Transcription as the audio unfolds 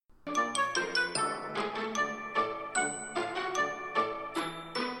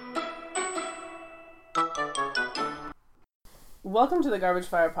Welcome to the Garbage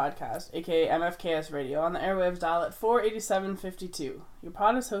Fire Podcast, aka MFKS Radio, on the airwaves dial at 48752. Your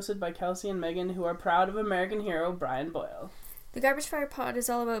pod is hosted by Kelsey and Megan, who are proud of American hero Brian Boyle. The Garbage Fire Pod is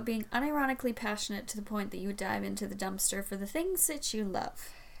all about being unironically passionate to the point that you would dive into the dumpster for the things that you love.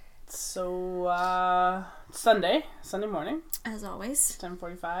 So, Sunday morning. As always.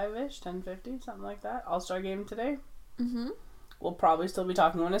 10:45-ish, 10:50, something like that. All-Star game today. Mm-hmm. We'll probably still be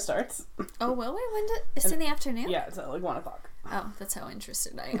talking when it starts. Oh, will we? It's in the afternoon? Yeah, it's at like 1 o'clock. Oh, that's how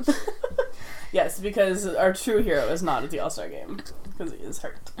interested I am. Yes, because our true hero is not at the All-Star game. Because he is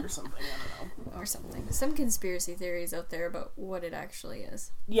hurt or something, I don't know. Or something. Some conspiracy theories out there about what it actually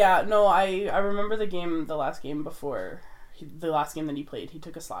is. Yeah, no, I remember the last game before, the last game that he played, he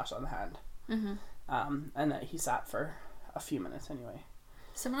took a slash on the hand. Mm-hmm. And that he sat for a few minutes anyway.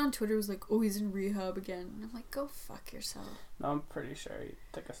 Someone on Twitter was like, oh, he's in rehab again. And I'm like, go fuck yourself. No, I'm pretty sure he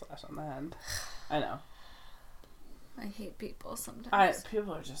took a slash on the hand. I know. I hate people sometimes.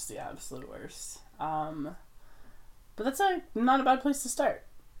 People are just the absolute worst. But that's not a bad place to start.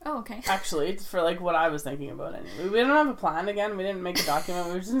 Oh, okay. Actually, for like what I was thinking about anyway. We don't have a plan again. We didn't make a document.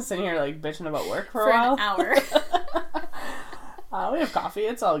 We were just sitting here like bitching about work for a while. An hour. We have coffee.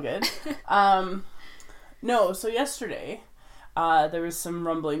 It's all good. No, so yesterday, there was some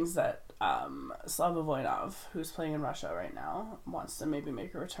rumblings that Slava Voinov, who's playing in Russia right now, wants to maybe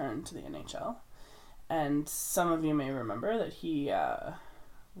make a return to the NHL. And some of you may remember that he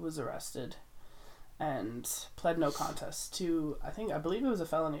was arrested and pled no contest to, I believe it was a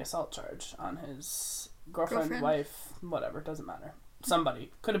felony assault charge on his girlfriend, wife, whatever, doesn't matter.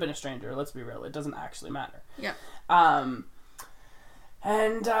 Somebody. Could have been a stranger, let's be real. It doesn't actually matter. Yeah.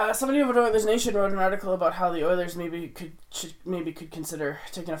 And somebody over at Oilers Nation wrote an article about how the Oilers maybe could consider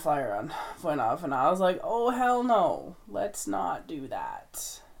taking a flyer on Voinov, and I was like, oh hell no, let's not do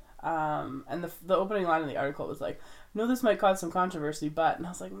that. And the opening line of the article was like, no, this might cause some controversy, but, and I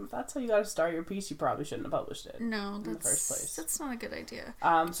was like, if that's how you gotta start your piece, you probably shouldn't have published it. No, in the first place. That's not a good idea.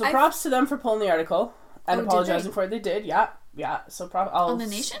 So props to them for pulling the article and apologizing did for it. They did, yeah. So on the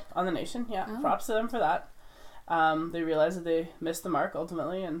Nation? On the Nation, yeah. Oh. Props to them for that. They realized that they missed the mark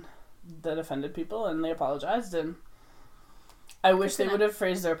ultimately, and that offended people, and they apologized. And I wish they would have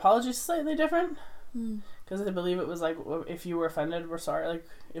phrased their apologies slightly different, because I believe it was like, if you were offended, we're sorry. Like,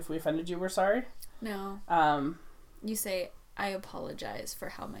 if we offended you, we're sorry. No. You say, I apologize for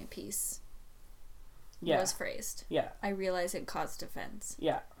how my piece was phrased. Yeah. I realize it caused offense.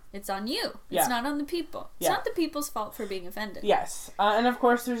 Yeah. It's on you. Yeah. It's not on the people. It's Yeah. not the people's fault for being offended. Yes. And of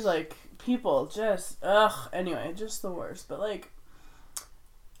course there's like people just, anyway, just the worst. But like,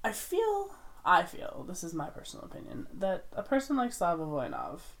 I feel, this is my personal opinion, that a person like Slava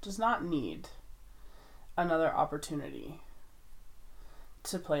Voinov does not need another opportunity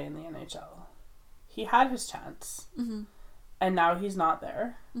to play in the NHL. He had his chance, and now he's not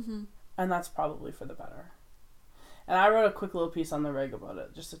there, and that's probably for the better. And I wrote a quick little piece on the reg about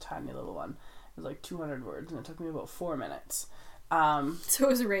it, just a tiny little one. It was like 200 words, and it took me about 4 minutes. So it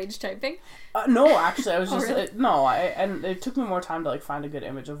was rage typing? No, actually, I was just... Really? And it took me more time to like find a good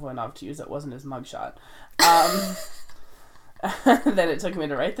image of Voinov to use that wasn't his mugshot. Then it took me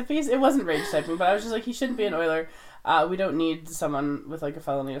to write the piece. It wasn't rage typing, but I was just like, he shouldn't be an Oiler. We don't need someone with like a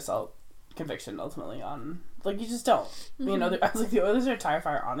felony assault conviction ultimately on, like, you just don't. You know, I was like, the Oilers are a tire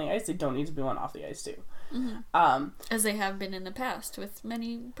fire on the ice. They don't need to be one off the ice too. As they have been in the past with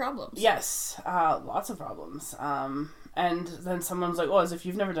many problems. Yes, lots of problems. And then someone's like, oh, as if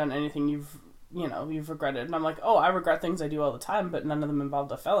you've never done anything you've regretted. And I'm like, oh, I regret things I do all the time, but none of them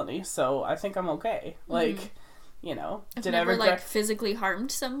involved a felony, so I think I'm okay. Like, you know, I've never like physically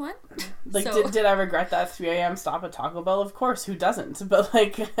harmed someone. Like, so. did I regret that 3 a.m. stop at Taco Bell? Of course, who doesn't? But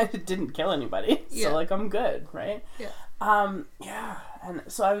like, it didn't kill anybody, so like, I'm good, right? Yeah. Yeah, and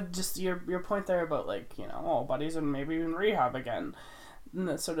so I would just your point there about like, you know, oh, buddies and maybe in rehab again, and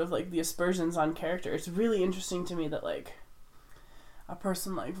the sort of like the aspersions on character. It's really interesting to me that like a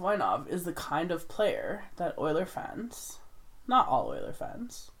person like Voinov is the kind of player that Oiler fans, not all Oiler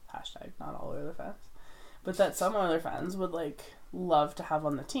fans, hashtag not all Oiler fans, but that some Oiler fans would like love to have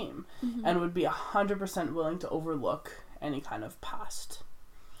on the team, and would be 100% willing to overlook any kind of past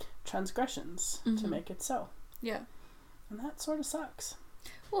transgressions to make it so. Yeah. And that sort of sucks.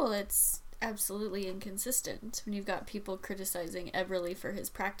 Well, it's absolutely inconsistent when you've got people criticizing Everly for his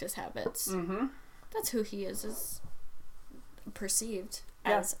practice habits. That's who he is perceived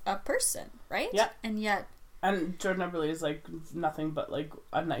as a person, right? Yeah. And yet... And Jordan Everly is like nothing but like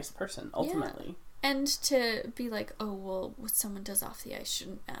a nice person, ultimately. Yeah. And to be like, oh, well, what someone does off the ice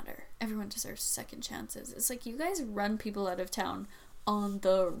shouldn't matter. Everyone deserves second chances. It's like, you guys run people out of town on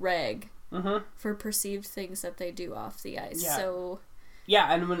the reg. for perceived things that they do off the ice. Yeah. So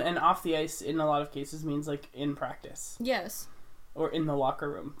yeah, and off the ice in a lot of cases means like in practice. Yes. Or in the locker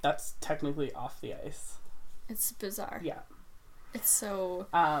room. That's technically off the ice. It's bizarre. Yeah. It's so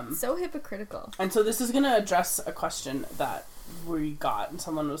hypocritical. And so this is going to address a question that we got, and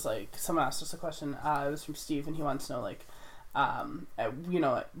someone asked us a question, it was from Steve, and he wants to know, like,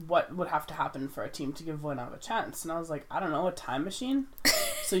 what would have to happen for a team to give Voinov a chance? And I was like, I don't know, a time machine?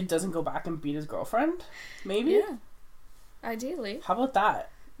 So he doesn't go back and beat his girlfriend? Maybe? Yeah. Ideally. How about that?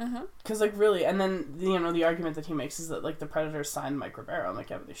 Uh-huh. Because, like, really, and then, the argument that he makes is that, like, the Predators signed Mike Ribeiro. I'm like,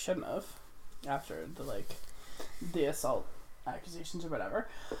 yeah, but they shouldn't have. After the assault accusations or whatever.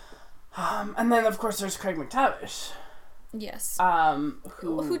 And then, of course, there's Craig MacTavish. Yes.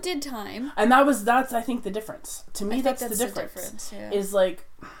 Who did time. And that's, I think, the difference. To me, that's the difference. Yeah. Is, like,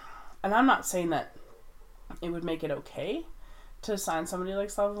 and I'm not saying that it would make it okay to sign somebody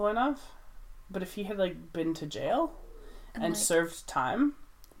like Slava Voinov, but if he had, like, been to jail and served time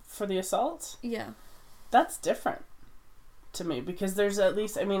for the assault, yeah, that's different to me, because there's at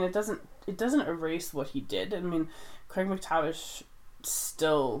least, I mean, it doesn't erase what he did. I mean, Craig MacTavish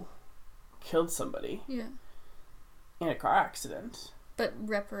still killed somebody. Yeah. In a car accident. But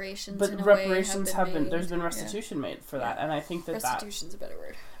reparations have been there's been restitution made for that, and I think restitution's a better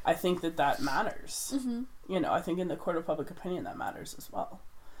word. I think that matters. Mm-hmm. I think in the court of public opinion that matters as well.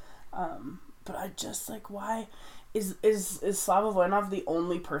 But I just, like, why is Slava Voinov the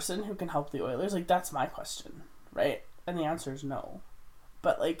only person who can help the Oilers? Like, that's my question, right? And the answer is no.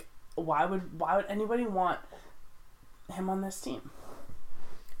 But, like, why would anybody want him on this team?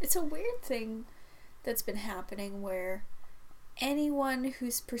 It's a weird thing that's been happening where anyone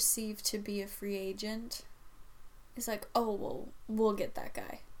who's perceived to be a free agent is like, oh, well, we'll get that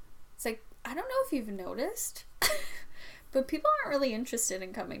guy. It's like, I don't know if you've noticed, but people aren't really interested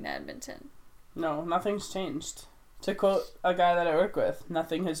in coming to Edmonton. No, nothing's changed. To quote a guy that I work with,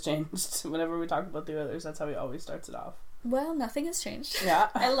 nothing has changed. Whenever we talk about the Oilers, that's how he always starts it off. Well, nothing has changed. Yeah.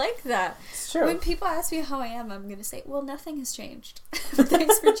 I like that. It's true. When people ask me how I am, I'm going to say, well, nothing has changed.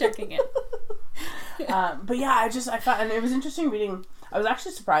 Thanks for checking it. But yeah, I found, and it was interesting reading. I was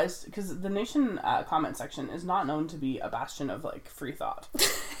actually surprised because the Nation comment section is not known to be a bastion of, like, free thought.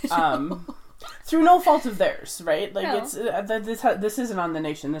 Through no fault of theirs, right? Like, no. This isn't on the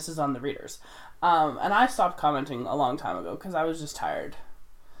Nation, this is on the readers. And I stopped commenting a long time ago because I was just tired.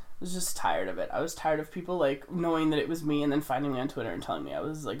 I was just tired of it. I was tired of people, like, knowing that it was me and then finding me on Twitter and telling me I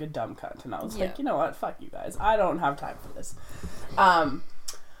was, like, a dumb cunt. And I was like, you know what? Fuck you guys. I don't have time for this.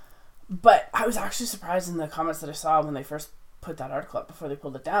 But I was actually surprised in the comments that I saw when they first put that article up before they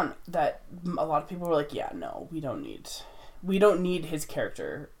pulled it down that a lot of people were like, yeah, no, we don't need his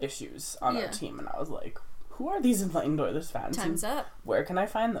character issues on our team. And I was like, who are these Enlightened Oilers fans? Time's up. Where can I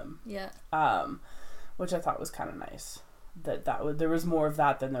find them? Yeah. Which I thought was kind of nice. There was more of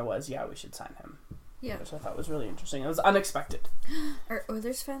that than there was, we should sign him. Yeah. Which I thought was really interesting. It was unexpected. Are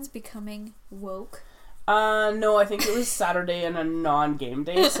Oilers fans becoming woke? No, I think it was Saturday and a non-game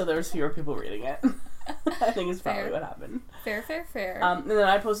day, so there was fewer people reading it. I think it's probably what happened. Fair. And then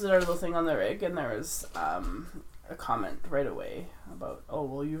I posted our little thing on the rig, and there was a comment right away about, oh,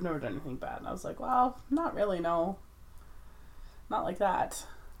 well, you've never done anything bad. And I was like, well, not really, no. Not like that.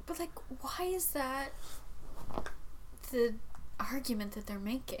 But, like, why is that the argument that they're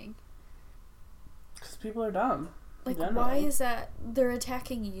making? Because people are dumb. Like, why is that they're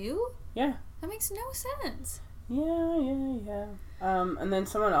attacking you? Yeah. That makes no sense. Yeah. And then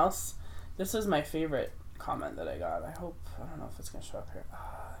someone else, this was my favorite comment that I got. I don't know if it's going to show up here. No.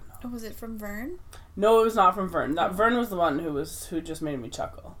 Oh, was it from Vern? No, it was not from Vern. Vern was the one who just made me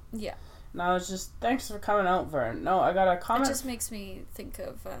chuckle. Yeah. And I was just, thanks for coming out, Vern. No, I got a comment. It just makes me think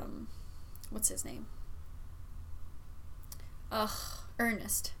of, what's his name?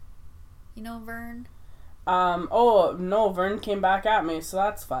 Ernest. You know Vern? Oh, no, Vern came back at me, so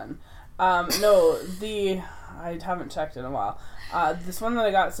that's fun. I haven't checked in a while. This one that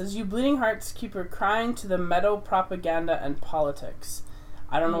I got says, you bleeding hearts keep her crying to the meadow propaganda and politics.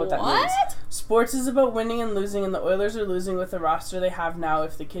 I don't know what that means. Sports is about winning and losing, and the Oilers are losing with the roster they have now.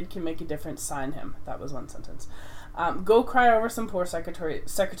 If the kid can make a difference, sign him. That was one sentence. Go cry over some poor secretary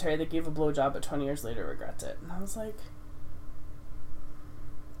that gave a blowjob, but 20 years later regrets it. And I was like...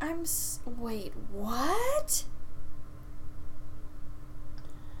 Wait, what?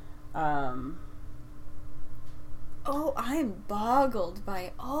 Oh, I'm boggled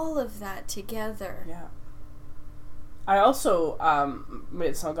by all of that together. Yeah. I also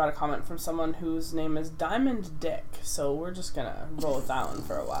got a comment from someone whose name is Diamond Dick, so we're just gonna roll it down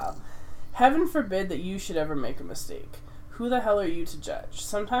for a while. Heaven forbid that you should ever make a mistake. Who the hell are you to judge?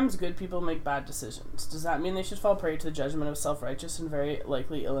 Sometimes good people make bad decisions. Does that mean they should fall prey to the judgment of self-righteous and very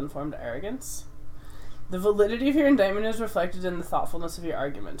likely ill-informed arrogance? The validity of your indictment is reflected in the thoughtfulness of your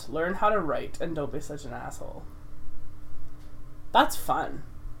argument. Learn how to write and don't be such an asshole. That's fun.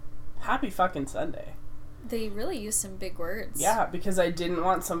 Happy fucking Sunday. They really use some big words. Yeah, because I didn't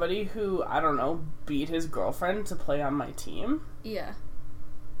want somebody who, I don't know, beat his girlfriend to play on my team. Yeah.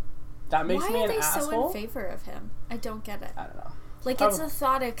 That makes me an asshole. Why are they so in favor of him? I don't get it. I don't know. Like, it's a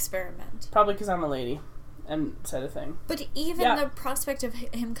thought experiment. Probably because I'm a lady and said a thing. But even the prospect of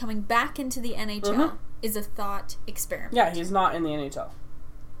him coming back into the NHL is a thought experiment. Yeah, he's not in the NHL.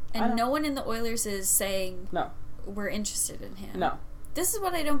 And no one in the Oilers is saying, no, we're interested in him. No. This is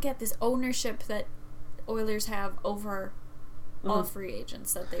what I don't get, this ownership that Oilers have over all free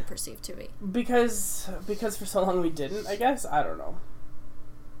agents that they perceive to be. Because for so long we didn't, I guess. I don't know.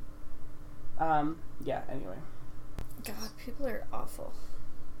 Yeah, anyway. God, people are awful.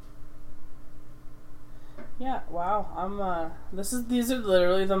 Yeah, wow. These are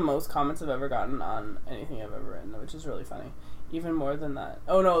literally the most comments I've ever gotten on anything I've ever written, which is really funny. Even more than that.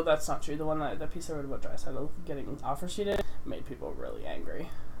 Oh no, that's not true. The one that piece I wrote about Draisaitl getting offer sheeted made people really angry.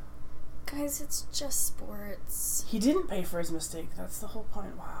 Guys, it's just sports. He didn't pay for his mistake. That's the whole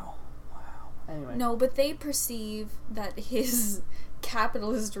point. Wow. Anyway. No, but they perceive that his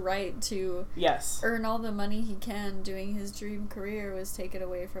capitalist right to earn all the money he can doing his dream career was taken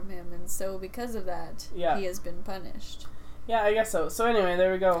away from him, and so because of that, he has been punished. Yeah, I guess so. So anyway,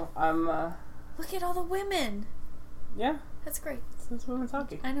 there we go. Look at all the women. Yeah. That's great. It's women's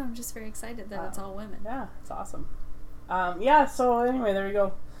hockey. I know, I'm just very excited that it's all women. Yeah, it's awesome. Yeah, so anyway, there we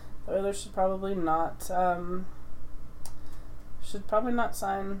go. The Oilers should probably not sign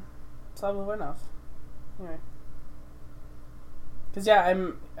Slavovinoff. Anyway. Because,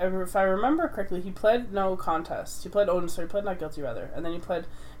 if I remember correctly, he pled no contest. He pled not guilty, rather. And then he pled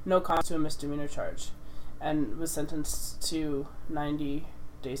no contest to a misdemeanor charge. And was sentenced to 90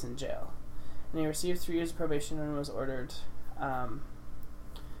 days in jail. And he received 3 years of probation and was ordered to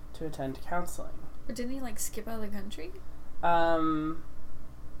attend counseling. Or didn't he, skip out of the country?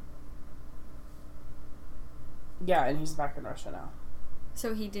 Yeah, and he's back in Russia now.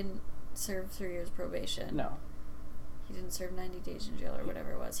 So he didn't serve 3 years probation? No. He didn't serve 90 days in jail or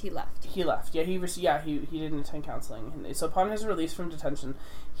whatever it was. He left. He left. Yeah, he didn't attend counseling. So upon his release from detention,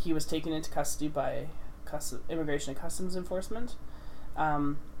 he was taken into custody by Immigration and Customs Enforcement,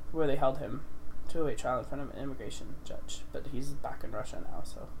 where they held him to await trial in front of an immigration judge. But he's back in Russia now,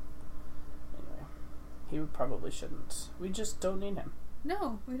 so anyway. He probably shouldn't. We just don't need him.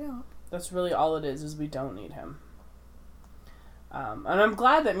 No, we don't. That's really all it is we don't need him. And I'm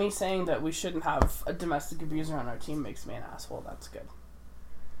glad that me saying that we shouldn't have a domestic abuser on our team makes me an asshole. That's good.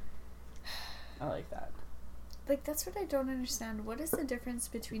 I like that. That's what I don't understand. What is the difference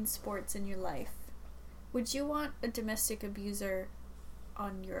between sports and your life? Would you want a domestic abuser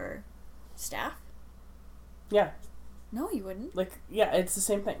on your staff? Yeah. No, you wouldn't. It's the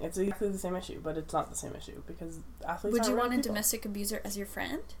same thing. It's exactly the same issue, but it's not the same issue because athletes Would you want a domestic abuser as your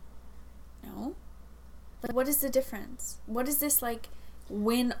friend? No. What is the difference? What is this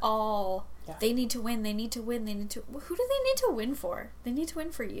win all? Yeah. They need to win. Who do they need to win for? They need to win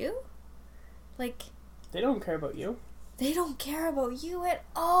for you? They don't care about you. They don't care about you at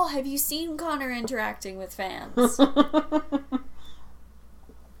all. Have you seen Connor interacting with fans?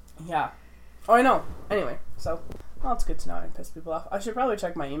 Yeah. Oh, I know. Anyway, so, it's good to know I can piss people off. I should probably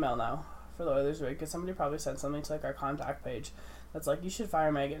check my email now for the Oilers Week, because somebody probably sent something to our contact page that's you should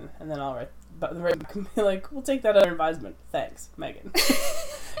fire Megan, and then I'll write back and be we'll take that under advisement. Thanks, Megan.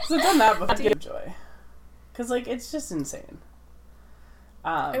 So I've done that before. I get joy. Because, it's just insane.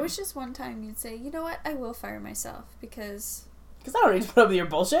 I wish just one time you'd say, you know what, I will fire myself, because I don't need to put up with your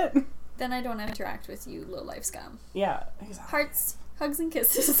bullshit. Then I don't have to interact with you, low-life scum. Yeah, exactly. Hearts, hugs, and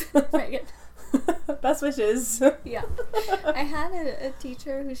kisses, Megan. Best wishes. Yeah. I had a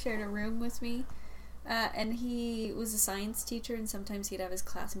teacher who shared a room with me, and he was a science teacher, and sometimes he'd have his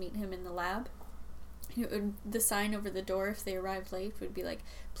class meet him in the lab. The sign over the door, if they arrived late, would be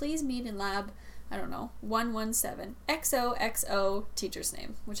please meet in lab, 117 XOXO teacher's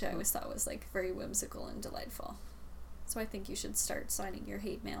name, which I always thought was very whimsical and delightful. So I think you should start signing your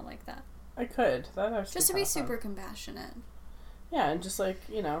hate mail like that. I could. That actually just to be super compassionate. Yeah, and just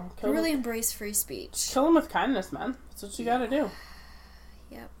really embrace free speech. Kill them with kindness, man. That's what you gotta do.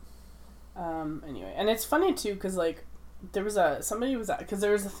 Yep. Anyway, and it's funny too, because there was a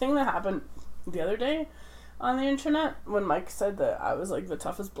thing that happened the other day on the internet when Mike said that I was the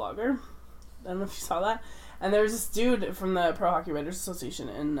toughest blogger. I don't know if you saw that. And there was this dude from the Pro Hockey Writers Association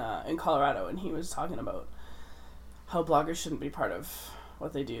in Colorado, and he was talking about how bloggers shouldn't be part of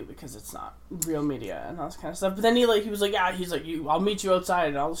what they do because it's not real media and all this kind of stuff. But then he was like, I'll meet you outside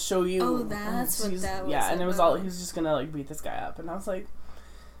and I'll show you. Oh, that's what that was. Yeah, and about. it was all, he was just gonna like beat this guy up, and I was like,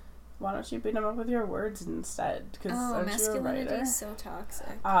 why don't you beat him up with your words instead? Because masculinity is so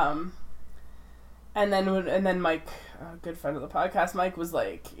toxic. And then Mike, a good friend of the podcast, Mike was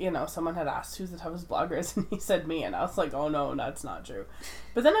like, someone had asked who's the toughest bloggers, and he said me, and I was like, oh no, that's not true.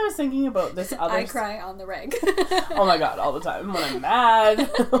 But then I was thinking about this other... I cry on the reg. Oh my god, all the time. When I'm mad,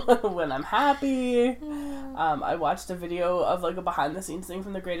 when I'm happy. I watched a video of like a behind the scenes thing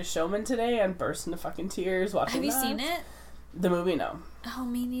from The Greatest Showman today and burst into fucking tears watching Have you seen it? The movie, no. Oh,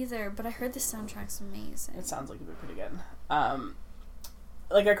 me neither, but I heard the soundtrack's amazing. It sounds like it'd be pretty good.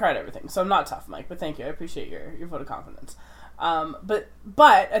 I cried everything, so I'm not tough, Mike, but thank you. I appreciate your vote of confidence. But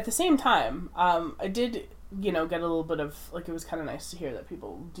at the same time, I did, get a little bit of, it was kind of nice to hear that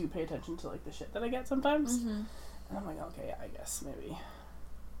people do pay attention to, the shit that I get sometimes. Mm-hmm. And I'm like, okay, yeah, I guess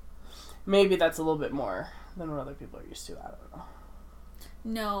maybe that's a little bit more than what other people are used to. I don't know.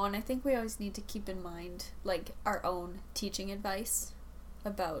 No, and I think we always need to keep in mind, our own teaching advice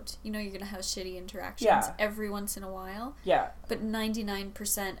about, you're going to have shitty interactions every once in a while. Yeah. But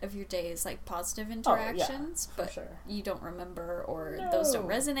 99% of your day is, positive interactions, but sure. You don't remember, or those don't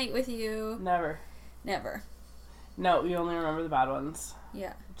resonate with you. Never. No, you only remember the bad ones.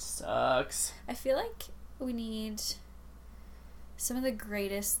 Yeah. Which sucks. I feel like we need some of the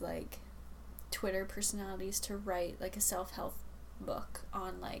greatest, Twitter personalities to write, a self-help book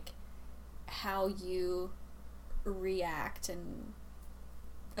on, how you react and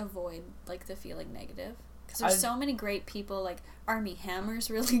avoid the feeling negative, because there's so many great people. Armie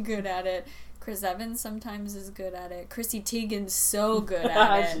Hammer's really good at it. Chris Evans sometimes is good at it. Chrissy Teigen's so good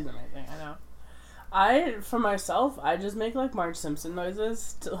at it. She's amazing. I know. For myself, I just make Marge Simpson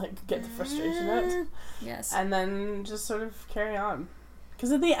noises to get the frustration out. Yes. And then just sort of carry on,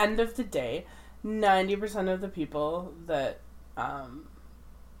 because at the end of the day, 90% of the people that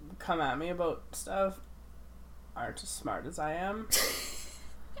come at me about stuff aren't as smart as I am.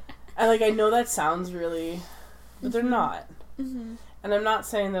 And I know that sounds really, but they're not. Mm-hmm. And I'm not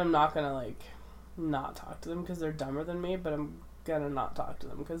saying that I'm not gonna not talk to them because they're dumber than me, but I'm gonna not talk to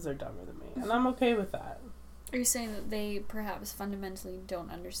them because they're dumber than me, and I'm okay with that. Are you saying that they perhaps fundamentally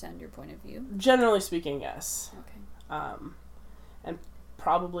don't understand your point of view? Generally speaking, yes. Okay. And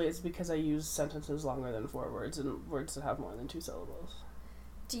probably it's because I use sentences longer than 4 words and words that have more than 2 syllables.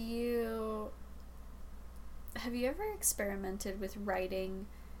 Have you ever experimented with writing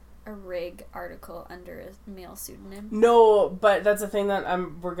a rig article under a male pseudonym? No, but that's a thing that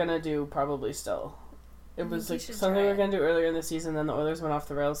we're gonna do probably still. It was something we were gonna do earlier in the season, then the Oilers went off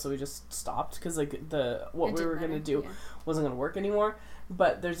the rails, so we just stopped because what we were gonna do wasn't gonna work anymore.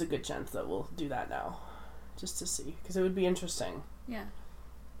 But there's a good chance that we'll do that now, just to see, because it would be interesting. Yeah.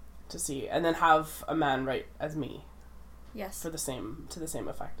 To see, and then have a man write as me. Yes. To the same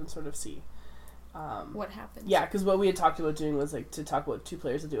effect, and sort of see. What happens? Yeah, because what we had talked about doing was to talk about 2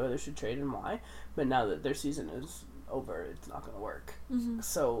 players that the Oilers should trade and why. But now that their season is over, it's not going to work. Mm-hmm.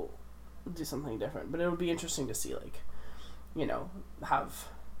 So we'll do something different. But it'll be interesting to see, have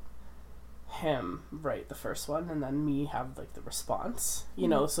him write the first one and then me have the response. You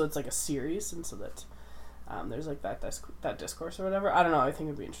know, so it's a series, and so that there's that discourse or whatever. I don't know. I think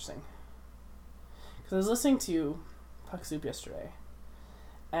it'd be interesting. Because I was listening to Puck Soup yesterday.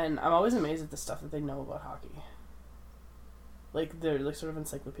 And I'm always amazed at the stuff that they know about hockey. They're sort of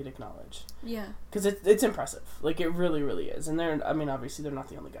encyclopedic knowledge. Yeah. Because it's impressive. It really, really is. And obviously they're not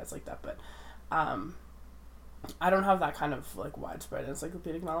the only guys like that, but I don't have that kind of widespread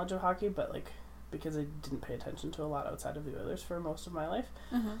encyclopedic knowledge of hockey, but because I didn't pay attention to a lot outside of the Oilers for most of my life.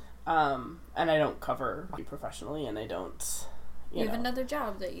 Mm-hmm. And I don't cover hockey professionally, and I don't. You have another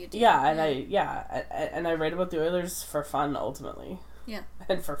job that you do. Yeah, and I write about the Oilers for fun ultimately. Yeah.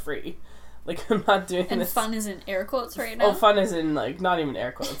 And for free. I'm not doing and this. And fun is in air quotes right now? Oh, fun is in, not even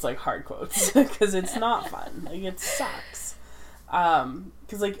air quotes, hard quotes. Because it's not fun. It sucks.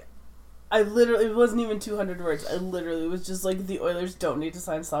 Because, I literally, it wasn't even 200 words. I literally was just the Oilers don't need to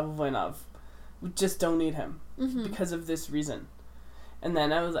sign Slava Voinov. We just don't need him. Mm-hmm. Because of this reason. And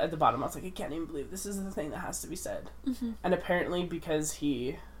then I was at the bottom, I was I can't even believe this is the thing that has to be said. Mm-hmm. And apparently because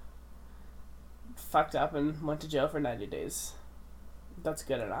he fucked up and went to jail for 90 days... That's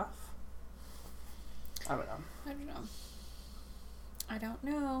good enough? I don't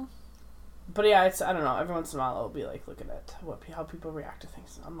know. But yeah, I don't know. Every once in a while I'll be looking at how people react to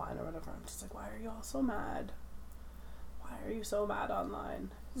things online or whatever. I'm just why are you all so mad? Why are you so mad online?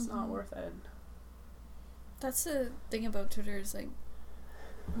 It's not worth it. That's the thing about Twitter is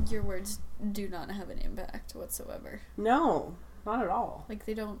Your words do not have an impact whatsoever. No, not at all. Like,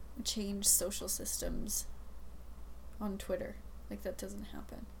 they don't change social systems on Twitter. Like, that doesn't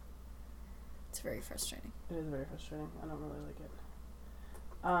happen. It's very frustrating. It is very frustrating. I don't really like it.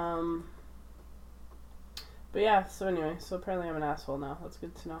 But yeah, so anyway, so apparently I'm an asshole now. That's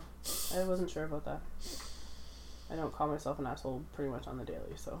good to know. I wasn't sure about that. I don't call myself an asshole pretty much on the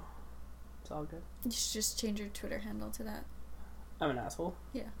daily, so it's all good. You should just change your Twitter handle to that. I'm an asshole?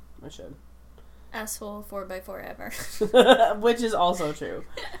 Yeah. I should. Asshole 4x4 ever. Which is also true.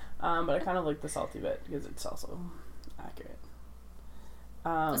 But I kind of like the salty bit because it's also accurate.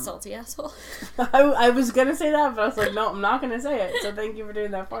 A salty asshole. I was gonna say that, but I was like, no, I'm not gonna say it. So thank you for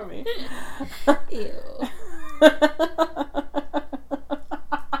doing that for me. Ew.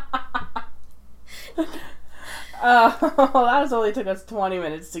 That only took us 20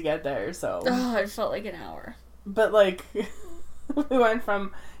 minutes to get there. So. Oh, it felt like an hour. But like, we went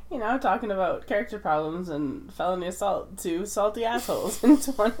from talking about character problems and felony assault to salty assholes in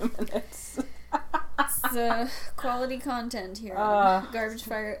 20 minutes. It's quality content here on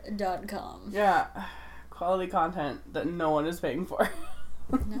garbagefire.com. Yeah, quality content that no one is paying for.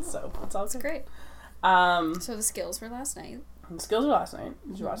 No, so it's all good. Great. So the skills were last night. The skills were last night.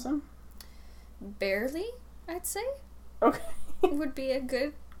 Did you watch them? Barely, I'd say. Okay. Would be a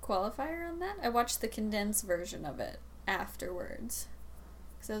good qualifier on that. I watched the condensed version of it afterwards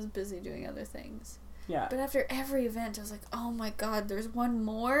because I was busy doing other things. Yeah. But after every event, I was like, oh my god, there's one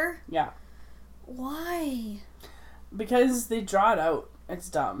more? Yeah. Why? Because they draw it out. It's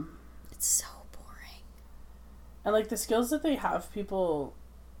dumb. It's so boring. And like the skills that they have people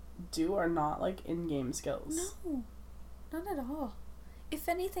do are not like in-game skills. No. Not at all. If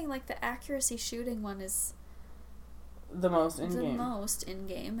anything, like the accuracy shooting one is the most in-game. The most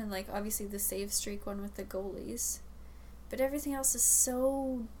in-game, and like obviously the save streak one with the goalies. But everything else is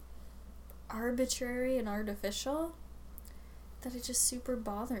so arbitrary and artificial that it just super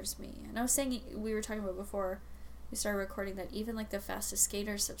bothers me. And I was saying, we were talking about before we started recording, that even like the fastest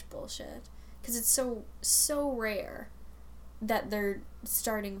skater is such bullshit. Because it's so rare that they're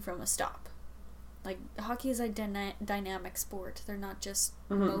starting from a stop. Like, hockey is a dynamic sport. They're not just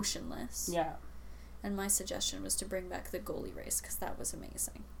motionless. Yeah. And my suggestion was to bring back the goalie race, because that was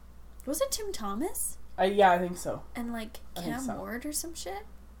amazing. Was it Tim Thomas? Yeah, I think so. And like Cam Ward or some shit?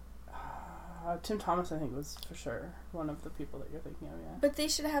 Tim Thomas, I think, was for sure one of the people that you're thinking of, yeah. But they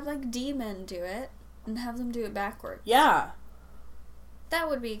should have like D-men do it and have them do it backwards. Yeah. That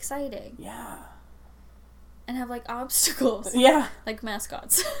would be exciting. Yeah. And have like obstacles. Yeah. Like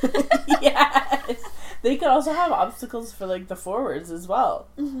mascots. Yes. They could also have obstacles for like the forwards as well.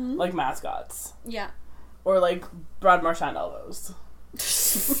 Mm-hmm. Like mascots. Yeah. Or like Brad Marchand elbows.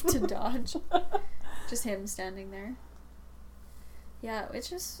 To dodge. Just him standing there. Yeah,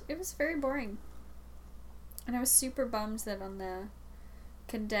 it was very boring. And I was super bummed that on the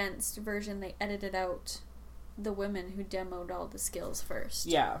condensed version they edited out the women who demoed all the skills first.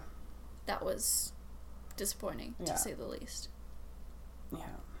 Yeah. That was disappointing, to say the least.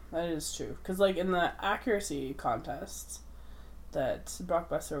 Yeah, that is true. Because, like, in the accuracy contests that Brock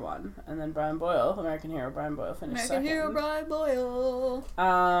Besser won, and then Brian Boyle, American Hero Brian Boyle, finished second. American Hero Brian Boyle!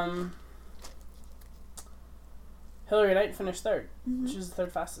 Hillary Knight finished third. She was the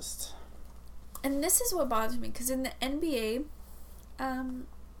third fastest. And this is what bothers me, because in the NBA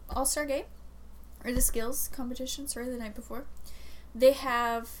All-Star Game, or the skills competition, the night before, they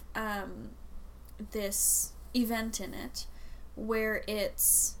have this event in it where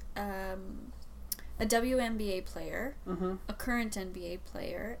it's a WNBA player, a current NBA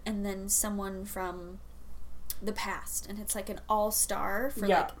player, and then someone from the past, and it's like an all-star for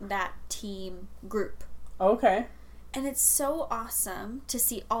like that team group. Okay. And it's so awesome to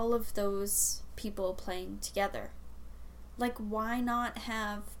see all of those people playing together. Like, why not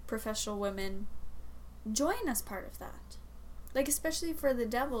have professional women join as part of that? Like, especially for the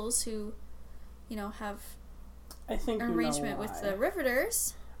Devils who, have an arrangement with the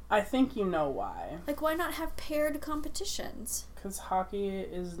Riveters. I think you know why. Like, why not have paired competitions? Because hockey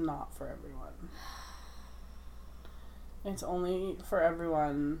is not for everyone. It's only for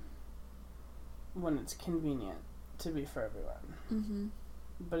everyone when it's convenient to be for everyone. Mm-hmm.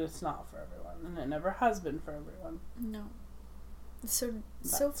 But it's not for everyone, and it never has been for everyone. No. It's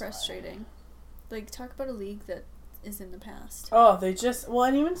so frustrating. Why. Like, talk about a league that is in the past. Oh, they just... Well,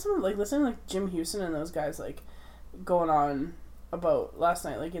 and even some, like, listening to, like, Jim Houston and those guys, like, going on about last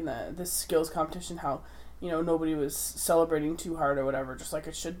night, like, in this skills competition, how, nobody was celebrating too hard or whatever, just like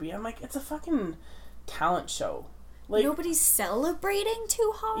it should be. I'm like, it's a fucking talent show. Like, nobody's celebrating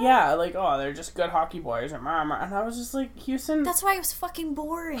too hard. Yeah, like, oh, they're just good hockey boys, and I was just like, Houston. That's why it was fucking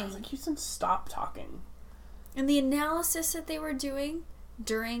boring. I was like, Houston, stop talking. And the analysis that they were doing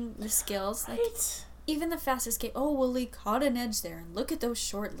during the skills, like, right. Even the fastest skate, oh, well, he caught an edge there, and look at those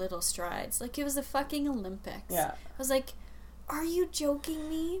short little strides. Like, it was the fucking Olympics. Yeah. I was like, are you joking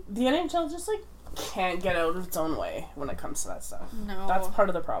me? The NHL just, like, can't get out of its own way when it comes to that stuff. No. That's part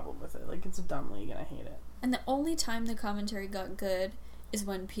of the problem with it. Like, it's a dumb league, and I hate it. And the only time the commentary got good is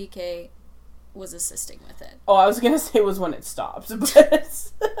when PK was assisting with it. Oh, I was gonna say it was when it stopped,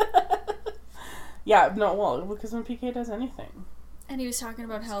 but... yeah, no, well, because when PK does anything... And he was talking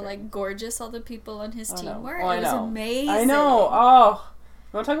about how, like, gorgeous all the people on his team were. Oh, it was amazing. I know. Oh.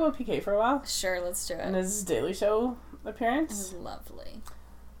 You want to talk about PK for a while? Sure, let's do it. And his Daily Show appearance? It was lovely.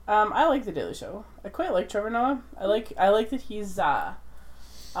 I like the Daily Show. I quite like Trevor Noah. I like that he's not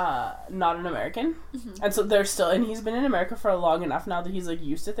an American. Mm-hmm. And so there's still... And he's been in America for long enough now that he's, like,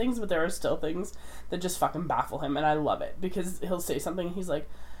 used to things, but there are still things that just fucking baffle him, and I love it. Because he'll say something, and he's like,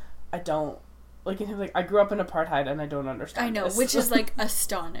 I don't... Like, and he's like, I grew up in apartheid and I don't understand. I know, this. which is, like,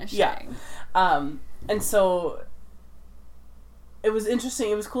 astonishing. Yeah. And so it was interesting.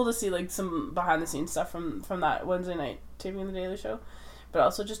 It was cool to see, like, some behind the scenes stuff from that Wednesday night taping of the Daily Show. But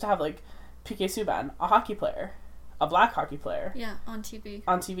also just to have, like, PK Subban, a hockey player, a black hockey player. Yeah, on TV.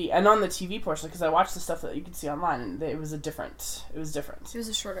 On TV. And on the TV portion, because I watched the stuff that you could see online, and it was different. It was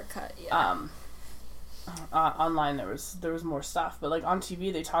a shorter cut, yeah. Online there was more stuff, but like on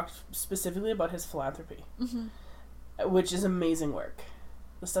TV they talked specifically about his philanthropy, which is amazing work.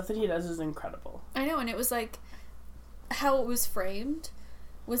 The stuff that he does is incredible. I know, and it was like how it was framed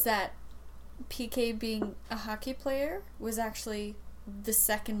was that PK being a hockey player was actually the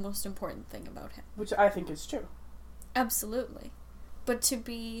second most important thing about him, which I think is true. Absolutely, but to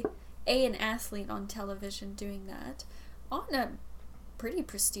be an athlete on television doing that on a pretty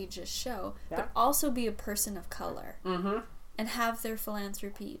prestigious show, but also be a person of color and have their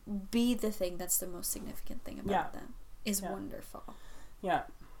philanthropy be the thing that's the most significant thing about them is wonderful. Yeah.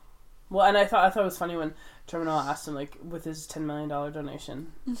 Well, and I thought it was funny when Trevor Noah asked him, like, with his $10 million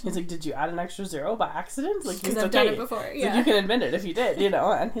donation, he's like, did you add an extra zero by accident? Like, because I've done it before. Yeah. Like, you can admit it if you did, you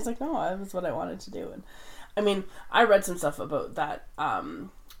know. And he's like, no, that was what I wanted to do. And I mean, I read some stuff about that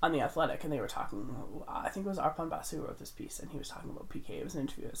on The Athletic, and they were talking, I think it was Arpon Basu who wrote this piece, and he was talking about PK. It was an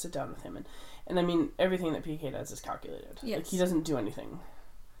interview. I sit down with him, and I mean, everything that PK does is calculated. Yes. Like, he doesn't do anything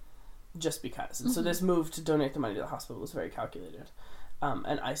just because. And so this move to donate the money to the hospital was very calculated.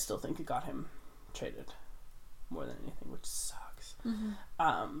 And I still think it got him traded more than anything, which sucks.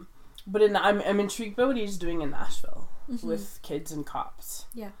 But I'm intrigued by what he's doing in Nashville with kids and cops.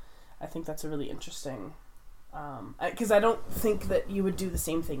 Yeah. I think that's a really interesting... because I don't think that you would do the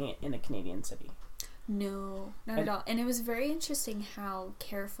same thing in a Canadian city. No, not at all. And it was very interesting how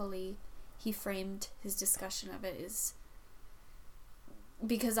carefully he framed his discussion of it, is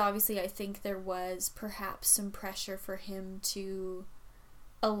because obviously I think there was perhaps some pressure for him to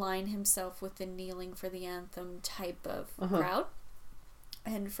align himself with the kneeling for the anthem type of crowd.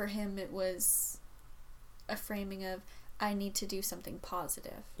 And for him it was a framing of, I need to do something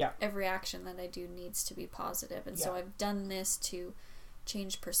positive. Yeah. Every action that I do needs to be positive. And so I've done this to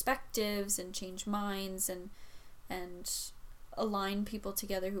change perspectives and change minds and align people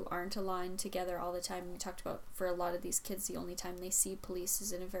together who aren't aligned together all the time. We talked about, for a lot of these kids, the only time they see police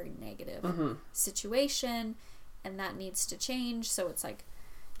is in a very negative situation, and that needs to change. So it's like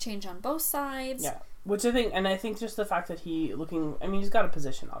change on both sides. Yeah. Which I think just the fact that he's got a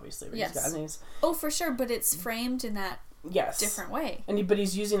position, obviously. Yes. Oh, for sure, but it's framed in that different way. But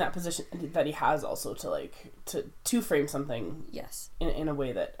he's using that position that he has also to frame something in a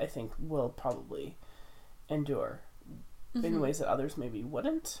way that I think will probably endure in ways that others maybe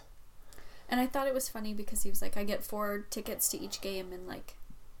wouldn't. And I thought it was funny because he was like, I get 4 tickets to each game, and like,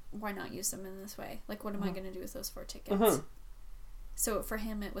 why not use them in this way? Like, what am I going to do with those 4 tickets? So for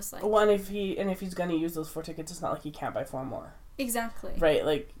him, it was like... Well, and if he's going to use those 4 tickets, it's not like he can't buy 4 more. Exactly. Right?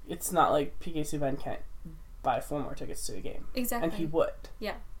 Like, it's not like PK Subban can't buy 4 more tickets to a game. Exactly. And he would.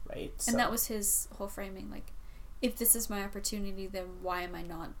 Yeah. Right? And that was his whole framing. Like, if this is my opportunity, then why am I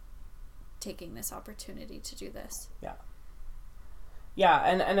not taking this opportunity to do this? Yeah. Yeah,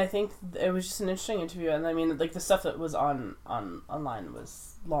 and I think it was just an interesting interview, and I mean, like, the stuff that was on online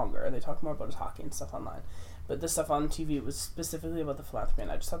was longer, and they talked more about his hockey and stuff online, but the stuff on TV was specifically about the philanthropy,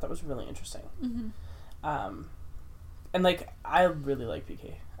 and I just thought that was really interesting. And like, I really like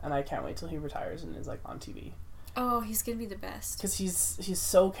PK, and I can't wait till he retires and is like on TV. Oh, he's gonna be the best. Because he's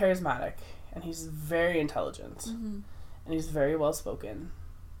so charismatic, and he's very intelligent, and he's very well spoken,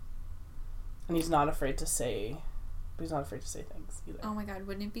 and he's not afraid to say but he's not afraid to say things either. Oh my god,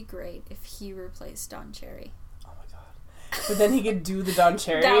 wouldn't it be great if he replaced Don Cherry? Oh my god. But then he could do the Don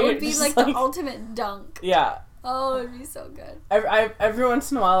Cherry. That would be like the ultimate dunk. Yeah. Oh, it'd be so good. Every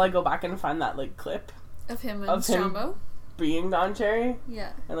once in a while I go back and find that like clip of him and Strombo being Don Cherry.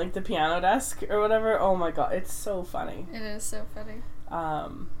 Yeah. And like the piano desk or whatever. Oh my god, it's so funny. It is so funny.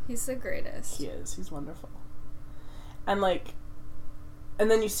 He's the greatest. He is. He's wonderful. And like, and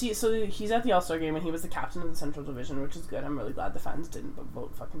then you see, so he's at the All-Star game and he was the captain of the Central Division, which is good. I'm really glad the fans didn't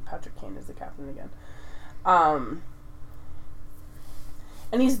vote fucking Patrick Kane as the captain again. And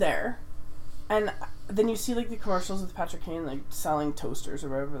he's there. And then you see like the commercials with Patrick Kane like selling toasters or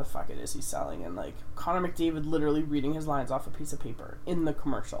whatever the fuck it is he's selling, and like Connor McDavid literally reading his lines off a piece of paper in the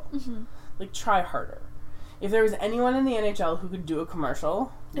commercial. Mm-hmm. Like, try harder. If there was anyone in the NHL who could do a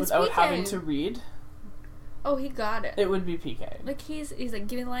commercial without having to read, oh, he got it. It would be PK. Like he's like,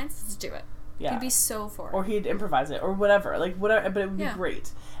 give me the lines, let's do it. Yeah. He'd be so for it. Or he'd improvise it or whatever. Like whatever, but it would be great.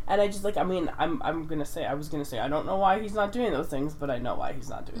 And I just like, I mean, I was gonna say I don't know why he's not doing those things, but I know why he's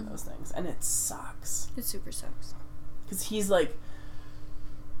not doing those things, and it sucks. It super sucks. Because he's like,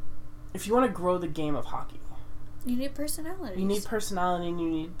 if you want to grow the game of hockey, you need personalities. You need personality, and you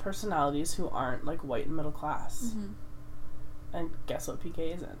need personalities who aren't like white and middle class. Mm-hmm. And guess what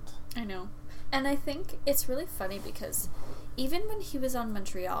PK isn't? I know. And I think it's really funny because even when he was on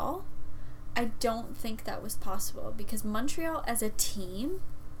Montreal, I don't think that was possible because Montreal as a team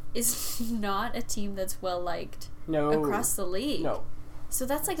is not a team that's well liked across the league. No. So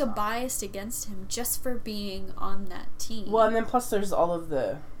that's like a bias against him just for being on that team. Well, and then plus there's all of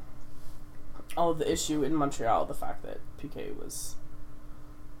the issue in Montreal, the fact that PK was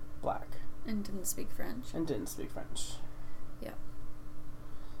black. And didn't speak French. Yeah.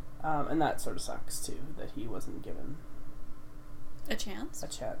 And that sort of sucks too, that he wasn't given a chance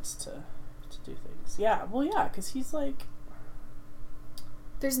to do things. Yeah, well, yeah, because he's like,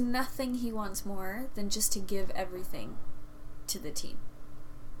 there's nothing he wants more than just to give everything to the team.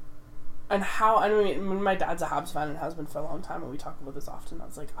 And I mean, my dad's a Habs fan and has been for a long time, and we talk about this often. I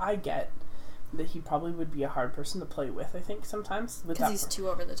was like, I get that he probably would be a hard person to play with, I think, sometimes. Because he's too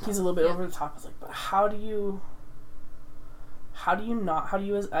over the top. He's a little bit over the top. I was like, but how do you at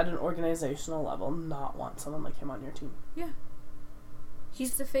an organizational level not want someone like him on your team? Yeah.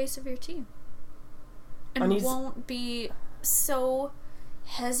 He's the face of your team. And won't be so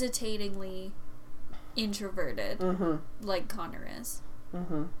hesitatingly introverted like Connor is.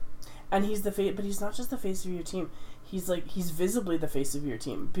 Mm-hmm. And he's the face, but he's not just the face of your team. He's visibly the face of your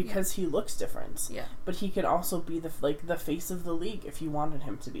team because he looks different. Yeah. But he can also be the face of the league if you wanted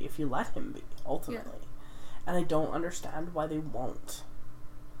him to be, if you let him be, ultimately. Yeah. And I don't understand why they won't.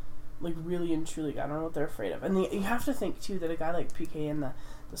 Like, really and truly, I don't know what they're afraid of. And you have to think, too, that a guy like PK and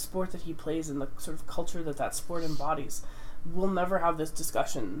the sport that he plays and the sort of culture that sport embodies, we'll never have this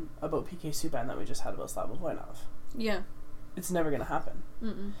discussion about PK Subban that we just had about Slava Voinov. Yeah. It's never going to happen.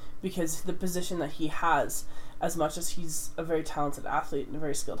 Mm-mm. Because the position that he has, as much as he's a very talented athlete and a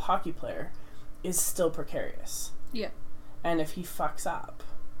very skilled hockey player, is still precarious. Yeah. And if he fucks up...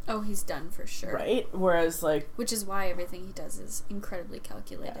 Oh, he's done for sure. Right? Whereas, like... Which is why everything he does is incredibly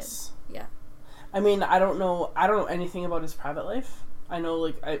calculated. Yes. Yeah. I mean, I don't know anything about his private life. I know,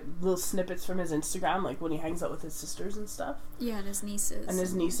 like, little snippets from his Instagram, like, when he hangs out with his sisters and stuff. Yeah, and his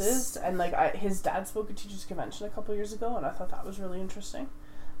nieces. And, like, his dad spoke at Teachers Convention a couple years ago, and I thought that was really interesting.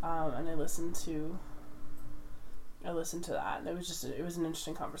 And I listened to that, and it was an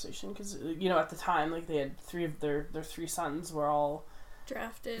interesting conversation, because, you know, at the time, like, they had three of their three sons were all...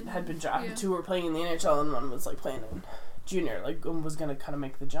 had been drafted. Yeah. Two were playing in the NHL, and one was, like, playing in junior, like, was going to kind of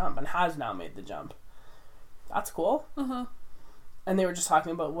make the jump, and has now made the jump. That's cool. Uh-huh. And they were just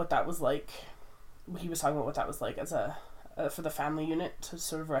talking about what that was like. He was talking about what that was like as for the family unit to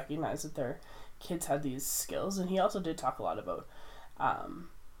sort of recognize that their kids had these skills. And he also did talk a lot about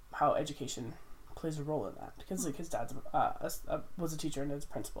how education plays a role in that, because like his dad's was a teacher and is a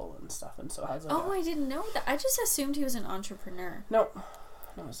principal and stuff, and so has. Like, I didn't know that. I just assumed he was an entrepreneur. No,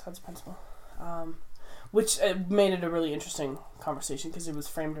 his dad's a principal. Which made it a really interesting conversation because it was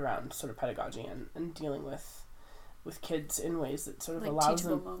framed around sort of pedagogy and dealing with kids in ways that sort of like allows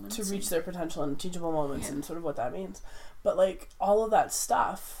them to reach their potential and teachable moments and sort of what that means. But like all of that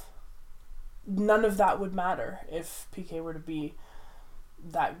stuff, none of that would matter if PK were to be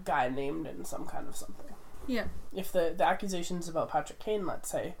that guy named in some kind of something. Yeah. If the accusations about Patrick Kane, let's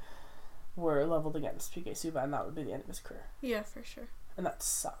say, were leveled against PK Subban, that would be the end of his career. Yeah, for sure. And that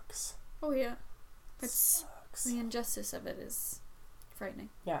sucks. Oh yeah. Sucks. The injustice of it is frightening.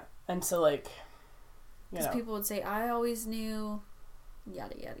 Yeah. And so like, because people would say, I always knew,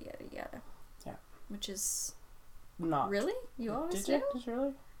 yada, yada, yada, yada. Yeah. Which is not. Really? You always do? Did you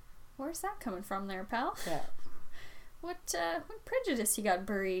really? Where's that coming from there, pal? Yeah. What prejudice you got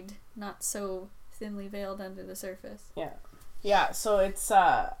buried, not so thinly veiled under the surface? Yeah. Yeah, so it's,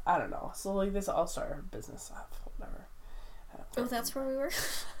 I don't know. So, like, this all-star business stuff, whatever. Oh, that's where we were?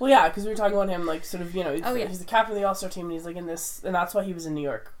 Well, yeah, because we were talking about him, like, sort of, yeah. He's the captain of the all-star team, and he's, like, in this, and that's why he was in New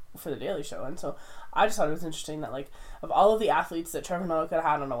York for the Daily Show, and so I just thought it was interesting that, like, of all of the athletes that Trevor Noah could have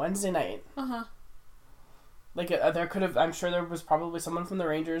had on a Wednesday night, like, there could have, I'm sure there was probably someone from the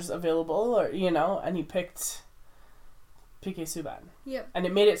Rangers available, or, and he picked PK Subban. Yep. And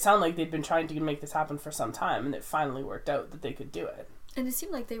it made it sound like they'd been trying to make this happen for some time, and it finally worked out that they could do it. And it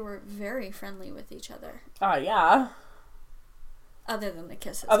seemed like they were very friendly with each other. Yeah. Other than the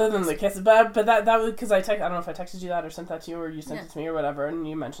kisses. But that was because I don't know if I texted you that or sent that to you or you sent it to me or whatever, and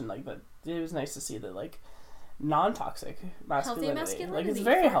you mentioned, like, that it was nice to see that, like, non-toxic masculinity. Healthy masculinity. Like, it's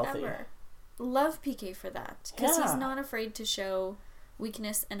very forever. healthy. Love PK for that. Because he's not afraid to show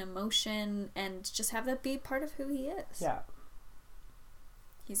weakness and emotion and just have that be part of who he is. Yeah.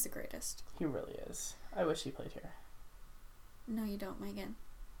 He's the greatest. He really is. I wish he played here. No, you don't, Megan.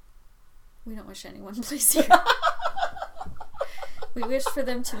 We don't wish anyone plays here. We wish for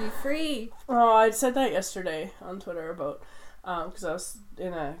them to be free. Oh, I said that yesterday on Twitter about, because I was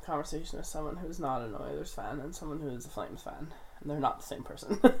in a conversation with someone who's not an Oilers fan and someone who is a Flames fan. And they're not the same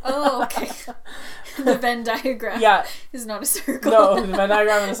person. Oh, okay. The Venn diagram is not a circle. No, the Venn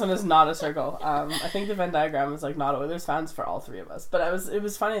diagram in this one is not a circle. I think the Venn diagram is, like, not Oilers fans for all three of us. But it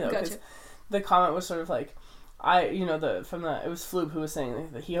was funny, though, because the comment was sort of like, it was Floob who was saying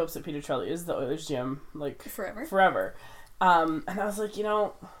that he hopes that Peter Chiarelli is the Oilers GM, like, forever. And I was like,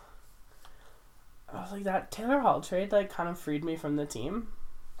 that Taylor Hall trade, like, kind of freed me from the team.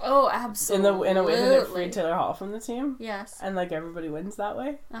 Oh, absolutely. In a way that it freed Taylor Hall from the team. Yes. And, like, everybody wins that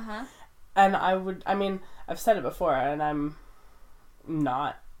way. Uh-huh. And I've said it before, and I'm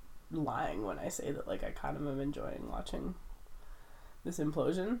not lying when I say that, like, I kind of am enjoying watching this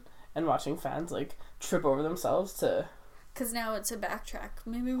implosion and watching fans, like, trip over themselves to... Because now it's a backtrack.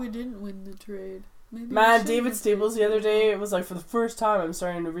 Maybe we didn't win the trade. Man, David Staples the other day, it was like, for the first time I'm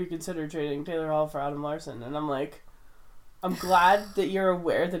starting to reconsider trading Taylor Hall for Adam Larson. And I'm like... I'm glad that you're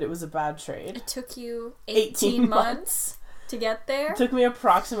aware that it was a bad trade. It took you 18 months to get there? It took me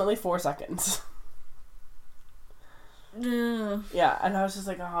approximately 4 seconds. Yeah, and I was just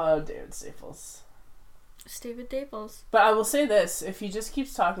like, oh, David Staples. David Staples. But I will say this, if he just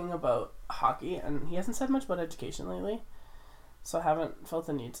keeps talking about hockey, and he hasn't said much about education lately, so I haven't felt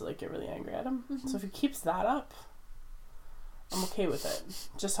the need to, like, get really angry at him. Mm-hmm. So if he keeps that up, I'm okay with it.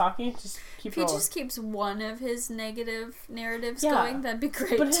 Just hockey, just keep rolling. If he just keeps one of his negative narratives going, that'd be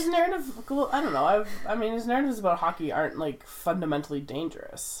great. But his narrative, well, I don't know. His narratives about hockey aren't, like, fundamentally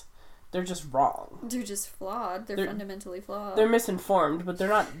dangerous. They're just wrong. They're just flawed. They're fundamentally flawed. They're misinformed, but they're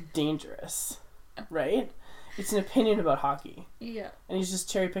not dangerous. Right? It's an opinion about hockey. Yeah. And he's just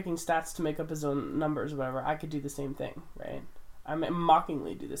cherry-picking stats to make up his own numbers or whatever. I could do the same thing, right? I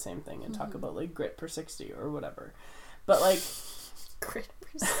mockingly do the same thing and talk about, like, grit per 60 or whatever. But, like... Grit per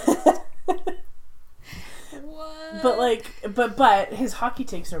 60. What? But, like... But his hockey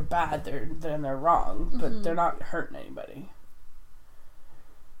takes are bad. They're wrong. But they're not hurting anybody.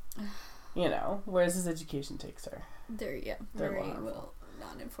 Whereas his education takes are... They're very well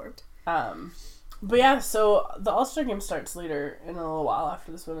non-informed. But yeah, so the All-Star game starts later in a little while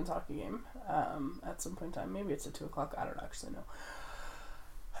after this women's hockey game. At some point in time. Maybe it's at 2 o'clock. I don't actually know.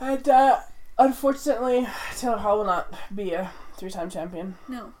 And, unfortunately, Taylor Hall will not be a 3-time champion.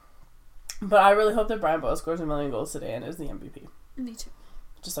 No. But I really hope that Brian Boyle scores 1 million goals today and is the MVP. Me too.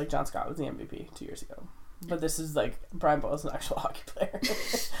 Just like John Scott was the MVP 2 years ago. But this is, like, Brian Boyle's an actual hockey player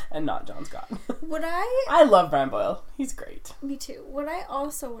and not John Scott. I love Brian Boyle. He's great. Me too. What I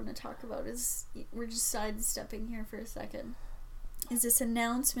also want to talk about is, we're just sidestepping here for a second, is this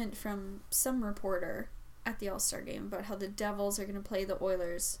announcement from some reporter at the All-Star game about how the Devils are going to play the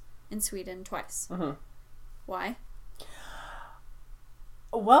Oilers in Sweden twice. Mm-hmm. Why?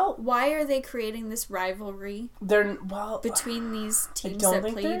 Well, why are they creating this rivalry between these teams that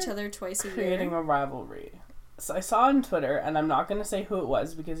play each other twice a year? Creating a rivalry. So I saw on Twitter, and I'm not going to say who it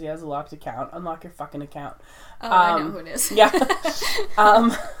was because he has a locked account. Unlock your fucking account. Oh, I know who it is. Yeah.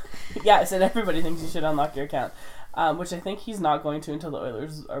 Yeah, I said everybody thinks you should unlock your account. Which I think he's not going to until the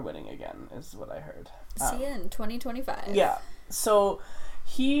Oilers are winning again, is what I heard. See you in 2025. Yeah. So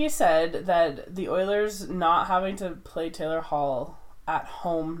he said that the Oilers not having to play Taylor Hall at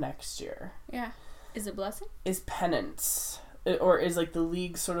home next year. Yeah. Is it blessing? Is penance. Or is, like, the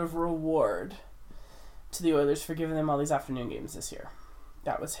league's sort of reward to the Oilers for giving them all these afternoon games this year.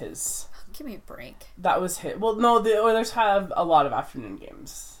 That was his. Give me a break. That was his. Well, no, the Oilers have a lot of afternoon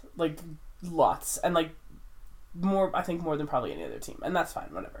games. Like, lots. And, like, more, I think more than probably any other team. And that's fine,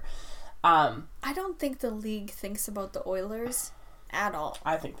 whatever. I don't think the league thinks about the Oilers at all.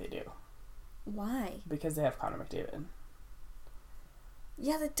 I think they do. Why? Because they have Connor McDavid.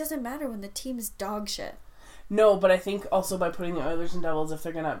 Yeah, that doesn't matter when the team is dog shit. No, but I think also by putting the Oilers and Devils, if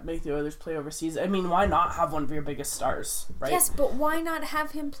they're going to make the Oilers play overseas, I mean, why not have one of your biggest stars, right? Yes, but why not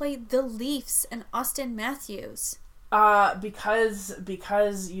have him play the Leafs and Austin Matthews?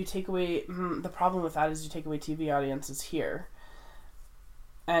 Because you take away... the problem with that is you take away TV audiences here.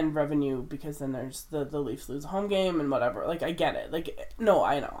 And revenue, because then there's the Leafs lose a home game and whatever. Like, I get it. Like, no,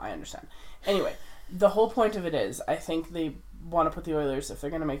 I know, I understand. Anyway, the whole point of it is, I think they want to put the Oilers, if they're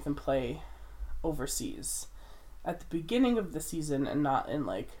going to make them play overseas, at the beginning of the season and not in,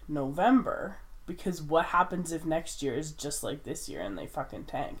 like, November. Because what happens if next year is just like this year and they fucking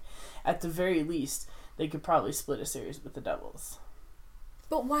tank? At the very least, they could probably split a series with the Devils.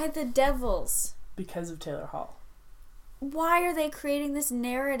 But why the Devils? Because of Taylor Hall. Why are they creating this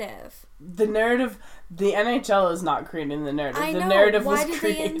narrative? The narrative, the NHL is not creating the narrative. I know. The narrative Why was do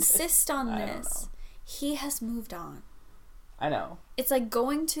created. they insist on I don't this? know. He has moved on. I know. It's like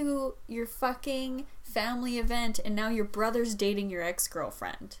going to your fucking family event and now your brother's dating your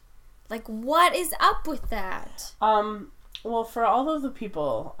ex-girlfriend. Like, what is up with that? Well, for all of the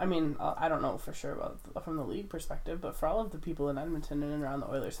people, I mean, I don't know for sure about from the league perspective, but for all of the people in Edmonton and around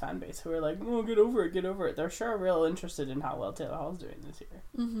the Oilers fan base who are like, oh, get over it, they're sure real interested in how well Taylor Hall's doing this year.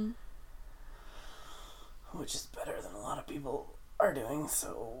 Mm-hmm. Which is better than a lot of people are doing,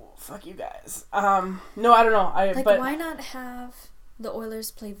 so fuck you guys. No, I don't know. But why not have the Oilers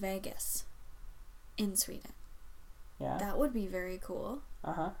play Vegas in Sweden? Yeah. That would be very cool.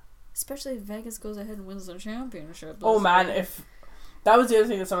 Uh-huh. Especially if Vegas goes ahead and wins the championship. Oh man, if that was the other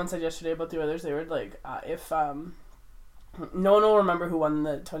thing that someone said yesterday about the Oilers, they were like, if no one will remember who won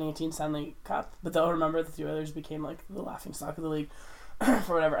the 2018 Stanley Cup, but they'll remember that the Oilers became like the laughingstock of the league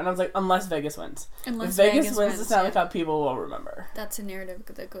for whatever. And I was like, unless Vegas wins. If Vegas wins the Stanley Cup, people will remember. That's a narrative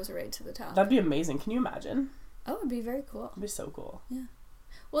that goes right to the top. That'd be amazing. Can you imagine? Oh, it'd be very cool. It'd be so cool. Yeah.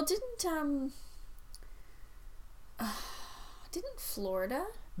 Well, didn't Florida?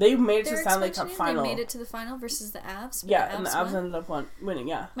 They made it to the Stanley Cup final. They made it to the final versus the Avs. Yeah, and the Avs ended up winning,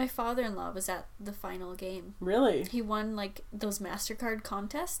 yeah. My father-in-law was at the final game. Really? He won, like, those MasterCard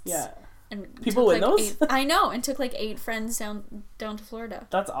contests. Yeah. And people win those? I know, and took, like, 8 friends down to Florida.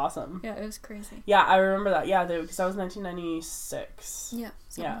 That's awesome. Yeah, it was crazy. Yeah, I remember that. Yeah, because that was 1996. Yeah,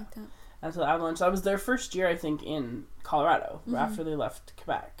 something like that. And so the Avalanche, that was their first year, I think, in Colorado, after they left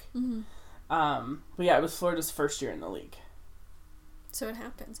Quebec. Mm-hmm. But yeah, it was Florida's first year in the league. So it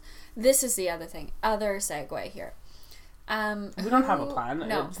happens. This is the other thing. Other segue here. We don't have a plan.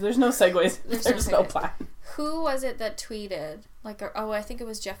 No. There's no segues. There's no plan. Who was it that tweeted, I think it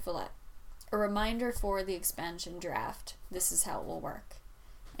was Jeff Villette, a reminder for the expansion draft. This is how it will work.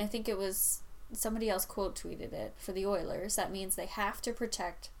 I think it was somebody else quote tweeted it for the Oilers. That means they have to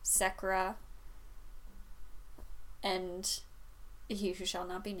protect Sekera and he who shall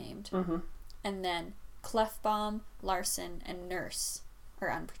not be named. Mm-hmm. And then Klefbom, Larson, and Nurse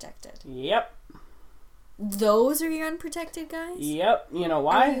are unprotected. Yep. Those are your unprotected guys? Yep. You know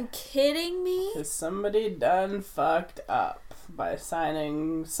why? Are you kidding me? Because somebody done fucked up by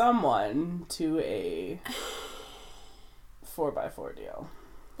signing someone to a 4x4 deal.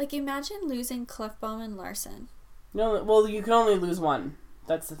 Like, imagine losing Klefbom and Larson. No, well, you can only lose one.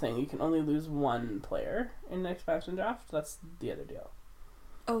 That's the thing. You can only lose one player in the expansion draft. That's the other deal.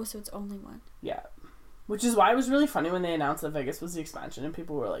 Oh, so it's only one. Yeah. Which is why it was really funny when they announced that Vegas was the expansion and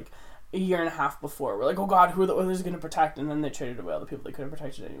people were like, a year and a half before, we're like, oh god, who are the Oilers going to protect? And then they traded away all the people they couldn't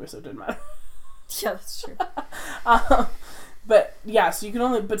protect it anyway, so it didn't matter. Yeah, that's true. But yeah, so you can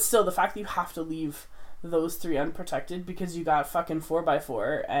only, but still, the fact that you have to leave those 3 unprotected because you got fucking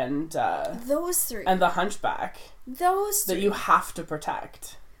 4x4 and those 3 and the Hunchback, those 3 that you have to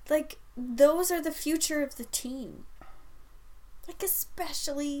protect. Like, those are the future of the team. Like,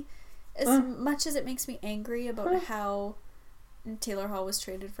 especially as much as it makes me angry about how Taylor Hall was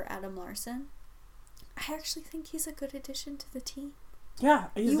traded for Adam Larson, I actually think he's a good addition to the team. Yeah,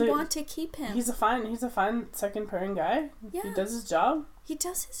 you want to keep him. He's a fine second pairing guy. Yeah, he does his job. He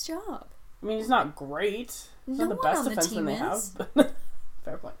does his job. I mean, he's not great. He's not the best defenseman they have. But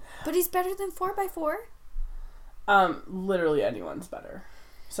fair point. But he's better than 4x4. Literally anyone's better,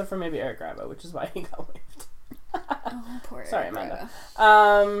 except for maybe Eric Graba, which is why he got waived. Oh, poor Sorry, Eric Amanda.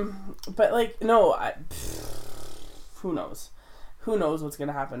 Graba. But like, no, who knows? Who knows what's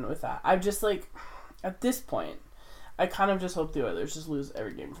gonna happen with that? I'm just like, at this point, I kind of just hope the Oilers just lose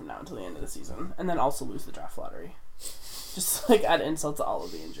every game from now until the end of the season, and then also lose the draft lottery. Just like add insult to all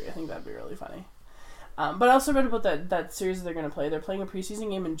of the injury. I think that'd be really funny. But I also read about that series they're going to play. They're playing a preseason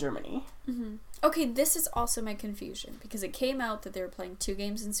game in Germany. Mm-hmm. Okay, this is also my confusion, because it came out that they were playing 2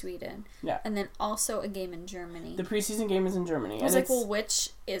 games in Sweden. Yeah. And then also a game in Germany. The preseason game is in Germany. I was like, well, which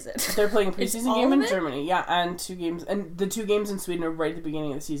is it? They're playing a preseason game in Germany, yeah, and 2 games. And the 2 games in Sweden are right at the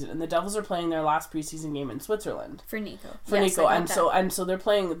beginning of the season. And the Devils are playing their last preseason game in Switzerland. For Nico. And so they're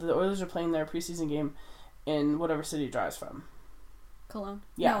playing, the Oilers are playing their preseason game in whatever city it drives from. Cologne.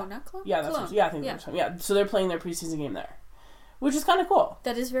 Yeah. No, not Cologne. Yeah, that's Cologne. I think that's yeah. So they're playing their preseason game there, which is kind of cool.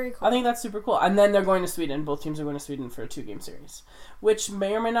 That is very cool. I think that's super cool. And then they're going to Sweden. Both teams are going to Sweden for a 2-game series, which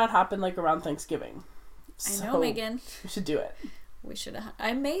may or may not happen like around Thanksgiving. I know, Megan. We should do it. We should.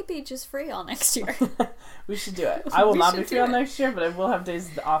 I may be just free all next year. We should do it. I will not be free all next year, but I will have days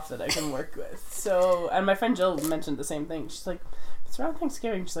off that I can work with. So, and my friend Jill mentioned the same thing. She's like, it's around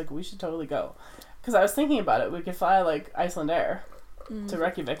Thanksgiving. She's like, we should totally go. Because I was thinking about it. We could fly like Iceland Air to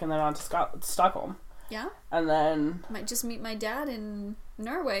Reykjavik and then on to Stockholm. Yeah. And then might just meet my dad in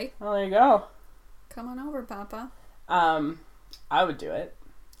Norway. Well, there you go. Come on over, Papa. I would do it.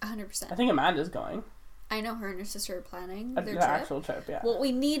 100%. I think Amanda's going. I know her and her sister are planning their trip. Actual trip, yeah. What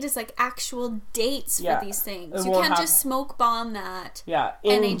we need is like actual dates for these things. You can't just smoke bomb that. Yeah,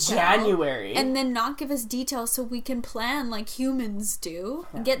 in NHL, January. And then not give us details so we can plan like humans do.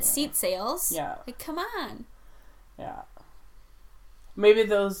 And get seat sales. Yeah. Like, come on. Yeah. Maybe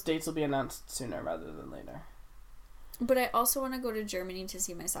those dates will be announced sooner rather than later. But I also want to go to Germany to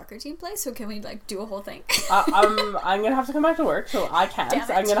see my soccer team play, so can we, like, do a whole thing? I'm going to have to come back to work, so I can't.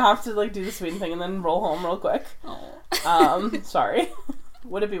 I'm going to have to, like, do the Sweden thing and then roll home real quick. Oh. Sorry.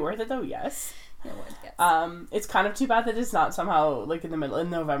 Would it be worth it, though? Yes. It would, yes. It's kind of too bad that it's not somehow, like, in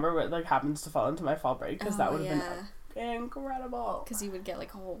November, where it, like, happens to fall into my fall break, because that would have been incredible. Because you would get,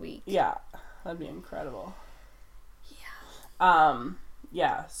 like, a whole week. Yeah. That'd be incredible. Yeah.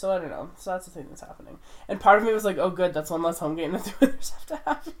 Yeah, so I don't know. So that's the thing that's happening. And part of me was like, oh good, that's one less home game that the Oilers have to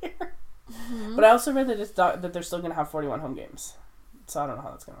have here. Mm-hmm. But I also read that that they're still going to have 41 home games. So I don't know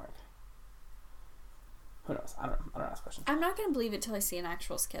how that's going to work. Who knows? I don't ask questions. I'm not going to believe it till I see an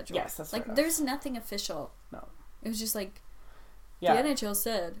actual schedule. Yes, that's like, there's nothing official. No. It was just like, the NHL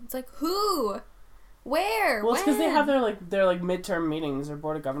said. It's like, who? Where? Well, it's because they have their midterm meetings or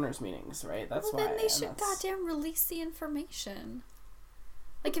board of governors meetings, right? That's why. Then they should goddamn release the information.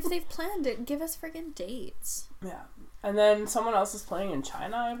 Like, if they've planned it, give us friggin' dates. Yeah. And then someone else is playing in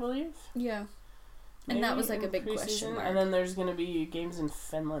China, I believe. Yeah. And that was, like, a big question mark. And then there's going to be games in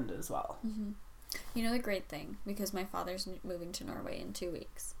Finland as well. Mm-hmm. You know the great thing? Because my father's moving to Norway in 2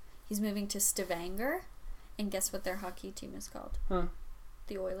 weeks. He's moving to Stavanger. And guess what their hockey team is called?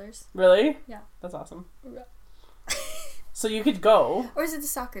 The Oilers. Really? Yeah. That's awesome. So you could go. Or is it the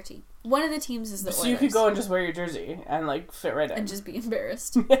soccer team? One of the teams is the Oilers. So you could go and just wear your jersey and, like, fit right in. And just be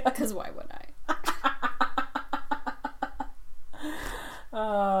embarrassed. Because why would I?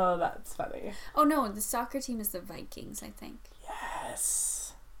 Oh, that's funny. Oh, no. The soccer team is the Vikings, I think.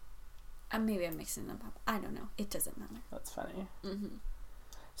 Yes. Maybe I'm mixing them up. I don't know. It doesn't matter. That's funny. Mm-hmm.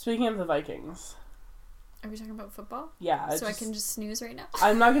 Speaking of the Vikings... Are we talking about football? Yeah. I can just snooze right now?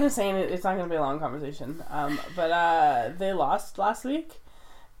 I'm not going to say it. It's not going to be a long conversation. But they lost last week.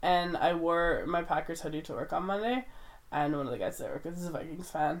 And I wore my Packers hoodie to work on Monday. And one of the guys there work with is a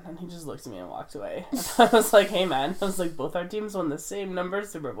Vikings fan. And he just looked at me and walked away. And I was like, hey man. I was like, both our teams won the same number of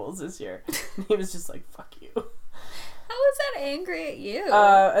Super Bowls this year. And he was just like, fuck you. How was that angry at you?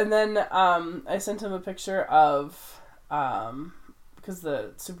 And then I sent him a picture of... because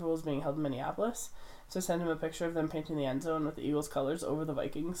the Super Bowl is being held in Minneapolis. So I sent him a picture of them painting the end zone with the Eagles colors over the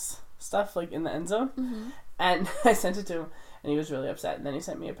Vikings stuff, like in the end zone. Mm-hmm. And I sent it to him, and he was really upset. And then he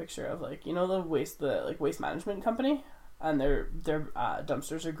sent me a picture of, like, you know, the waste management company, and their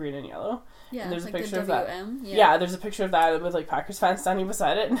dumpsters are green and yellow. Yeah, and there's like a picture the of that. WM. Yeah, there's a picture of that with, like, Packers fans standing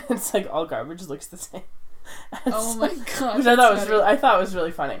beside it, and it's like all garbage looks the same. Oh my god! Which I thought was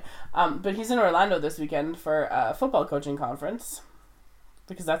really funny. But he's in Orlando this weekend for a football coaching conference.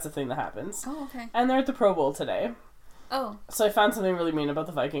 Because that's the thing that happens. Oh, okay. And they're at the Pro Bowl today. Oh. So I found something really mean about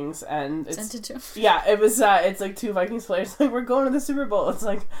the Vikings, and it's... Sent it to him. Yeah, it was, it's like 2 Vikings players, like, we're going to the Super Bowl. It's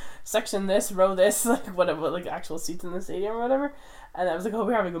like, section this, row this, like, whatever, like, actual seats in the stadium or whatever. And I was like, oh,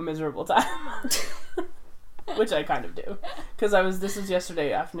 we're having a miserable time. Which I kind of do. Because this was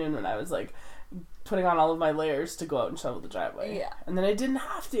yesterday afternoon when I was, like, putting on all of my layers to go out and shovel the driveway. Yeah. And then I didn't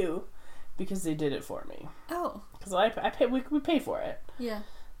have to, because they did it for me. Oh. Because we pay for it. Yeah.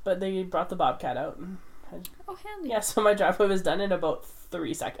 But they brought the Bobcat out. And handy. Yeah, so my driveway was done in about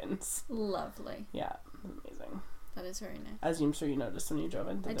 3 seconds. Lovely. Yeah, amazing. That is very nice. As I'm sure you noticed when you drove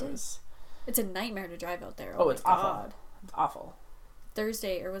in. I did. It's a nightmare to drive out there. Oh, it's awful. It's awful.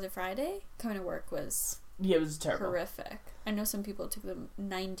 Thursday, or was it Friday? Coming to work was... Yeah, it was terrible. Horrific. I know some people, it took them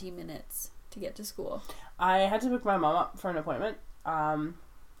 90 minutes to get to school. I had to pick my mom up for an appointment.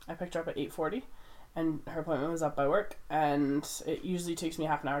 I picked her up at 8:40, and her appointment was up by work, and it usually takes me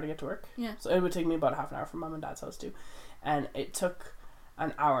half an hour to get to work. Yeah. So it would take me about half an hour from mom and dad's house too, and it took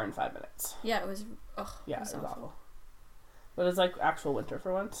an hour and 5 minutes. Yeah, it was... Yeah, it was awful. But it's like actual winter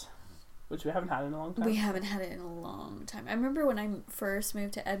for once, which we haven't had in a long time. We haven't had it in a long time. I remember when I first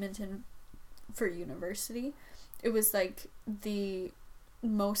moved to Edmonton for university, it was like the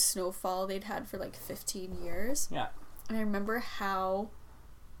most snowfall they'd had for like 15 years. Yeah. And I remember how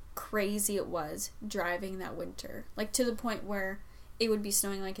crazy it was driving that winter. Like to the point where it would be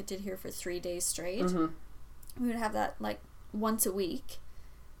snowing like it did here for 3 days straight. Mm-hmm. We would have that like once a week.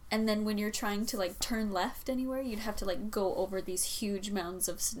 And then when you're trying to like turn left anywhere, you'd have to like go over these huge mounds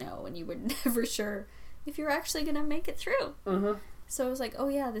of snow, and you were never sure if you're actually going to make it through. Mm-hmm. So I was like, oh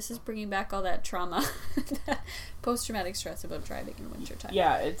yeah, this is bringing back all that trauma, that post-traumatic stress about driving in wintertime.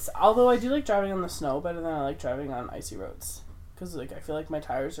 Yeah, it's, although I do like driving on the snow better than I like driving on icy roads. Because like, I feel like my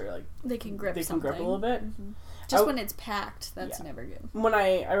tires are like... They can grip They something. can grip a little bit. Mm-hmm. Just when it's packed, that's never good. When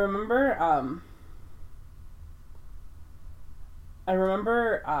I remember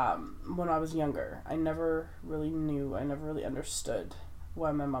when I was younger, I never really understood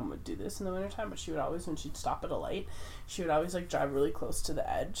why my mom would do this in the wintertime, but she would always, when she'd stop at a light, she would always like drive really close to the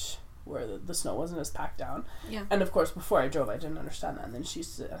edge where the snow wasn't as packed down. Yeah. And of course, before I drove, I didn't understand that, and then she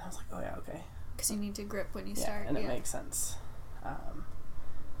used to, and I was like, oh yeah, okay. Because you need to grip when you start. And it makes sense.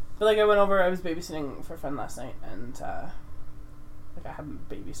 But like, I was babysitting for a friend last night, and like, I haven't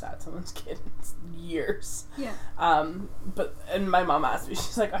babysat someone's kid in years. Yeah. And my mom asked me,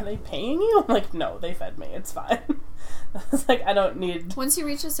 she's like, are they paying you? I'm like, no, they fed me, it's fine. I was like, I don't need... Once you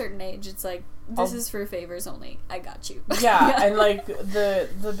reach a certain age, it's like, this is for favors only. I got you. Yeah, and like,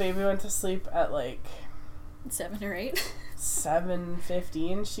 the baby went to sleep at like... 7 or 8.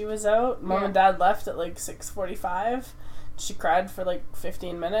 7:15 she was out. Mom and Dad left at like 6:45. She cried for like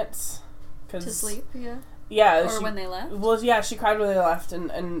 15 minutes. To sleep, yeah. Yeah. Or when they left? Well, yeah, she cried when they left,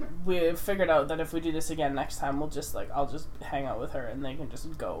 and we figured out that if we do this again next time, we'll just like, I'll just hang out with her and they can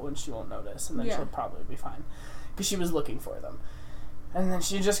just go and she won't notice, and then she'll probably be fine. Because she was looking for them. And then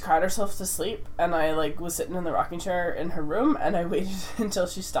she just cried herself to sleep, and I like was sitting in the rocking chair in her room, and I waited until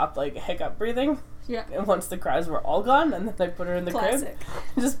she stopped like hiccup breathing. Yeah. And once the cries were all gone, and then I put her in the Classic.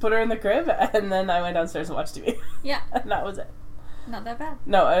 crib. Just put her in the crib, and then I went downstairs and watched TV. Yeah. And that was it. Not that bad.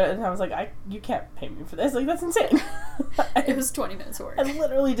 No, and I was like, you can't pay me for this. Like, that's insane. It was 20 minutes of work. I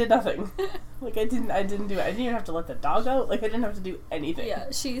literally did nothing. Like, I didn't do it. I didn't even have to let the dog out. Like, I didn't have to do anything.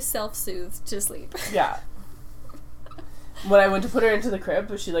 Yeah, she self-soothed to sleep. Yeah. When I went to put her into the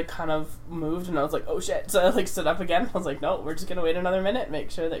crib, she like kind of moved, and I was like, oh shit. So I like stood up again. I was like, no, we're just gonna wait another minute,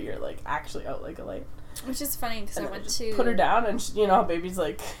 make sure that you're like actually out like a light. Which is funny because I went to put her down, and she, you know how babies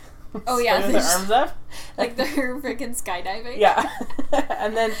like oh yeah, with their arms up, like they're freaking skydiving. Yeah.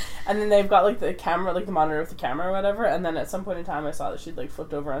 and then they've got like the camera, like the monitor with the camera or whatever, and then at some point in time I saw that she'd like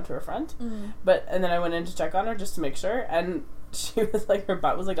flipped over onto her front. And then I went in to check on her just to make sure, and she was like, her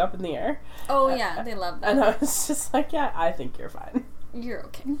butt was like up in the air. Oh yeah, they love that. And I was just like, yeah, I think you're fine. You're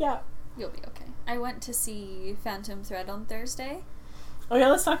okay. Yeah. You'll be okay. I went to see Phantom Thread on Thursday. Oh yeah,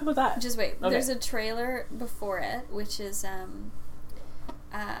 let's talk about that. Just wait. Okay. There's a trailer before it, which is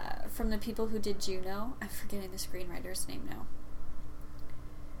from the people who did Juno. I'm forgetting the screenwriter's name now.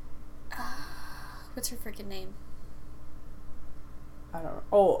 What's her freaking name? I don't know.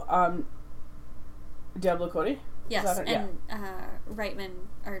 Oh, Diablo Cody? Yes, and Reitman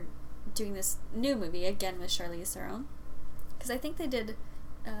are doing this new movie again with Charlize Theron. Because I think they did,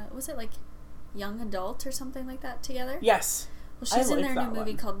 was it like Young Adult or something like that together? Yes. Well, she's in their new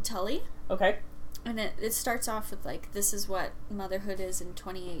movie called Tully. Okay. And it starts off with like, this is what motherhood is in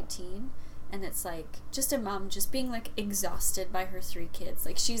 2018. And it's like just a mom just being like exhausted by her 3 kids.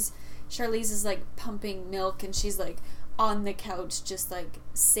 Like Charlize is like pumping milk, and she's like on the couch just like,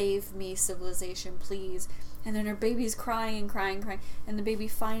 save me, civilization, please. And then her baby's crying, and the baby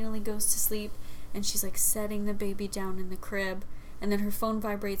finally goes to sleep, and she's like setting the baby down in the crib, and then her phone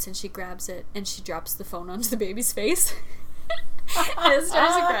vibrates and she grabs it and she drops the phone onto the baby's face. And it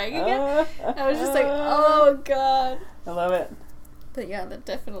starts crying again. I was just like, oh god. I love it. But yeah, that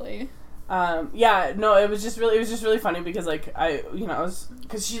definitely. Yeah, no, it was just really funny because like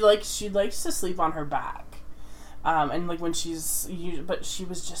because she likes to sleep on her back. And like when but she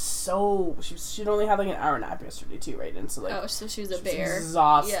was just she'd only had like an hour nap yesterday too, right? And so like, oh, so she was a bear.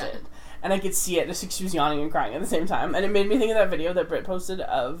 Exhausted. Yeah. and I could see it. Just like she was yawning and crying at the same time, and it made me think of that video that Britt posted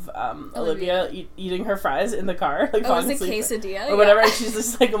of Olivia eating her fries in the car, like falling asleep, quesadilla or whatever. And she's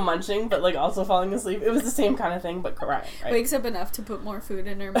just like munching, but like also falling asleep. It was the same kind of thing, but crying. Right? Wakes up enough to put more food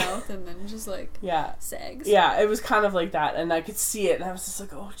in her mouth, and then just like sags. Yeah, it was kind of like that, and I could see it, and I was just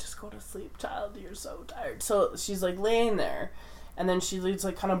like, oh, just go to sleep, child. You're so tired. So she's like laying there, and then she leads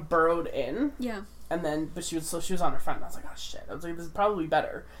like kind of burrowed in. Yeah. And then, but she was on her front, and I was like, oh shit. I was like, this is probably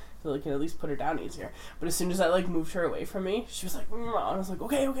better. So like, can at least put her down easier. But as soon as I like moved her away from me, she was like, and I was like,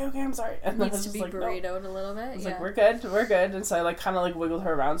 okay, I'm sorry. And then needs to be like, burritoed a little bit. I was like, we're good. And so I like kind of like wiggled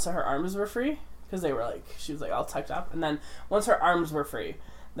her around so her arms were free, because they were like, she was like all tucked up. And then once her arms were free,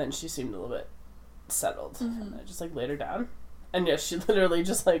 then she seemed a little bit settled. And I just like laid her down, and yes, she literally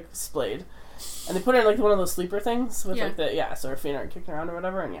just like splayed. And they put her in like one of those sleeper things with like so her feet aren't kicking around or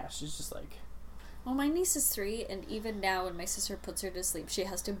whatever. And she's just like. Well, my niece is 3, and even now when my sister puts her to sleep, she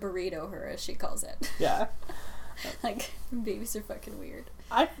has to burrito her, as she calls it. Yeah. Like, babies are fucking weird.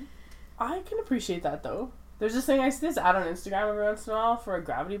 I can appreciate that, though. There's this thing, I see this ad on Instagram every once in a while for a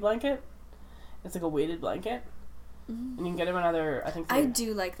gravity blanket. It's like a weighted blanket. Mm-hmm. And you can get them another, I think... I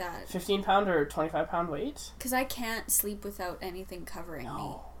do like that. 15-pound or 25-pound weight. Because I can't sleep without anything covering me.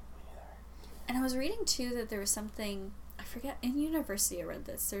 No, me neither. And I was reading, too, that there was something... I forget. In university I read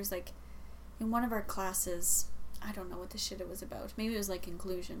this. There's, like... In one of our classes, I don't know what the shit it was about. Maybe it was like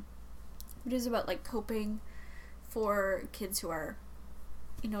inclusion. It was about like coping for kids who are,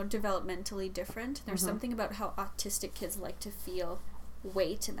 developmentally different. There's something about how autistic kids like to feel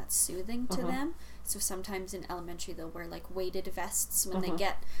weight, and that's soothing to them. So sometimes in elementary they'll wear like weighted vests when they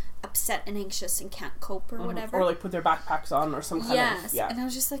get upset and anxious and can't cope or whatever. Or like put their backpacks on or some kind of... Yeah. And I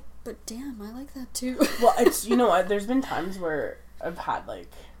was just like, but damn, I like that too. Well, it's, there's been times where I've had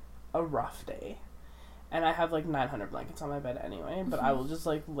like a rough day, and I have like 900 blankets on my bed anyway, but I will just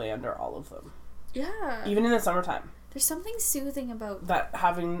like lay under all of them. Yeah. Even in the summertime. There's something soothing about that,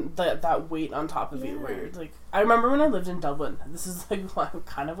 having that weight on top of you, where you're like... I remember when I lived in Dublin, this is like I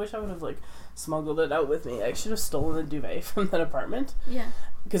kind of wish I would have like smuggled it out with me. I should have stolen the duvet from that apartment. Yeah.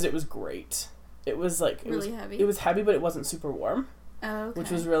 Because it was great. It was like... heavy? It was heavy, but it wasn't super warm. Oh, okay.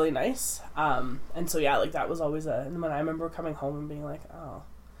 Which was really nice. And so like that was always and when I remember coming home and being like, oh...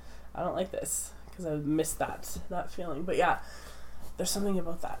 I don't like this, because I missed that feeling. But yeah, there's something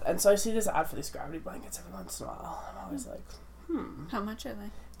about that. And so I see this ad for these gravity blankets every once in a while. I'm always like, How much are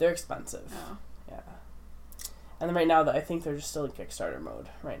they? They're expensive. Oh. Yeah. And then right now, I think they're just still in Kickstarter mode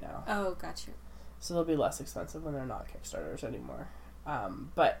right now. Oh, got you. So they'll be less expensive when they're not Kickstarters anymore.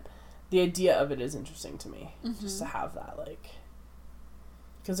 But the idea of it is interesting to me. Just to have that, like...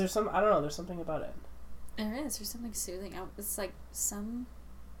 Because there's there's something about it. There is. There's something soothing. It's like some...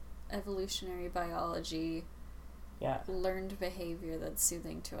 evolutionary biology learned behavior that's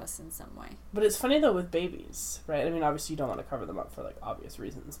soothing to us in some way. But it's funny though with babies, right? I mean, obviously you don't want to cover them up for like obvious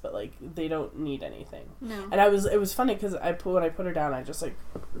reasons, but like they don't need anything. No. And it was funny because when I put her down, I just like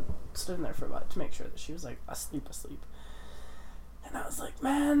stood in there for a while to make sure that she was like asleep. And I was like,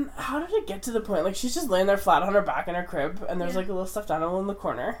 man, how did it get to the point? Like, she's just laying there flat on her back in her crib, and there's like a little stuffed animal in the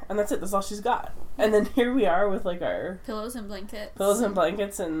corner, and that's it. That's all she's got. And then here we are with like our pillows and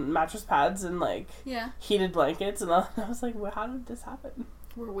blankets and mattress pads and like heated blankets and all. And I was like, well, how did this happen?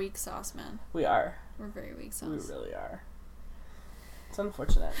 We're weak sauce, man. We are. We're very weak sauce. We really are. It's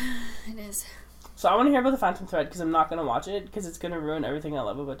unfortunate. It is. So I want to hear about the Phantom Thread, because I'm not going to watch it, because it's going to ruin everything I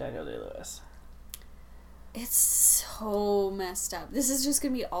love about Daniel Day-Lewis. It's so messed up. This is just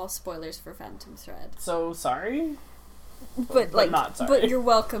going to be all spoilers for Phantom Thread. So, sorry? But not sorry. But you're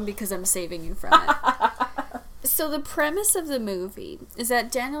welcome, because I'm saving you from it. So the premise of the movie is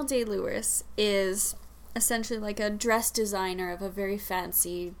that Daniel Day-Lewis is essentially like a dress designer of a very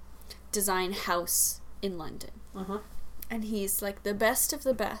fancy design house in London. And he's like the best of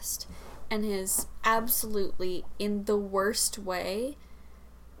the best, and is absolutely, in the worst way,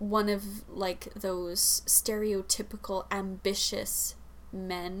 one of like those stereotypical ambitious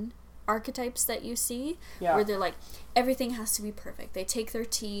men archetypes that you see, where they're like, everything has to be perfect. They take their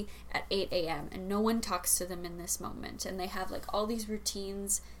tea at 8 a.m. and no one talks to them in this moment, and they have like all these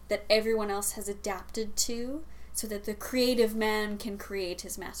routines that everyone else has adapted to, so that the creative man can create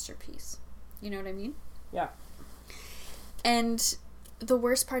his masterpiece. You know what I mean? Yeah. And the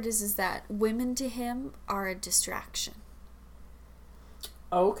worst part is that women to him are a distraction.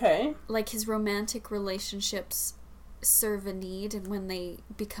 Okay. Like, his romantic relationships serve a need, and when they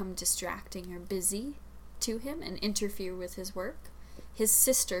become distracting or busy to him and interfere with his work, his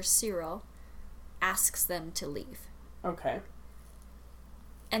sister, Cyril, asks them to leave. Okay.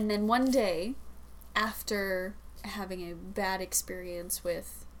 And then one day, after having a bad experience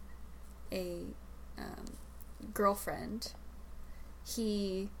with a girlfriend,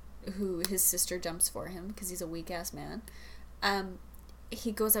 who his sister jumps for him because he's a weak ass man.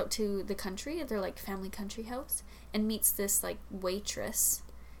 He goes out to the country, their like family country house, and meets this like waitress,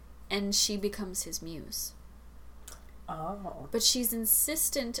 and she becomes his muse. Oh. But she's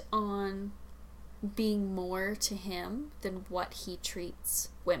insistent on being more to him than what he treats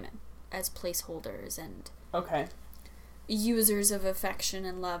women as placeholders and okay. users of affection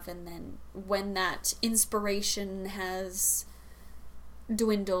and love. And then when that inspiration has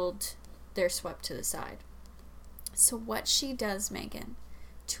dwindled, they're swept to the side. So what she does, Megan,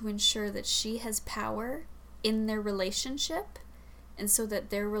 to ensure that she has power in their relationship, and so that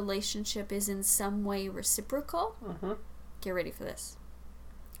their relationship is in some way reciprocal, get ready for this.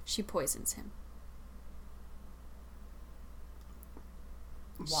 She poisons him.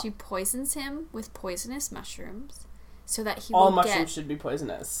 Wow. She poisons him with poisonous mushrooms so that he all will mushrooms should be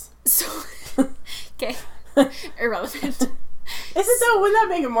poisonous. So, okay. Irrelevant. Is it though? Wouldn't that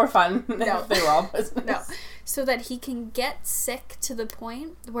make it more fun no. if they were all poisonous? No. So that he can get sick to the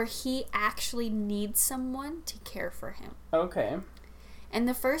point where he actually needs someone to care for him. Okay. And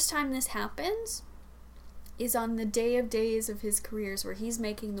the first time this happens is on the day of days of his careers, where he's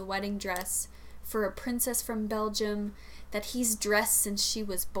making the wedding dress for a princess from Belgium that he's dressed since she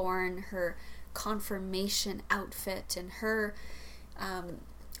was born, her confirmation outfit and her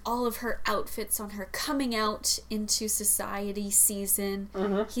all of her outfits on her coming out into society season.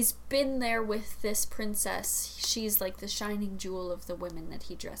 He's been there with this princess. She's like the shining jewel of the women that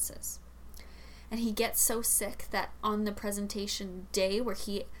he dresses. And he gets so sick that on the presentation day, where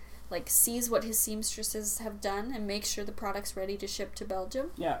he like sees what his seamstresses have done and makes sure the product's ready to ship to Belgium,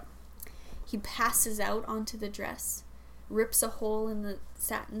 he passes out onto the dress, rips a hole in the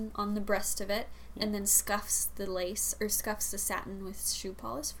satin on the breast of it, and then scuffs the lace or scuffs the satin with shoe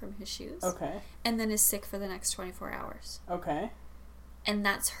polish from his shoes. Okay. And then is sick for the next 24 hours. Okay. And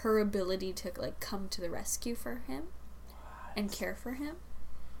that's her ability to like come to the rescue for him and care for him.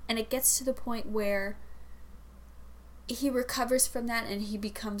 And it gets to the point where he recovers from that and he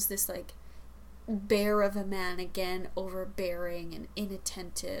becomes this like bear of a man again, overbearing and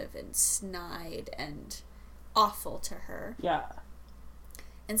inattentive and snide and awful to her. Yeah.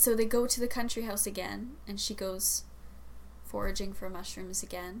 And so they go to the country house again, and she goes foraging for mushrooms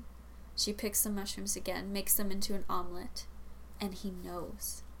again. She picks some mushrooms again, makes them into an omelet, and he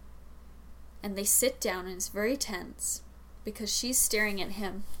knows. And they sit down, and it's very tense because she's staring at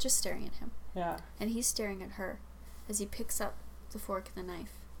him, just staring at him. Yeah. And he's staring at her as he picks up the fork and the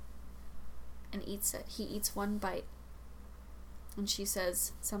knife and eats it. He eats one bite, and she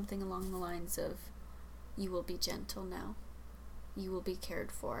says something along the lines of, "You will be gentle now. You will be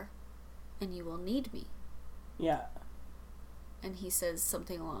cared for, and you will need me." Yeah. And he says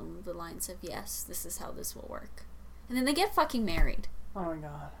something along the lines of, "Yes, this is how this will work." And then they get fucking married. Oh my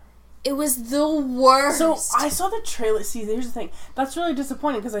god. It was the worst. So I saw the trailer. See, here's the thing. That's really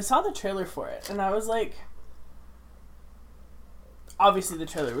disappointing because I saw the trailer for it, and I was like, obviously the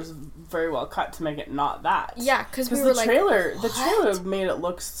trailer was very well cut to make it not that. Yeah, because we were the trailer, like, the trailer made it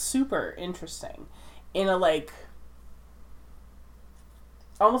look super interesting in a like,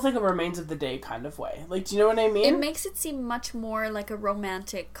 almost like a Remains of the Day kind of way. Like, do you know what I mean? It makes it seem much more like a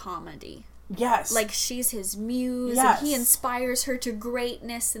romantic comedy. Yes. Like she's his muse, yes. And he inspires her to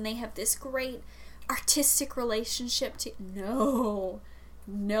greatness, and they have this great artistic relationship. No,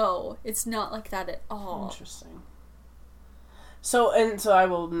 it's not like that at all. Interesting. So I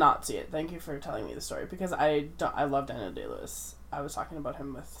will not see it. Thank you for telling me the story, because I love Daniel Day-Lewis. I was talking about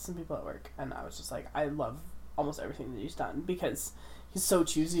him with some people at work, and I was just like, I love almost everything that he's done because he's so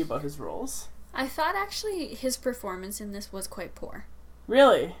choosy about his roles. I thought actually his performance in this was quite poor.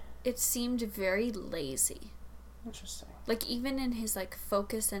 Really? It seemed very lazy. Interesting. Like, even in his, like,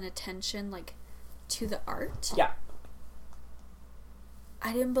 focus and attention, like, to the art. Yeah.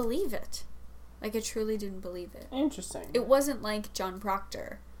 I didn't believe it. Like, I truly didn't believe it. Interesting. It wasn't like John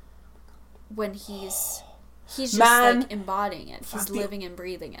Proctor when he's just, like, embodying it. He's living and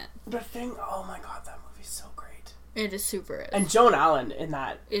breathing it. The thing, oh my god, that movie's so great. It is super. And Joan Allen in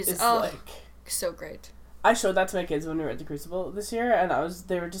that is like... so great. I showed that to my kids when we were at the Crucible this year, and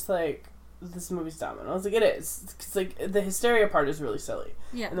they were just like, this movie's dumb. And I was like, it is. Because, like, the hysteria part is really silly.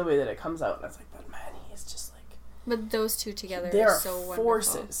 Yeah. And the way that it comes out, and I was like, but man, he is just like... But those two together are so wonderful.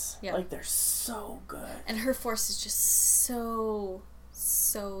 Forces. Yeah. Like, they're so good. And her force is just so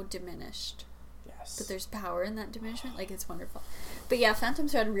diminished. Yes. But there's power in that diminishment. Like, it's wonderful. But yeah, Phantom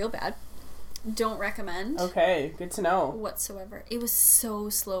Thread, real bad. Don't recommend. Okay, good to know. Whatsoever. It was so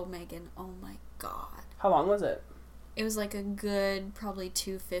slow, Megan. Oh my god. How long was it? It was like a good probably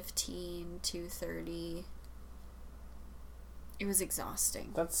 2:15, 2:30. It was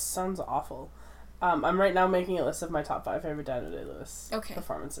exhausting. That sounds awful. I'm right now making a list of my top 5 favorite Daniel Day-Lewis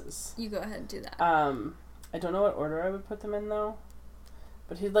performances. You go ahead and do that. I don't know what order I would put them in though,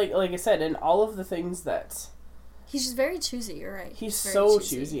 but he like I said, in all of the things that he's just very choosy. You're right. He's so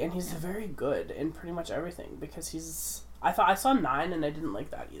choosy, and he's very good in pretty much everything because he's. I thought I saw 9 and I didn't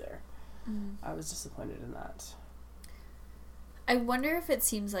like that either. Mm. I was disappointed in that. I wonder if it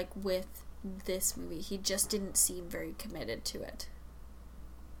seems like with this movie, he just didn't seem very committed to it.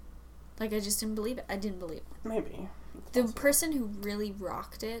 Like, I just didn't believe it. I didn't believe it. Maybe. The person who really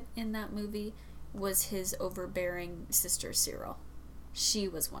rocked it in that movie was his overbearing sister, Cyril. She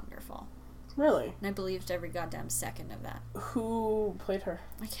was wonderful. Really? And I believed every goddamn second of that. Who played her?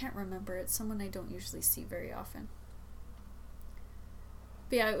 I can't remember. It's someone I don't usually see very often.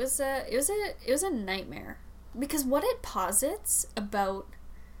 But yeah, it was a nightmare. Because what it posits about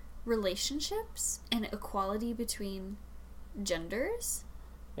relationships and equality between genders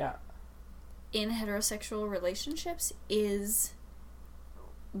in heterosexual relationships is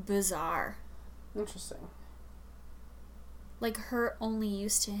bizarre. Interesting. Like, her only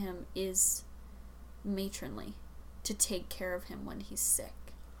use to him is matronly, to take care of him when he's sick.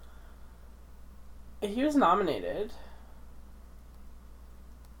 He was nominated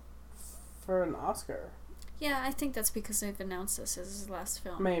for an Oscar. Yeah, I think that's because they've announced this as his last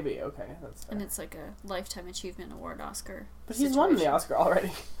film. Maybe, okay, that's fair. And it's like a Lifetime Achievement Award Oscar. But he's won the Oscar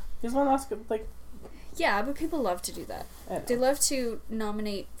already. He's won the Oscar, like... Yeah, but people love to do that. They love to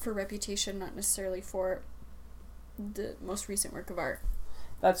nominate for reputation, not necessarily for the most recent work of art.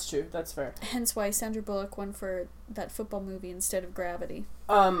 That's true, that's fair. Hence why Sandra Bullock won for that football movie instead of Gravity.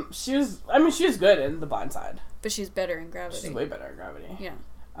 She was good in The Blind Side. But she's better in Gravity. She's way better in Gravity. Yeah.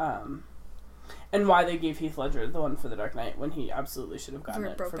 And why they gave Heath Ledger the one for The Dark Knight when he absolutely should have gotten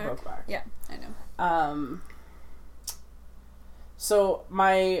it for Brokeback. Yeah, I know. So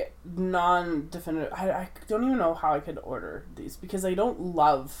my non-definitive... I don't even know how I could order these because I don't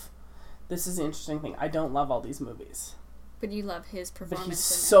love... This is the interesting thing. I don't love all these movies. But you love his performance. But he's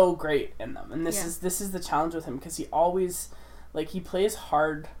so great in them. And this is the challenge with him because he always... Like, he plays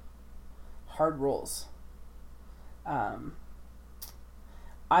hard roles. I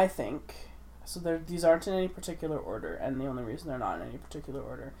think... So these aren't in any particular order, and the only reason they're not in any particular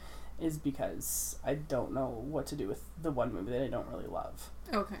order is because I don't know what to do with the one movie that I don't really love.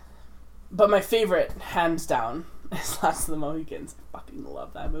 Okay. But my favorite, hands down, is Last of the Mohicans. I fucking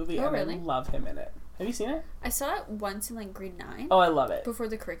love that movie, and really? I love him in it. Have you seen it? I saw it once in, like, grade 9. Oh, I love it. Before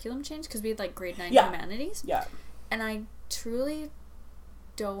the curriculum changed, because we had, like, grade 9 humanities. Yeah. And I truly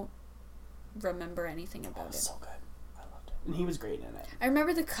don't remember anything about it. So good. And he was great in it. I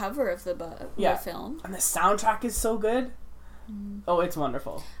remember the cover of the film. And the soundtrack is so good. Mm. Oh, it's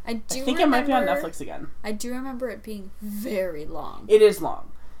wonderful. I think it might be on Netflix again. I do remember it being very long. It is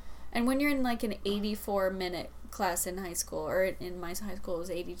long. And when you're in like an 84-minute class in high school, or in my high school it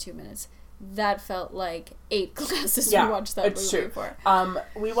was 82 minutes, that felt like 8 classes we watched that movie for.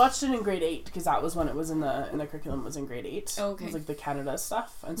 We watched it in grade 8 because that was when it was in the curriculum was in grade 8. Okay. It was like the Canada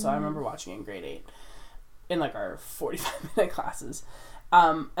stuff. And so I remember watching it in grade 8. In like our 45-minute classes,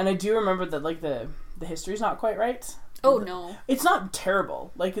 and I do remember that like the history's not quite right. Oh no, it's not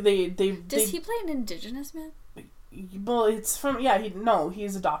terrible. Like they does he play an Indigenous man? Well, it's from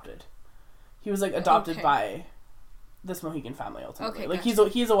he's adopted. He was like adopted by this Mohican family ultimately. Okay, like gotcha.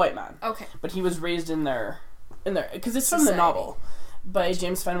 he's a white man. Okay, but he was raised in their because it's from the novel by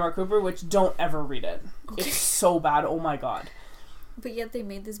James Fenimore Cooper, which don't ever read it. Okay. It's so bad. Oh my god. But yet they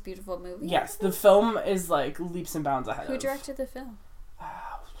made this beautiful movie. Yes, the film is like leaps and bounds ahead. Who directed the film?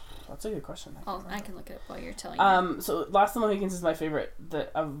 That's a good question. I can look it up while you're telling me. So Last of the Mohicans is my favorite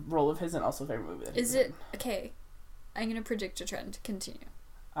role of his and also favorite movie. Is it okay? I'm gonna predict a trend. Continue.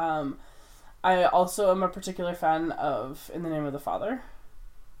 I also am a particular fan of In the Name of the Father.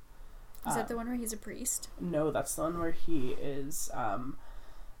 Is that the one where he's a priest? No, that's the one where he is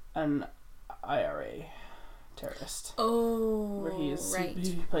an IRA terrorist. Oh, where he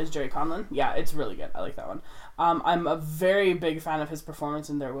right. plays Jerry Conlon. Yeah, it's really good. I like that one. I'm a very big fan of his performance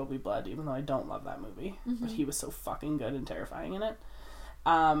in There Will Be Blood, even though I don't love that movie. Mm-hmm. But he was so fucking good and terrifying in it.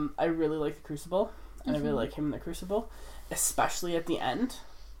 I really like The Crucible, and I really like him in The Crucible, especially at the end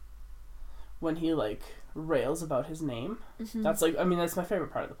when he like rails about his name. Mm-hmm. That's that's my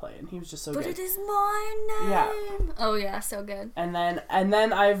favorite part of the play, and he was just so good. But it is my name. Yeah. Oh yeah, so good. And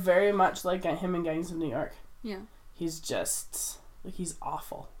then I very much like him in Gangs of New York. Yeah. He's just like he's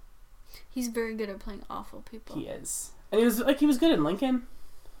awful. He's very good at playing awful people. He is. And he was good in Lincoln.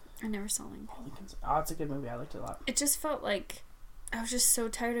 I never saw Lincoln. Oh, it's a good movie. I liked it a lot. It just felt like I was just so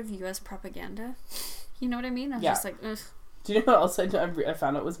tired of U.S. propaganda. You know what I mean? I was Yeah. just like, ugh. Do you know what else I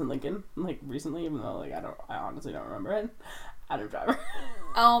found out was in Lincoln, like, recently, even though, like, I honestly don't remember it? Adam Driver.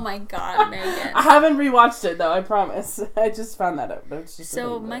 Oh my god, Megan. I haven't rewatched it, though, I promise. I just found that out, but it's just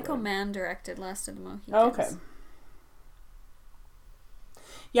So, Michael Mann directed Last of the Mohicans. Oh, okay.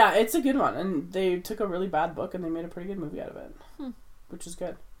 Yeah, it's a good one, and they took a really bad book and they made a pretty good movie out of it, which is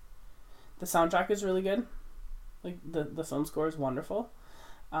good. The soundtrack is really good. Like, the film score is wonderful,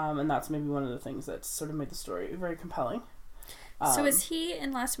 and that's maybe one of the things that's sort of made the story very compelling. So is he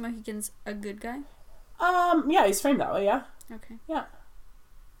in Last of the Mohicans a good guy? Yeah, he's framed that way, yeah. Okay. Yeah.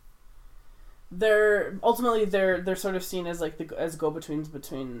 They're sort of seen as, like, as go-betweens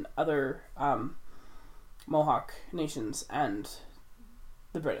between other Mohawk nations and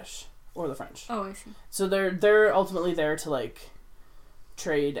the British or the French. Oh, I see. So they're ultimately there to, like,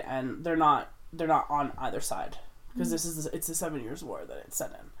 trade, and they're not on either side, because it's the 7 Years' War that it's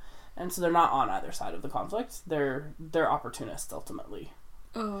set in, and so they're not on either side of the conflict. They're opportunists ultimately.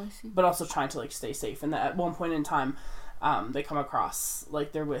 Oh, I see. But also trying to, like, stay safe. And at one point in time, they come across,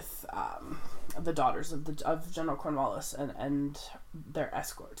 like, they're with the daughters of General Cornwallis and their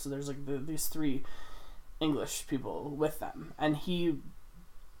escort. So there's, like, these 3 English people with them, and he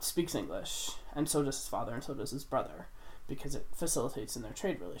speaks English, and so does his father, and so does his brother, because it facilitates in their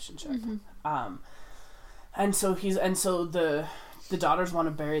trade relationship. And so the daughters want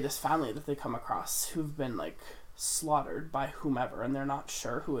to bury this family that they come across who've been, like, slaughtered by whomever, and they're not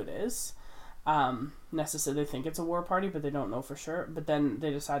sure who it is. Necessarily, they think it's a war party, but they don't know for sure. But then they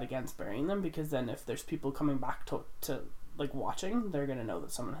decide against burying them, because then if there's people coming back to like, watching, they're gonna know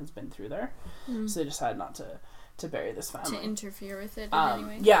that someone has been through there. So they decide not to bury this family, to interfere with it in any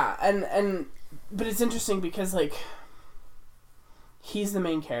way. Yeah, and but it's interesting because, like, he's the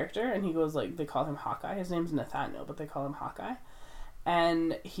main character, and he goes, like, they call him Hawkeye. His name's Nathaniel, but they call him Hawkeye,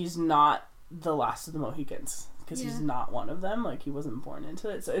 and he's not the last of the Mohicans, because he's not one of them. Like, he wasn't born into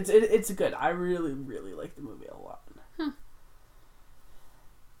it. So it's good. I really, really like the movie a lot.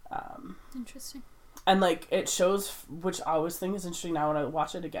 Interesting. And, like, it shows, which I always think is interesting now when I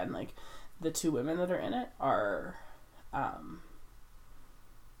watch it again, like, the 2 women that are in it are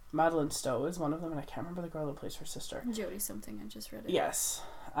Madeline Stowe is one of them, and I can't remember the girl that plays her sister. Jodie something, I just read it. Yes.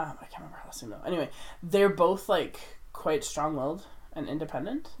 I can't remember her last name, though. Anyway, they're both, like, quite strong-willed and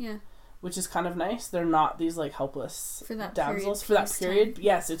independent. Yeah. Which is kind of nice. They're not these, like, helpless damsels for that period. Time.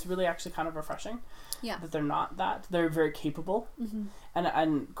 Yes, it's really actually kind of refreshing. Yeah. That they're not that. They're very capable.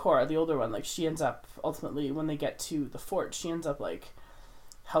 And Cora, the older one, like, she ends up, ultimately, when they get to the fort, she ends up, like,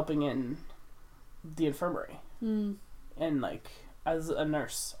 helping in the infirmary. And, like, as a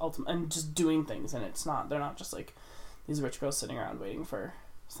nurse, and just doing things. And they're not just, like, these rich girls sitting around waiting for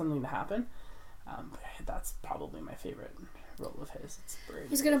something to happen. But that's probably my favorite role of his. It's great. I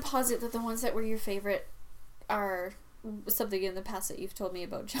was going to posit that the ones that were your favorite are something in the past that you've told me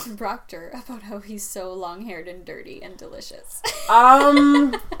about John Proctor, about how he's so long-haired and dirty and delicious.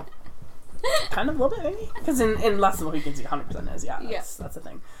 Kind of a little bit, maybe. Because in Last of the Mohicans, he 100% is. Yeah, that's the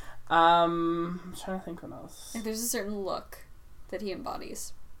thing. I'm trying to think what else. Like, there's a certain look that he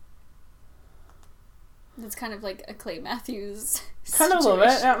embodies. That's kind of like a Clay Matthews kind of a little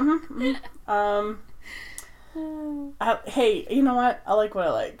bit, yeah. Hey, you know what? I like what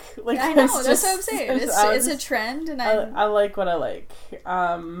I like. Like, I know, that's what I'm saying. It's a trend, and I like what I like.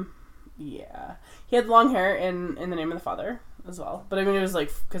 Yeah. He had long hair in The Name of the Father as well. But I mean, it was,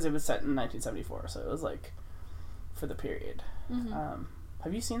 like, because it was set in 1974, so it was, like, for the period.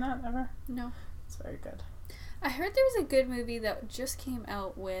 Have you seen that ever? No. It's very good. I heard there was a good movie that just came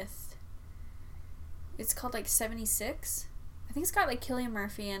out with... It's called, like, 76. I think it's got, like, Cillian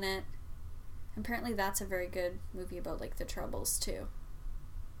Murphy in it. Apparently that's a very good movie about, like, the Troubles, too.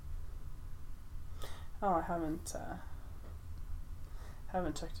 Oh, I haven't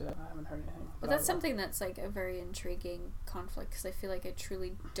checked it out. I haven't heard anything. But that's something that's, like, a very intriguing conflict, because I feel like I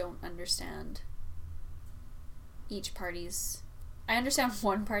truly don't understand each party's... I understand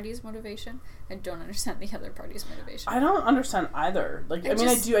one party's motivation. I don't understand the other party's motivation. I don't understand either. Like, I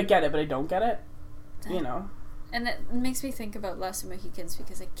get it, but I don't get it. You know? And it makes me think about Last of the Mohicans,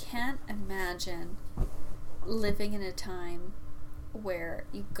 because I can't imagine living in a time where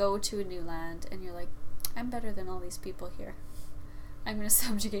you go to a new land and you're like, I'm better than all these people here. I'm going to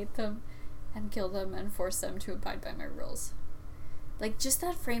subjugate them and kill them and force them to abide by my rules. Like, just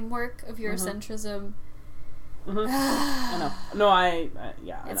that framework of Eurocentrism. I know. No,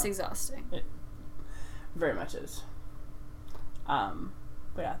 it's exhausting. It very much is.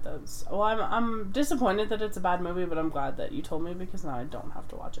 But yeah, that was... Well, I'm disappointed that it's a bad movie, but I'm glad that you told me because now I don't have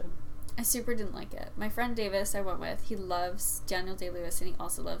to watch it. I super didn't like it. My friend Davis I went with, he loves Daniel Day-Lewis and he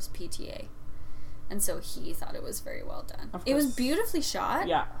also loves PTA. And so he thought it was very well done. It was beautifully shot.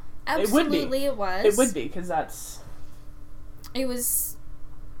 Yeah. Absolutely it was. It would be, because that's... It was...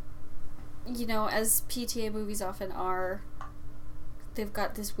 You know, as PTA movies often are, they've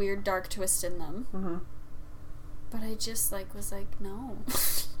got this weird dark twist in them. Mm-hmm. But I just, like, was like, no.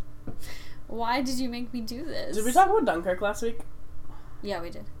 Why did you make me do this? Did we talk about Dunkirk last week? Yeah, we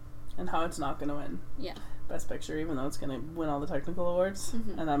did. And how it's not going to win. Yeah. Best Picture, even though it's going to win all the technical awards.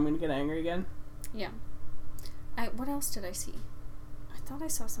 Mm-hmm. And I'm going to get angry again. Yeah. What else did I see? I thought I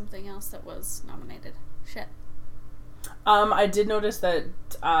saw something else that was nominated. Shit. I did notice that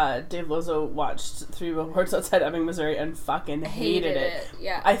Dave Lozo watched 3 Billboards Outside Ebbing, Missouri and fucking hated it.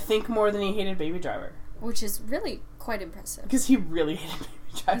 Yeah. I think more than he hated Baby Driver. Which is really quite impressive. Because he really hated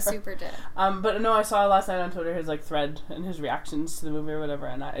Baby Driver. He super did. But no, I saw last night on Twitter his like thread and his reactions to the movie or whatever,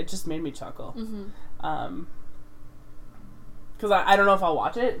 and it just made me chuckle. Mm-hmm. Because I don't know if I'll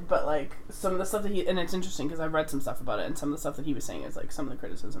watch it, but like some of the stuff that and it's interesting because I've read some stuff about it, and some of the stuff that he was saying is like some of the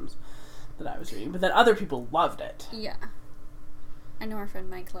criticisms that I was reading, but then other people loved it. Yeah. I know our friend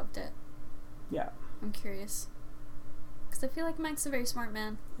Mike loved it. Yeah. I'm curious. Because I feel like Mike's a very smart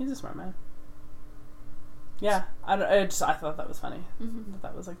man. He's a smart man. Yeah, I thought that was funny. Mm-hmm.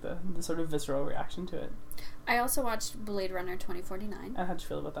 That was like the sort of visceral reaction to it. I also watched Blade Runner 2049. And how'd you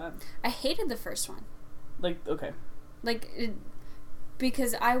feel about that? I hated the first one. Like, okay. Like,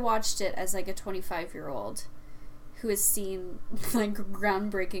 because I watched it as like a 25-year-old who has seen like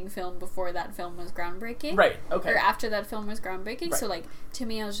groundbreaking film before that film was groundbreaking. Right, okay. Or after that film was groundbreaking. Right. So like, to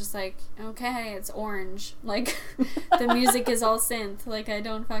me I was just like, okay, it's orange. Like, the music is all synth. Like, I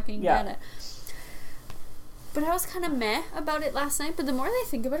don't fucking get it. But I was kind of meh about it last night. But the more I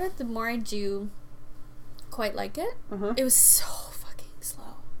think about it, the more I do quite like it. Mm-hmm. It was so fucking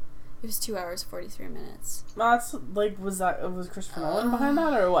slow. It was 2 hours, 43 minutes. That's like, was Christopher Nolan behind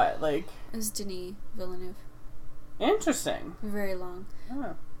that or what? Like, it was Denis Villeneuve. Interesting. Very long.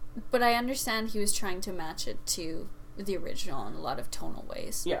 Oh. But I understand he was trying to match it to the original in a lot of tonal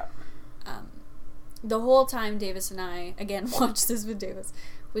ways. Yeah. The whole time Davis and I, again, watched this with Davis,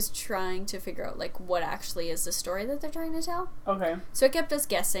 was trying to figure out, like, what actually is the story that they're trying to tell. Okay. So it kept us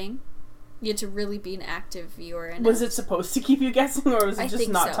guessing. You had to really be an active viewer. And was it supposed to keep you guessing, or was it just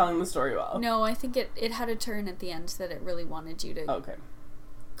not telling the story well? No, I think it had a turn at the end that it really wanted you to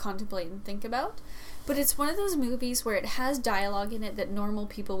contemplate and think about. But it's one of those movies where it has dialogue in it that normal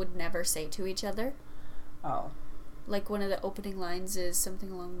people would never say to each other. Oh. Like, one of the opening lines is something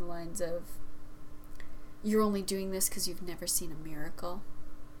along the lines of, "You're only doing this because you've never seen a miracle."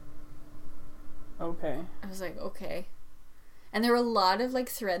 Okay. I was like, okay. And there were a lot of, like,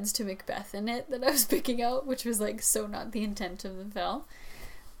 threads to Macbeth in it that I was picking out, which was, like, so not the intent of the film.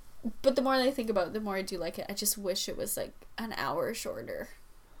 But the more I think about it, the more I do like it. I just wish it was, like, an hour shorter.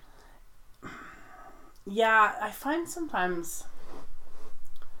 Yeah, I find sometimes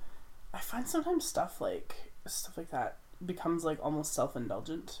stuff like that becomes, like, almost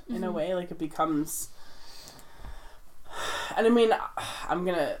self-indulgent in a way. Like, it becomes... And I mean,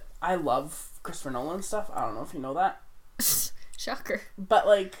 I love Christopher Nolan stuff. I don't know if you know that. Shocker. But,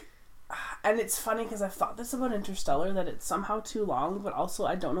 like, and it's funny because I've thought this about Interstellar, that it's somehow too long, but also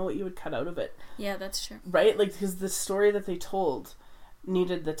I don't know what you would cut out of it. Yeah, that's true. Right? Like, because the story that they told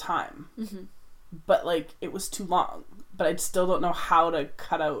needed the time. Mm-hmm. But, like, it was too long. But I still don't know how to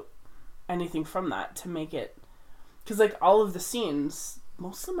cut out anything from that to make it... Because, like, all of the scenes...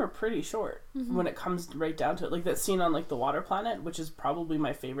 Most of them are pretty short when it comes right down to it. Like that scene on, like, the water planet, which is probably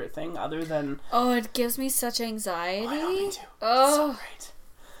my favorite thing other than... Oh, it gives me such anxiety. Oh, I know, me too. Oh. It's so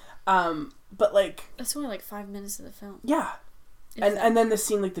great. But, like... That's only, like, 5 minutes of the film. Yeah. And then the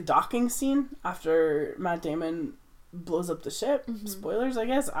scene, like, the docking scene after Matt Damon blows up the ship. Spoilers, I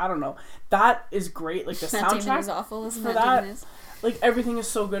guess. I don't know. That is great. Like, the Matt soundtrack Damon is awful, as for Matt that. Damon is. Like, everything is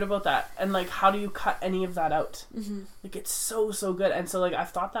so good about that. And, like, how do you cut any of that out? Like, it's so, so good. And so, like, I've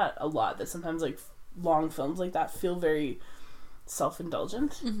thought that a lot. That sometimes, like, long films like that feel very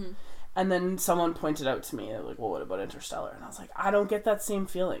self-indulgent. And then someone pointed out to me, like, well, what about Interstellar? And I was like, I don't get that same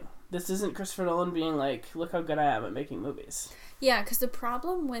feeling. This isn't Christopher Nolan being like, look how good I am at making movies. Yeah, because the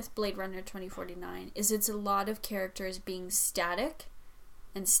problem with Blade Runner 2049 is it's a lot of characters being static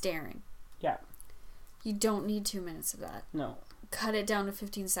and staring. Yeah. You don't need 2 minutes of that. No. Cut it down to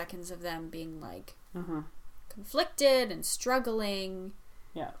 15 seconds of them being, like, conflicted and struggling.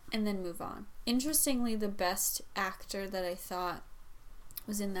 Yeah. And then move on. Interestingly, the best actor that I thought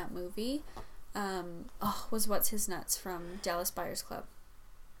was in that movie was What's His Nuts from Dallas Buyers Club.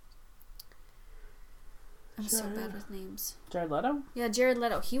 I'm so bad with names. Jared Leto? Yeah, Jared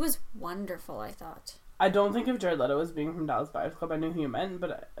Leto. He was wonderful, I thought. I don't think of Jared Leto as being from Dallas Buyers Club. I knew who you meant,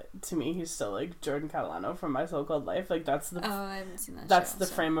 but to me, he's still like Jordan Catalano from My So-Called Life. Like that's the I haven't seen that. That's the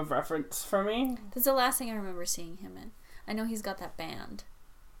frame of reference for me. That's the last thing I remember seeing him in. I know he's got that band.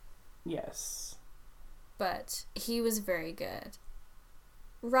 Yes. But he was very good.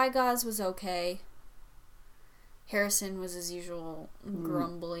 Rygaz was okay. Harrison was as usual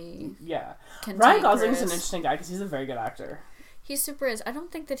grumbly. Yeah. Cantankerous. Ryan Gosling's an interesting guy because he's a very good actor. He super is. I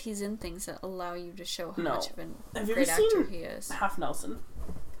don't think that he's in things that allow you to show how much of a great actor he is. Half Nelson?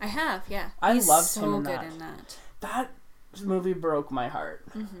 I have, yeah. I he's loved so him in good that. in that. That movie broke my heart.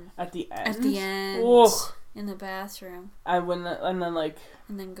 At the end. At the end. Ugh. In the bathroom. And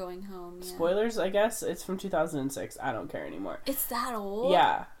then going home. Yeah. Spoilers, I guess. It's from 2006. I don't care anymore. It's that old?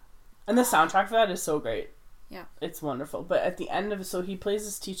 Yeah. And the soundtrack for that is so great. Yeah. It's wonderful. But at the end of it, so he plays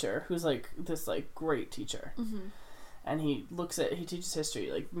this teacher who's like this like great teacher. And he teaches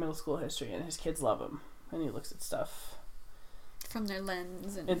history, like middle school history, and his kids love him. And he looks at stuff from their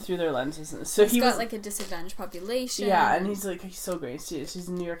lens and through their lenses. And so he's got like a disadvantaged population. Yeah, and he's so great. He's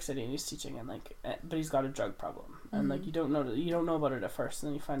in New York City and he's teaching, and but he's got a drug problem, and like you don't know about it at first, and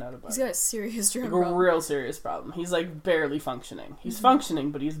then you find out about He's got a serious drug problem. A real serious problem. He's like barely functioning. He's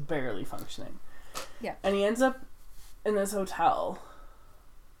functioning, but he's barely functioning. Yeah. And he ends up in this hotel.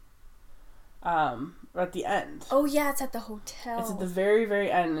 At the end. Oh yeah, it's at the hotel. It's at the very, very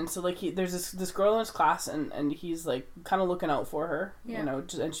end, and so like there's this girl in his class, and he's like kind of looking out for her, you know,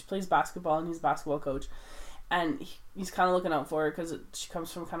 and she plays basketball, and he's a basketball coach, and he's kind of looking out for her because she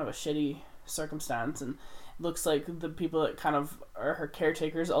comes from kind of a shitty circumstance, and it looks like the people that kind of are her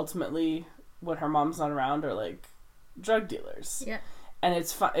caretakers ultimately, when her mom's not around, are like drug dealers. Yeah. And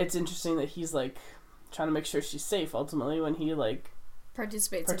it's interesting that he's like trying to make sure she's safe ultimately when he like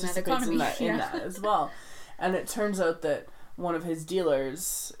participates in that economy. in that as well. And it turns out that one of his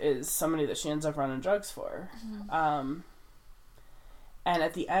dealers is somebody that she ends up running drugs for. And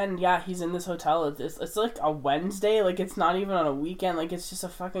at the end, he's in this hotel. It's like a Wednesday, like it's not even on a weekend, like it's just a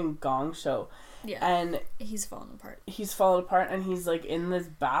fucking gong show. Yeah. And he's fallen apart. And he's like in this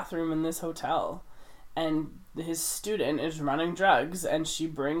bathroom in this hotel, and his student is running drugs, and she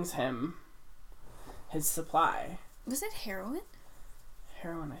brings him his supply. Was it heroin?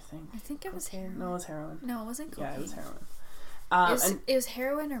 Heroin, I think. I think it was heroin. No, it was heroin. No, it wasn't cocaine. Yeah, it was heroin. It was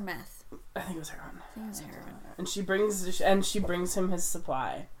heroin or meth? I think it was heroin. I think it was heroin. And she brings him his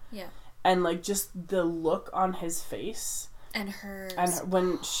supply. Yeah. And like just the look on his face. And hers. And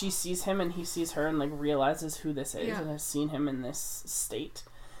when she sees him and he sees her and like realizes who this is and has seen him in this state.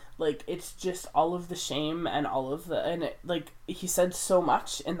 Like it's just all of the shame and all of like he said so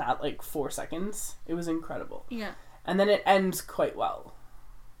much in that like 4 seconds. It was incredible. Yeah. And then it ends quite well.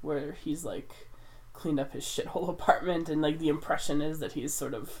 Where he's like cleaned up his shithole apartment, and like the impression is that he's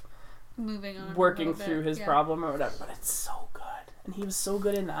sort of moving on, working through his problem or whatever. But it's so good, and he was so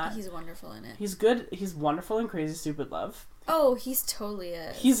good in that. He's wonderful in it. He's good. He's wonderful in Crazy Stupid Love. Oh, he's totally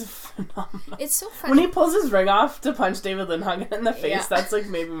is. He's phenomenal. It's so funny when he pulls his ring off to punch David Lindhagen in the face. Yeah. That's like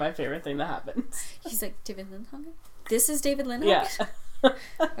maybe my favorite thing that happens. He's like, David Lindhagen? This is David Lindhagen? Yeah.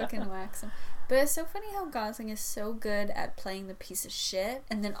 Fucking wax him. But it's so funny how Gosling is so good at playing the piece of shit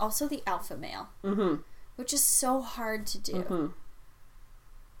and then also the alpha male. Which is so hard to do.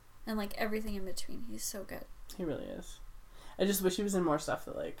 And like everything in between. He's so good. He really is. I just wish he was in more stuff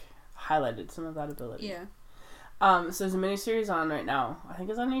that like highlighted some of that ability. Yeah. So there's a miniseries on right now. I think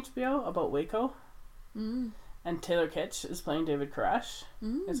it's on HBO about Waco. And Taylor Kitsch is playing David Koresh.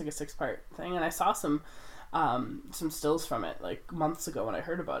 It's like a 6-part thing. And I saw some stills from it like months ago when I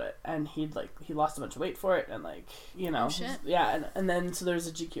heard about it, and he lost a bunch of weight for it, and like, you know, and then so there's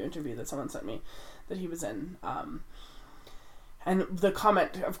a GQ interview that someone sent me that he was in, and the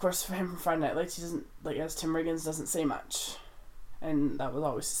comment of course for him from Friday Night Lights, he doesn't, like, as Tim Riggins, doesn't say much, and that was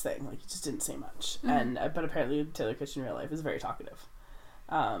always his thing, like he just didn't say much. And but apparently Taylor Kitsch in real life is very talkative.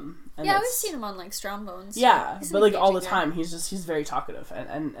 And we've seen him on like Strombones. Yeah, but like all the time, he's very talkative,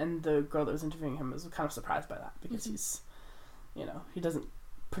 and the girl that was interviewing him was kind of surprised by that because he's, you know, he doesn't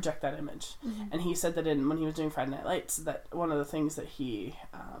project that image. And he said that when he was doing Friday Night Lights, that one of the things that he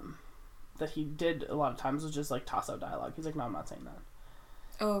did a lot of times was just like toss out dialogue. He's like, no, I'm not saying that.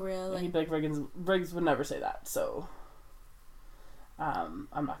 Oh really? And he'd be like, Riggs would never say that, so I'm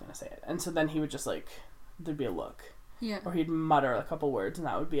not gonna say it. And so then he would just like, there'd be a look. Yeah. Or he'd mutter a couple words, and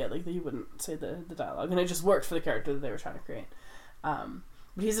that would be it. Like, he wouldn't say the dialogue. And it just worked for the character that they were trying to create. But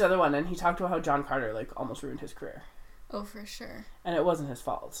he's another one, and he talked about how John Carter, like, almost ruined his career. Oh, for sure. And it wasn't his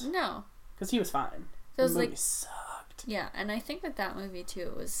fault. No. Because he was fine. The movie sucked. Yeah, and I think that movie,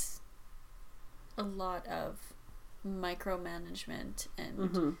 too, was a lot of micromanagement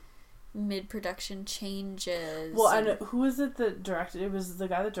and mid-production changes. Well, and who is it that directed? It was the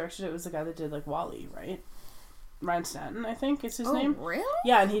guy that directed it. It was the guy that did like WALL-E, right? Ryan Stanton, I think is his name. Really?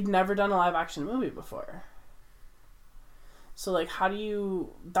 Yeah, and he'd never done a live action movie before. So like, how do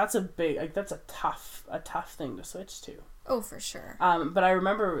you? That's a big that's a tough thing to switch to. Oh, for sure. But I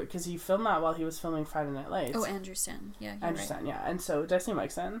remember because he filmed that while he was filming Friday Night Lights. Oh, Andrew Stanton. Yeah, Andrew Stanton, yeah. And so did I say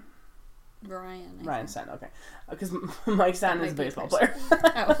Mike Stanton? Ryan Stanton, okay. Because Mike Stanton is a baseball player.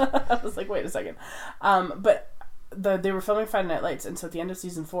 Oh. I was like, wait a second. But they were filming Friday Night Lights, and so at the end of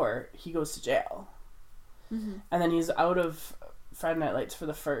season 4, he goes to jail. Mm-hmm. And then he's out of Friday Night Lights for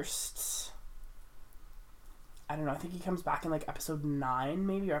the first... I don't know, I think he comes back in like episode 9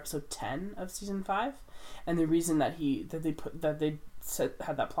 maybe, or episode 10 of season 5. And the reason that they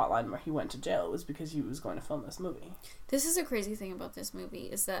had that plot line where he went to jail was because he was going to film this movie. This is a crazy thing about this movie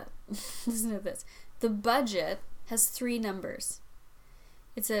is that, listen to this, the budget has 3 numbers.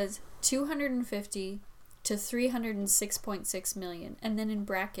 It says 250 to 306.6 million, and then in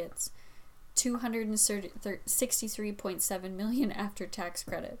brackets 263.7 million after tax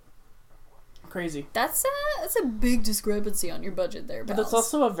credit. Crazy. That's a big discrepancy on your budget there, but it's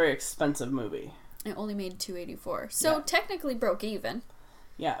also a very expensive movie. It only made $284, so technically broke even.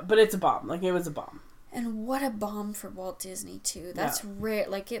 Yeah, but it's a bomb. Like, it was a bomb. And what a bomb for Walt Disney too. That's rare.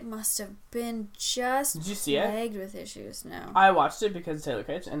 Like, it must have been just Did you see plagued with issues. No, I watched it because of Taylor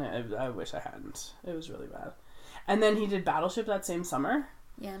Kitsch, and I wish I hadn't. It was really bad. And then he did Battleship that same summer.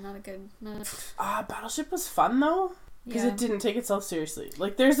 Yeah, not a good. Battleship was fun though. Because it didn't take itself seriously.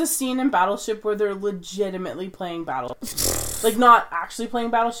 Like, there's a scene in Battleship where they're legitimately playing Battleship. Like, not actually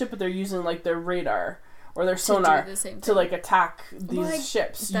playing Battleship, but they're using, like, their radar or their sonar to like, attack these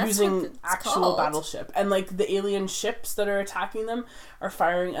ships using actual Battleship. And, like, the alien ships that are attacking them are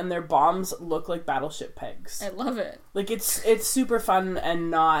firing, and their bombs look like Battleship pegs. I love it. Like, it's super fun and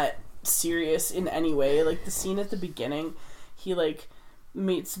not serious in any way. Like, the scene at the beginning, he, like...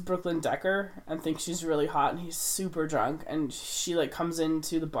 meets Brooklyn Decker and thinks she's really hot, and he's super drunk, and she like comes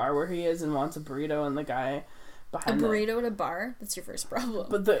into the bar where he is and wants a burrito, and the guy behind at a bar? That's your first problem.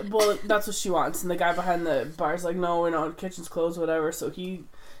 But that's what she wants, and the guy behind the bar's like, no, the kitchen's closed, whatever. So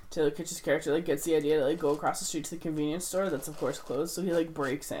Taylor Kitsch's character like gets the idea to like go across the street to the convenience store that's of course closed, so he like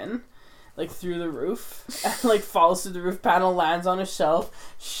breaks in like through the roof and like falls through the roof panel, lands on a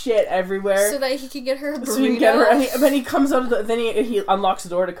shelf, shit everywhere, so that he can get her a burrito. So he can get her, and then he comes out of then he unlocks the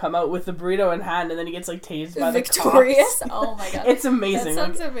door to come out with the burrito in hand, and then he gets like tased by the cops. Oh my god, it's amazing.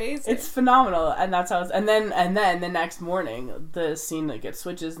 That sounds amazing. It's phenomenal, and that's how it's. And then the next morning, the scene like it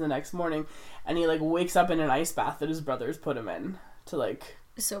switches the next morning, and he like wakes up in an ice bath that his brothers put him in to like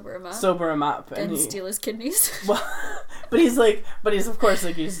sober him up and steal his kidneys. Well, but he's of course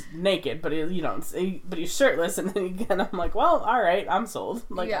like he's naked, but but he's shirtless, and then again I'm like, well, all right, I'm sold.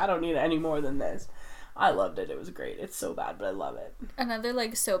 Like, I don't need any more than this. I loved it. It was great. It's so bad, but I love it. Another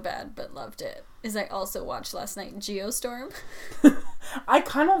like so bad but loved it is I also watched last night Geostorm. I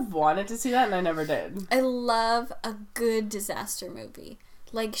kind of wanted to see that, and I never did. I love a good disaster movie.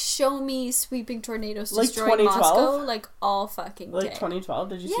 Like, show me sweeping tornadoes destroying Moscow, like, all fucking day. Like 2012?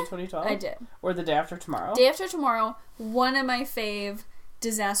 Did you see 2012? I did. Or The Day After Tomorrow? Day After Tomorrow, one of my fave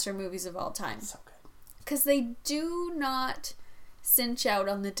disaster movies of all time. So good. Because they do not cinch out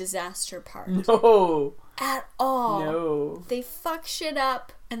on the disaster part. No. At all. No. They fuck shit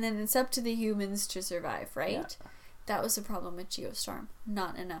up, and then it's up to the humans to survive, right? Yeah. That was the problem with Geostorm.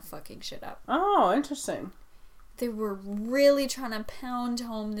 Not enough fucking shit up. Oh, interesting. They were really trying to pound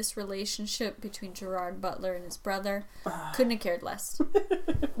home this relationship between Gerard Butler and his brother. Couldn't have cared less.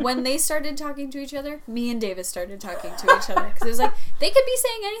 When they started talking to each other, me and Davis started talking to each other. Because it was like, they could be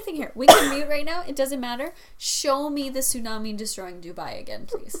saying anything here. We can mute right now. It doesn't matter. Show me the tsunami destroying Dubai again,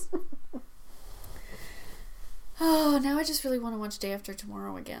 please. Oh, now I just really want to watch Day After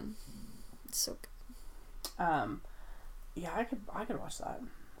Tomorrow again. It's so good. Yeah, I could watch that.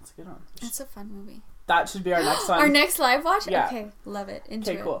 It's a good one. It's a fun movie. That should be our next one. Our next live watch? Yeah. Okay, love it.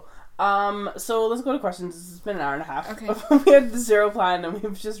 Into okay, cool. So let's go to questions. It's been an hour and a half. Okay. We had zero plan, and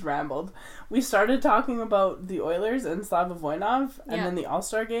we've just rambled. We started talking about the Oilers and Slava Voinov, and then the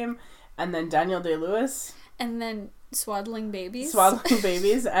All-Star game, and then Daniel Day-Lewis. And then Swaddling Babies.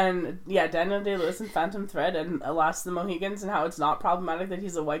 And Daniel Day-Lewis and Phantom Thread, and Alas the Mohegans, and how it's not problematic that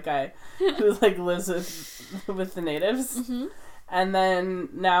he's a white guy who like lives with the natives. Mm-hmm. And then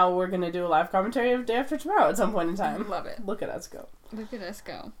now we're going to do a live commentary of Day After Tomorrow at some point in time. Love it. Look at us go. Look at us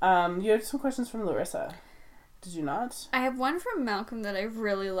go. You had some questions from Larissa. Did you not? I have one from Malcolm that I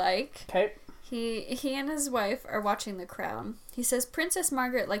really like. Okay. He and his wife are watching The Crown. He says, Princess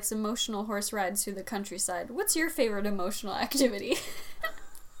Margaret likes emotional horse rides through the countryside. What's your favorite emotional activity?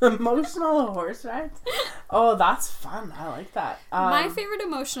 Emotional horse rides? Oh, that's fun. I like that. My favorite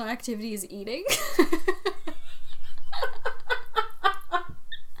emotional activity is eating.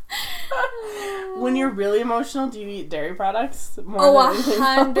 When you're really emotional, do you eat dairy products? More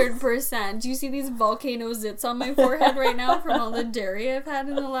than 100%. Do you see these volcano zits on my forehead right now from all the dairy I've had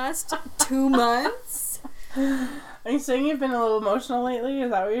in the last 2 months? Are you saying you've been a little emotional lately? Is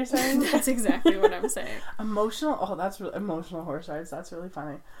that what you're saying? That's exactly what I'm saying. Emotional? Oh, that's really emotional horse rides. That's really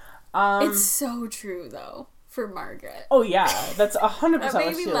funny. It's so true, though, for Margaret. Oh, yeah. That's 100% that what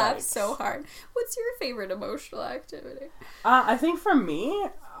made she me laugh likes. so hard. What's your favorite emotional activity? I think for me,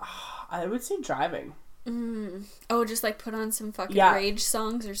 I would say driving. Oh, just like put on some fucking rage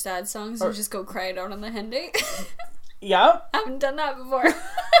songs or sad songs and just go cry it out on the Hyundai? Yep. I haven't done that before.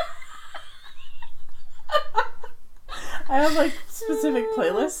 I have like specific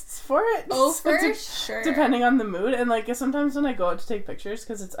playlists for it. Oh, for sure. Depending on the mood, and like sometimes when I go out to take pictures,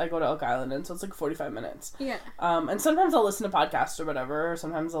 because I go to Elk Island, and so it's like 45 minutes. Yeah. And sometimes I'll listen to podcasts or whatever, or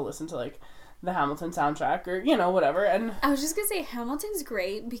sometimes I'll listen to like the Hamilton soundtrack or whatever. And I was just gonna say Hamilton's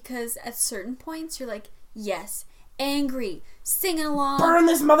great because at certain points you're like, yes, angry, singing along, burn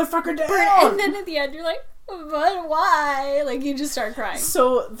this motherfucker down, and then at the end you're like, but why? Like you just start crying.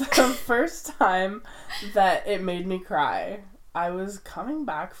 So the first time that it made me cry, I was coming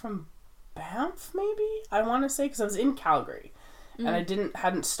back from Banff, maybe I want to say, because I was in Calgary, and I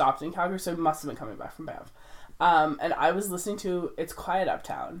hadn't stopped in Calgary, so I must have been coming back from Banff. And I was listening to It's Quiet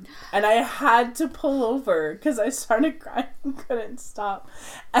Uptown, and I had to pull over because I started crying and couldn't stop.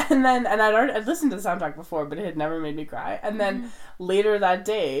 And I'd listened to the soundtrack before, but it had never made me cry. And then later that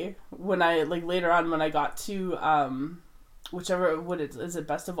day, when I got to whichever, is it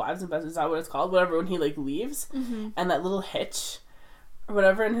Best of Wives and Best, is that what it's called? Whatever, when he like leaves, and that little hitch or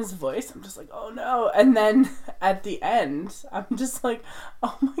whatever in his voice, I'm just like, oh no. And then at the end, I'm just like,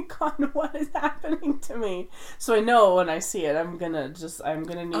 oh my god, what is happening to me? So I know when I see it, I'm gonna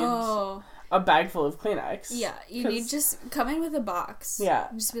need a bag full of Kleenex. Yeah, you need just come in with a box. Yeah.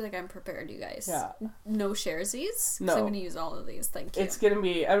 Just be like, I'm prepared, you guys. Yeah. No sharesies. No. I'm gonna use all of these. Thank you. It's gonna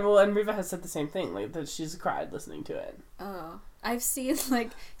be, and Riva has said the same thing, like that she's cried listening to it. Oh. I've seen like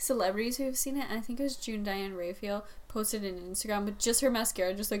celebrities who have seen it, and I think it was June Diane Raphael posted it on Instagram, but just her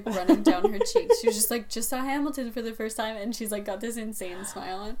mascara just like running down her cheeks. She was just like, just saw Hamilton for the first time, and she's like got this insane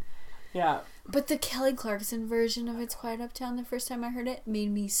smile on. Yeah. But the Kelly Clarkson version of It's Quiet Uptown, the first time I heard it,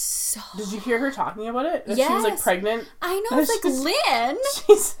 made me so... Did you hear her talking about it? That yes. She was like pregnant. I know, it's like Lynn.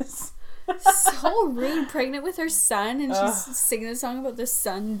 Jesus. So rude, pregnant with her son, and she's singing a song about the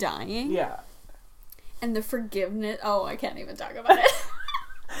son dying. Yeah. And the forgiveness. Oh, I can't even talk about it.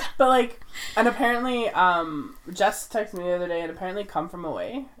 But like, and apparently, Jess texted me the other day, and apparently Come From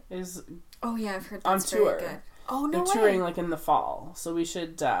Away is... Oh yeah, I've heard that's on tour. very good. Oh, no way. They're touring like in the fall, so we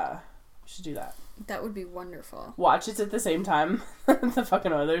should do that. That would be wonderful. Watch it at the same time the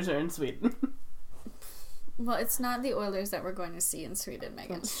fucking Oilers are in Sweden. Well, it's not the Oilers that we're going to see in Sweden,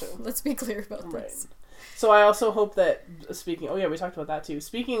 Megan. That's true. Let's be clear about this. So I also hope that, we talked about that too.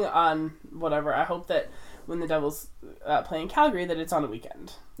 Speaking on whatever, I hope that when the Devils play in Calgary, that it's on a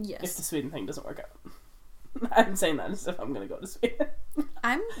weekend. Yes. If the Sweden thing doesn't work out. I'm saying that as if I'm going to go to Sweden.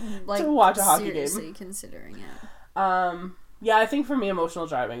 I'm like to watch a hockey game. Seriously considering it. Yeah, I think for me, emotional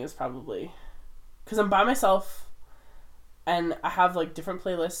driving is probably because I'm by myself, and I have like different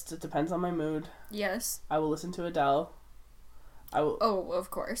playlists. It depends on my mood. Yes. I will listen to Adele. I will. Oh,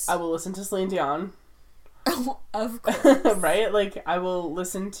 of course. I will listen to Celine Dion. Oh, of course. Right? Like I will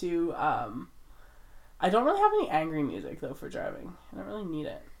listen to. I don't really have any angry music though for driving. I don't really need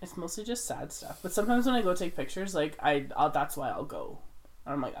it. It's mostly just sad stuff. But sometimes when I go take pictures, like I'll that's why I'll go.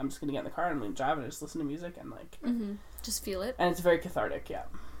 I'm like, I'm just gonna get in the car and I'm gonna drive and just listen to music and like just feel it. And it's very cathartic, yeah.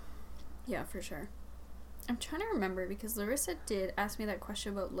 Yeah, for sure. I'm trying to remember because Larissa did ask me that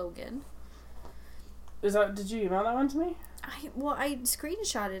question about Logan. Did you email that one to me? I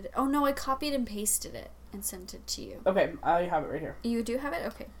screenshotted it. Oh no, I copied and pasted it and sent it to you. Okay, I have it right here. You do have it?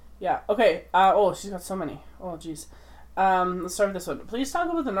 Okay. Yeah, okay. She's got so many. Oh, jeez. Let's start with this one. Please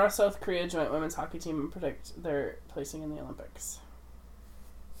talk about the North-South Korea joint women's hockey team and predict their placing in the Olympics.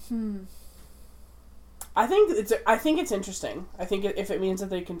 I think it's interesting. I think if it means that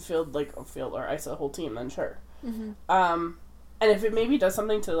they can field or ice a whole team, then sure. Mm-hmm. And if it maybe does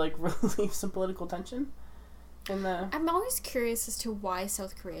something to like relieve some political tension in the... I'm always curious as to why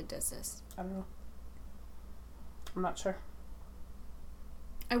South Korea does this. I don't know. I'm not sure.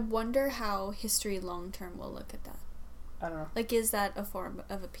 I wonder how history long term will look at that. I don't know. Like, is that a form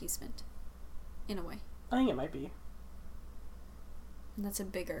of appeasement? in a way. I think it might be. And that's a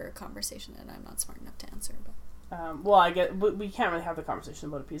bigger conversation that I'm not smart enough to answer. But well, I get we can't really have the conversation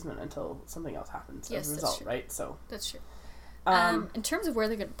about appeasement until something else happens as a result, true. right? So that's true. In terms of where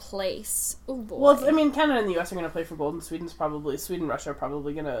they're going to place, oh boy. Well, I mean, Canada and the U.S. are going to play for gold, and Sweden and Russia are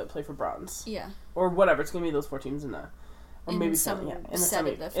probably going to play for bronze. Yeah. Or whatever. It's going to be those 4 teams in the, or in maybe the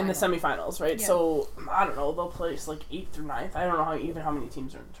semifinals, right? Yeah. So I don't know. They'll place like 8th through 9th. I don't know how many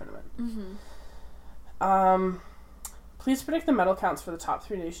teams are in the tournament. Mm-hmm. Please predict the medal counts for the top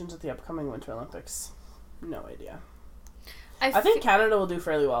 3 nations at the upcoming Winter Olympics. No idea. I think Canada will do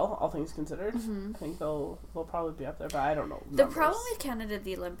fairly well, all things considered. Mm-hmm. I think they'll probably be up there, but I don't know. The problem with Canada at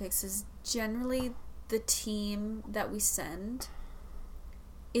the Olympics is generally the team that we send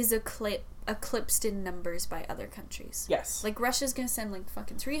is eclipsed in numbers by other countries. Yes. Like Russia's going to send like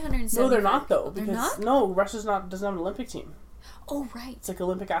fucking 370. No, they're not though. They're because not? No, Russia's doesn't have an Olympic team. Oh, right. It's like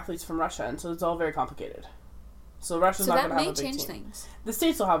Olympic athletes from Russia, and so it's all very complicated. So Russia's not going to have a big team. So that may change things. The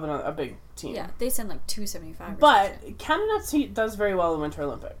States will have a big team. Yeah, they send like 275. But Canada does very well in Winter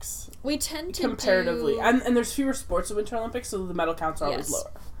Olympics. We tend to comparatively, and there's fewer sports in Winter Olympics, so the medal counts are always lower.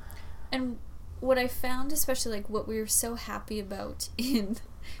 And what I found, especially like what we were so happy about in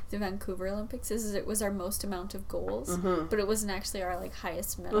the Vancouver Olympics, is it was our most amount of goals, but it wasn't actually our like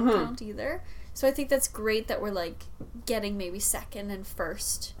highest medal count either. So I think that's great that we're like getting maybe second and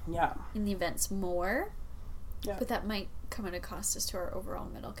first in the events more. Yeah. But that might come at a cost as to our overall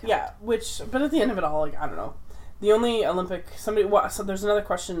medal count. Yeah, but at the end of it all, like, I don't know. The only Olympic, so there's another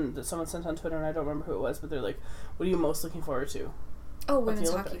question that someone sent on Twitter, and I don't remember who it was, but they're like, what are you most looking forward to? Oh,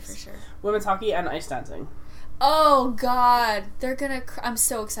 women's hockey for sure. Women's hockey and ice dancing. Oh, God. They're gonna, I'm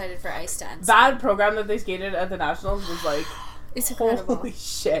so excited for ice dancing. That program that they skated at the Nationals was like, it's incredible. Holy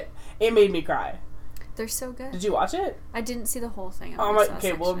shit. It made me cry. They're so good. Did you watch it? I didn't see the whole thing.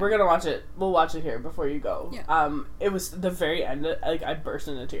 Okay, well, we're gonna watch it. We'll watch it here before you go. Yeah. It was the very end. Like, I burst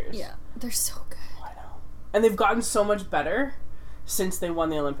into tears. Yeah, they're so good. I know. And they've gotten so much better since they won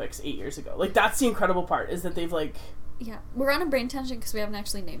the Olympics 8 years ago. Like, that's the incredible part, is that they've, like... Yeah, we're on a brain tangent because we haven't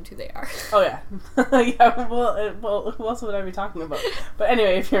actually named who they are. Oh, yeah. Yeah, well, who else would I be talking about? But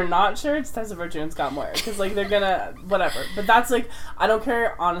anyway, if you're not sure, it's Tessa Virtue and Scott Moyer. Because, like, they're gonna... Whatever. But that's, like... I don't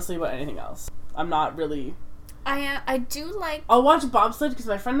care, honestly, about anything else. I'm not really... I do like... I'll watch bobsled because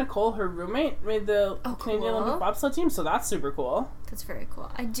my friend Nicole, her roommate, made the Canadian cool. Olympic bobsled team, so that's super cool. That's very cool.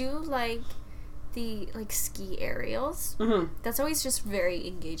 I do like the, like, ski aerials. Mm-hmm. That's always just very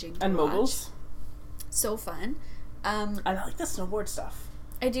engaging to and watch. moguls. So fun. And I like the snowboard stuff.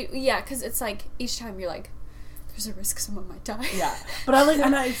 I do, yeah, because it's like, each time you're like, there's a risk someone might die. Yeah. But I like,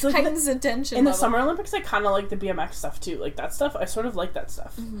 and it's like... heightens attention in level. the Summer Olympics, I kind of like the BMX stuff, too. Like, that stuff, I sort of like that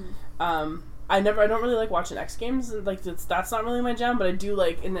stuff. Mm-hmm. I don't really like watching X Games, like, that's not really my jam, but I do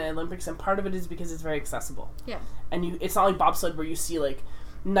like in the Olympics, and part of it is because it's very accessible. Yeah. And it's not like bobsled where you see, like,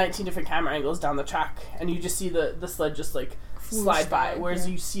 19 different camera angles down the track, and you just see the sled just, like, slide by, whereas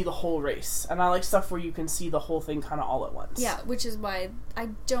you see the whole race. And I like stuff where you can see the whole thing kind of all at once. Yeah, which is why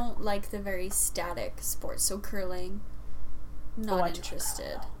I don't like the very static sports. So curling, not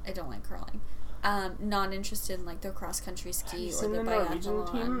interested. I don't like curling. Not interested in like the cross country ski or the Norwegian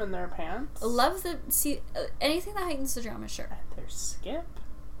team in their pants. Love anything that heightens the drama. Sure. Their skip.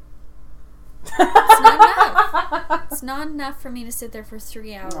 It's not enough. It's not enough for me to sit there for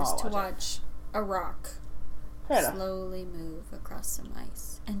 3 hours to watch a rock slowly move across some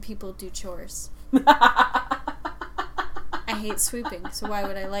ice and people do chores. I hate sweeping, so why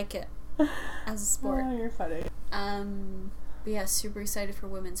would I like it as a sport? Oh, you're funny. But yeah, super excited for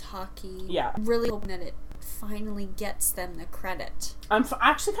women's hockey. Yeah. Really hoping that it finally gets them the credit. I'm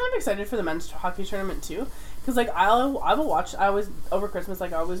actually kind of excited for the men's hockey tournament too, because like I will watch. Over Christmas,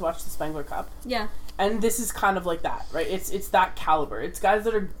 like I always watch the Spengler Cup. Yeah. And this is kind of like that, right? It's that caliber. It's guys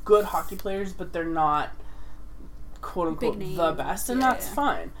that are good hockey players, but they're not quote unquote the best, and that's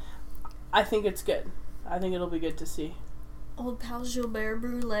fine. I think it's good. I think it'll be good to see. Old pal Gilbert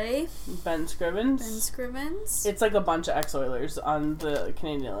Brulé. Ben Scrivens. It's like a bunch of ex-Oilers on the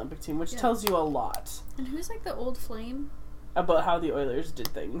Canadian Olympic team, which tells you a lot. And who's like the old flame? About how the Oilers did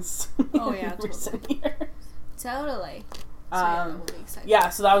things. Oh yeah, recent years. Totally. So we'll be excited. Yeah,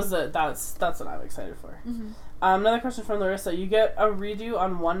 so that's what I'm excited for. Mm-hmm. Another question from Larissa. You get a redo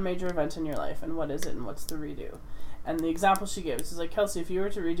on one major event in your life, and what is it, and what's the redo? And the example she gives is like, Kelsey, if you were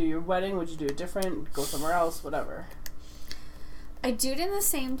to redo your wedding, would you do it different, go somewhere else, whatever? I do it in the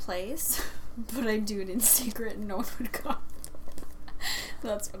same place, but I do it in secret and no one would go.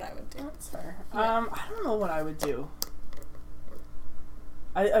 That's what I would do. That's fair. Yeah. I don't know what I would do.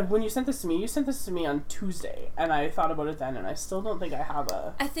 When you sent this to me on Tuesday, and I thought about it then, and I still don't think I have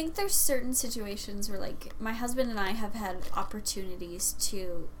a... I think there's certain situations where, like, my husband and I have had opportunities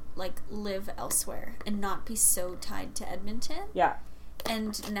to, like, live elsewhere and not be so tied to Edmonton. Yeah.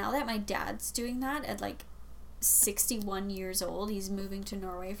 And now that my dad's doing that at, like, 61 years old, he's moving to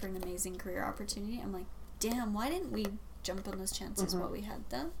Norway for an amazing career opportunity. I'm like, damn, why didn't we jump on those chances while we had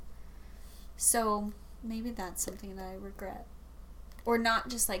them? So maybe that's something that I regret. Or not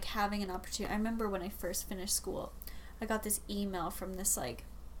just, like, having an opportunity. I remember when I first finished school, I got this email from this, like,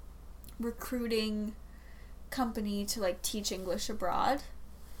 recruiting company to, like, teach English abroad.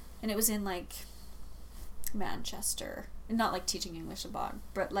 And it was in, like, Manchester. Not, like, teaching English abroad,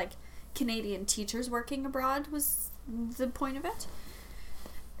 but, like, Canadian teachers working abroad was the point of it.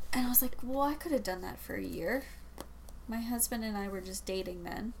 And I was like, well, I could have done that for a year. My husband and I were just dating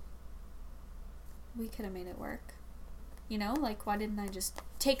then. We could have made it work. You know, like, why didn't I just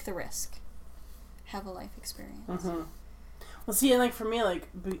take the risk? Have a life experience. Mm-hmm. Well, see, and, like, for me, like,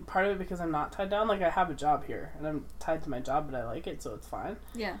 part of it because I'm not tied down, like, I have a job here, and I'm tied to my job, but I like it, so it's fine.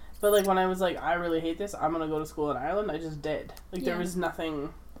 Yeah. But, like, when I was like, I really hate this, I'm gonna go to school in Ireland, I just did. Like, there was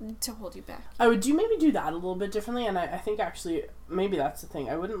nothing... to hold you back. I would maybe do that a little bit differently, and I think, actually, maybe that's the thing.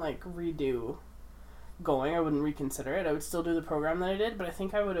 I wouldn't, like, redo going. I wouldn't reconsider it. I would still do the program that I did, but I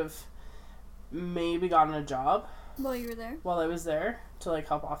think I would have maybe gotten a job... While you were there? While I was there, to, like,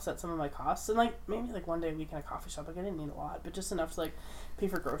 help offset some of my costs. And, like, maybe, like, one day a week in a coffee shop. Like, I didn't need a lot, but just enough to, like, pay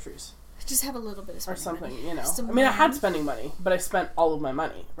for groceries. Just have a little bit of spending or something, money. You know. I mean, I had spending money, but I spent all of my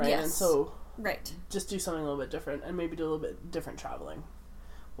money, right? Yes. And so... Right. Just do something a little bit different, and maybe do a little bit different traveling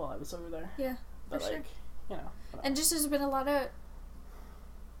while I was over there. Yeah, but, like, sure. You know. Whatever. And just there's been a lot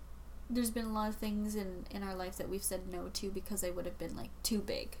of things in our life that we've said no to because they would have been, like, too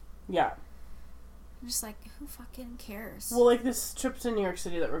big. Yeah. I'm just like, who fucking cares? Well, like, this trip to New York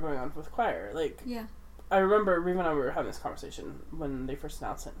City that we're going on with choir, like... Yeah. I remember Reva and I were having this conversation when they first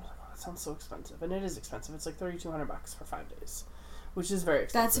announced it. I was like, oh, that sounds so expensive. And it is expensive. It's like $3,200 for 5 days. Which is very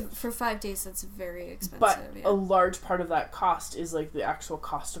expensive. That's for 5 days. That's very expensive. But yeah. a large part of that cost is, like, the actual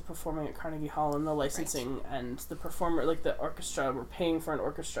cost of performing at Carnegie Hall and the licensing and the performer, like, the orchestra. We're paying for an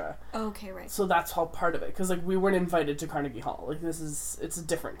orchestra. Okay, right. So that's all part of it. Because, like, we weren't invited to Carnegie Hall. Like, it's a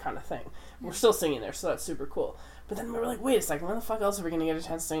different kind of thing. Yeah. We're still singing there, so that's super cool. But then we were like, wait a second, when the fuck else are we going to get a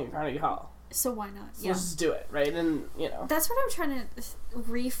chance to sing at Carnegie Hall? So why not? So let's just do it, right? And, you know. That's what I'm trying to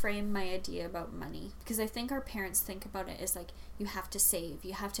reframe my idea about money. Because I think our parents think about it as, like, you have to save.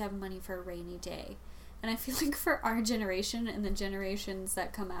 You have to have money for a rainy day. And I feel like for our generation and the generations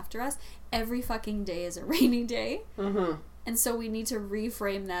that come after us, every fucking day is a rainy day. Mm-hmm. And so we need to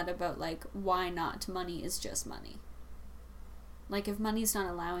reframe that about, like, why not? Money is just money. Like, if money's not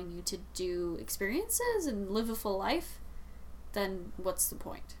allowing you to do experiences and live a full life, then what's the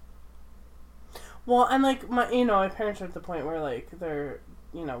point? Well, and, like, my parents are at the point where, like, they're,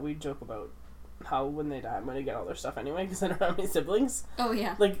 you know, we joke about how when they die I'm going to get all their stuff anyway because I don't have any siblings. Oh,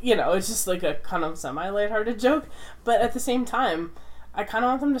 yeah. Like, you know, it's just, like, a kind of semi-lighthearted joke. But at the same time, I kind of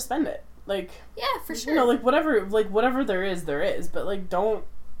want them to spend it. Like... Yeah, for sure. You know, like, whatever there is. But, like, don't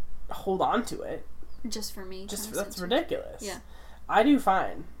hold on to it. Just for me. Just that's ridiculous. Yeah. I do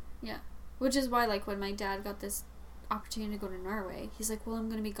fine. Yeah. Which is why, like, when my dad got this opportunity to go to Norway, he's like, well, I'm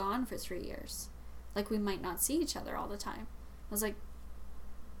going to be gone for 3 years. Like, we might not see each other all the time. I was like,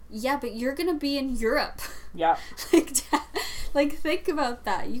 yeah, but you're going to be in Europe. Yeah. like, think about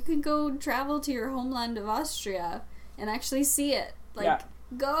that. You can go travel to your homeland of Austria and actually see it. Like,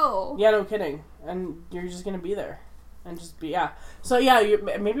 go. Yeah, no kidding. And you're just going to be there. And just be, yeah. So, yeah,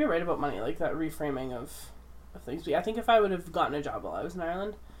 maybe you're right about money. Like, that reframing of things. But I think if I would have gotten a job while I was in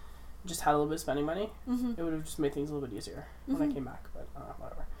Ireland, just had a little bit of spending money, it would have just made things a little bit easier when I came back. But,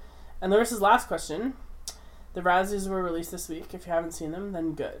 whatever. And Larissa's last question. The Razzies were released this week. If you haven't seen them,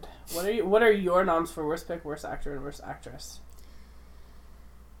 then good. What are your noms for worst pick, worst actor, and worst actress?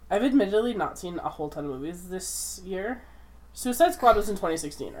 I've admittedly not seen a whole ton of movies this year. Suicide Squad was in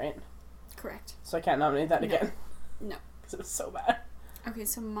 2016, right? Correct. So I can't nominate that again. No. Because it was so bad. Okay,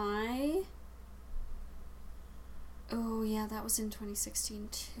 so oh, yeah, that was in 2016,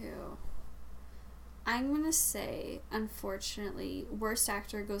 too. I'm going to say, unfortunately, worst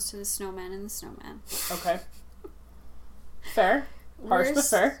actor goes to The Snowman and The Snowman. Okay. Fair. Harsh, but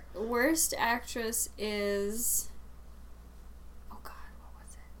fair. Worst actress is... Oh, God, what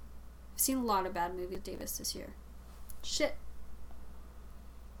was it? I've seen a lot of bad movies with Davis this year. Shit.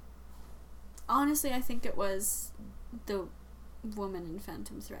 Honestly, I think it was the woman in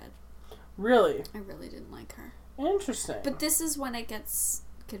Phantom Thread. Really? I really didn't like her. Interesting. But this is when it gets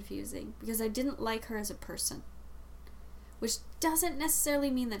confusing because I didn't like her as a person. which doesn't necessarily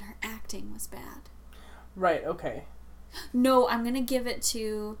mean that her acting was bad. Right, okay. No, I'm going to give it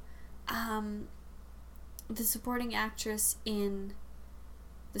to the supporting actress in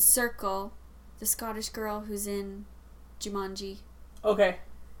The Circle, the Scottish girl who's in Jumanji. Okay.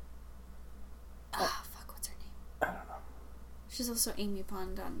 Fuck, what's her name? I don't know. She's also Amy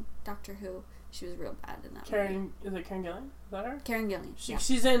Pond on Doctor Who. She was real bad in that movie. Is it Karen Gillan? Is that her? Karen Gillan.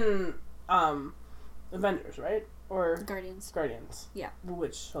 She's in Avengers, right? Or Guardians. Yeah.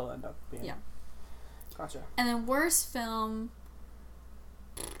 Which she'll end up being. Yeah. Gotcha. And then worst film,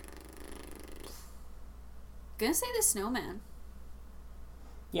 gonna say The Snowman.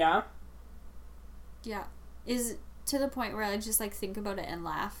 Yeah? Yeah. Is to the point where I just like think about it and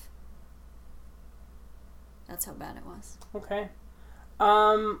laugh. That's how bad it was. Okay.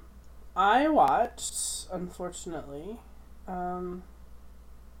 I watched, unfortunately,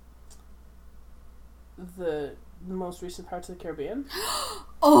 the most recent Pirates of the Caribbean.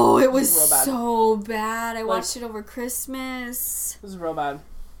 Oh, it was so bad. I watched it over Christmas. It was real bad.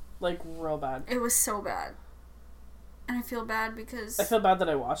 Like, real bad. It was so bad. And I feel bad because... I feel bad that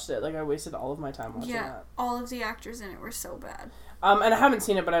I watched it. Like, I wasted all of my time watching that. Yeah, all of the actors in it were so bad. And I haven't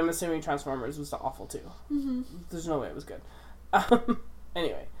seen it, but I'm assuming Transformers was awful, too. Mm-hmm. There's no way it was good.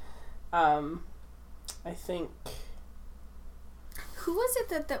 Anyway. I think... Who was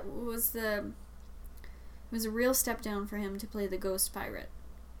it that was the... It was a real step down for him to play the ghost pirate.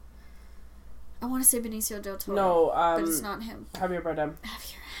 I want to say Benicio del Toro. No, but it's not him. Javier Bardem.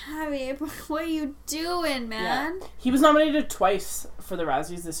 Javier, what are you doing, man? Yeah. He was nominated twice for the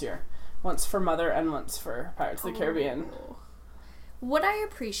Razzies this year. Once for Mother and once for Pirates of the Caribbean. What I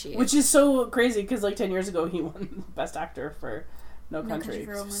appreciate... Which is so crazy, because like 10 years ago he won Best Actor for No Country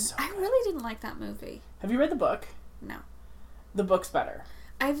for Old Men. I really didn't like that movie. Have you read the book? No. The book's better.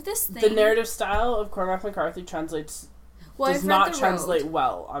 I have this thing... The narrative style of Cormac McCarthy does not translate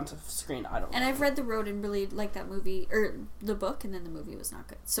well onto screen, I don't know. And I've read The Road and really liked that movie, or the book, and then the movie was not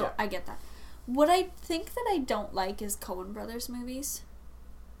good. So yeah. I get that. What I think that I don't like is Coen Brothers movies.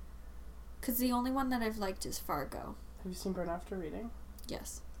 Because the only one that I've liked is Fargo. Have you seen Burn After Reading?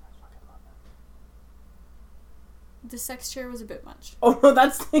 Yes. I fucking love it. The sex chair was a bit much. Oh, no,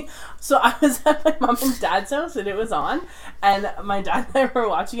 that's... So I was at my mom and dad's house, and it was on, and my dad and I were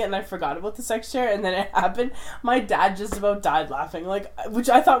watching it, and I forgot about the sex chair, and then it happened. My dad just about died laughing, like, which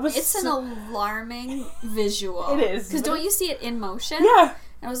I thought was... It's an alarming visual. It is. Because don't you see it in motion? Yeah.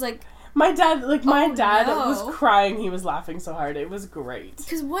 And I was like... My dad was crying. He was laughing so hard. It was great.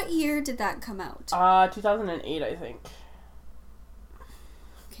 Because what year did that come out? 2008, I think.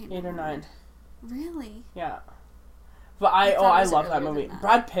 Okay, 8 or 9. Really? Yeah. But I love that movie.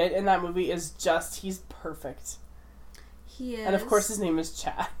 Brad Pitt in that movie is he's perfect. He is. And of course his name is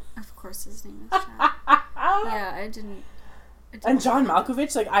Chad. Of course his name is Chad. Yeah, I didn't and John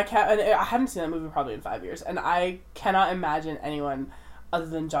Malkovich, like, I haven't seen that movie probably in 5 years, and I cannot imagine anyone other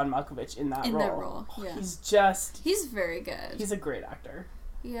than John Malkovich in that role. Yeah. He's very good. He's a great actor.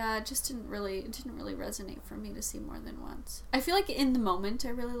 Yeah, it just didn't really resonate for me to see more than once. I feel like in the moment I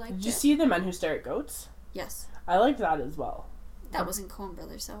really liked it. Did you see The Men Who Stare at Goats? Yes. I liked that as well. That wasn't Coen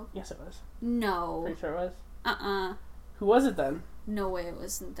Brothers, though. Yes, it was. No. Pretty sure it was. Uh-uh. Who was it then? No way it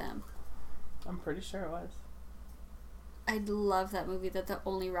wasn't them. I'm pretty sure it was. I love that movie that the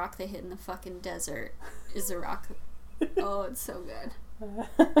only rock they hit in the fucking desert is a rock. Oh, it's so good.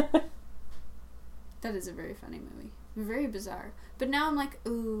 That is a very funny movie. Very bizarre. But now I'm like,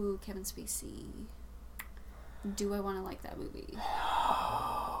 ooh, Kevin Spacey. Do I want to like that movie?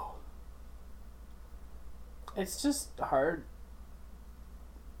 It's just hard.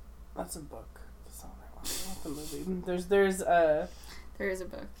 That's a book. That's not what I want. The movie. There is a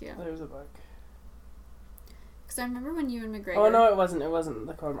book, yeah. There's a book. Because I remember when Ewan McGregor... Oh, no, it wasn't. It wasn't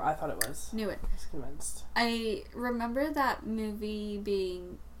the Coen. I thought it was. Knew it. I was convinced. I remember that movie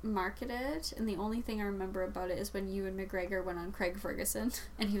being marketed, and the only thing I remember about it is when Ewan McGregor went on Craig Ferguson,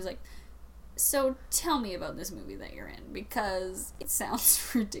 and he was like, so tell me about this movie that you're in, because it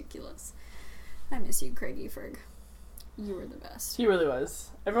sounds ridiculous. I miss you, Craigie Ferg. You were the best. He really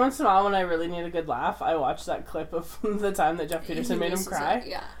was. Every once in a while when I really need a good laugh, I watch that clip of the time that Jeff Peterson made him cry.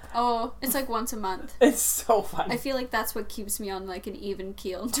 Yeah. Oh, it's like once a month. It's so funny. I feel like that's what keeps me on like an even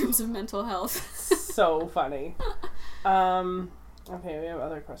keel in terms of mental health. So funny. Okay, we have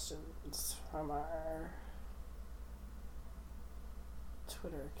other questions from our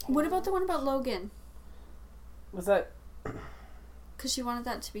Twitter account. What about the one about Logan? Was that... Because she wanted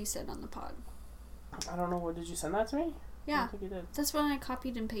that to be said on the pod. I don't know. Did you send that to me? Yeah. I don't think you did. That's when I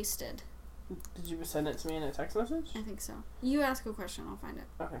copied and pasted. Did you send it to me in a text message? I think so. You ask a question, I'll find it.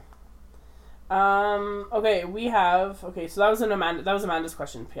 Okay. Okay, we have. Okay, so that was Amanda's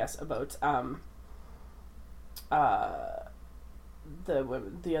question. P.S. about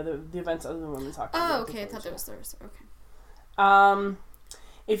the events other than women's hockey. Oh, okay. I thought that was theirs. Okay.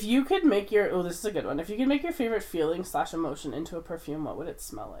 If you could make this is a good one. If you could make your favorite feeling / emotion into a perfume, what would it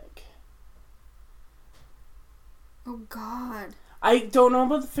smell like? Oh God. I don't know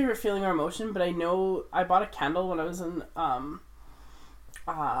about the favorite feeling or emotion, but I know I bought a candle when I was in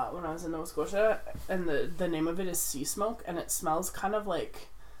Nova Scotia, and the name of it is Sea Smoke, and it smells kind of like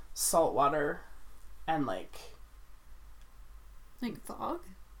salt water and like fog?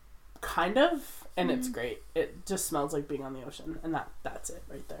 Kind of, and it's great. It just smells like being on the ocean, and that's it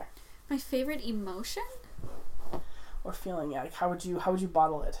right there. My favorite emotion? Or feeling, yeah. Like how would you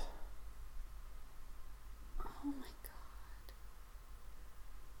bottle it? Oh my God.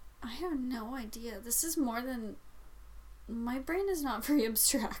 I have no idea. This is more than... My brain is not very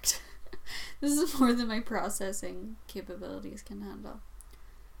abstract. This is more than my processing capabilities can handle.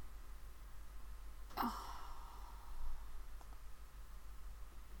 Oh.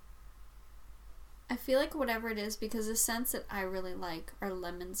 I feel like whatever it is, because the scents that I really like are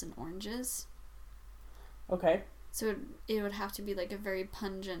lemons and oranges. Okay. So it would have to be like a very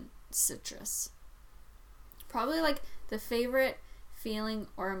pungent citrus. Probably like the favorite feeling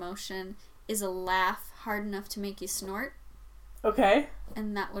or emotion is a laugh hard enough to make you snort. Okay.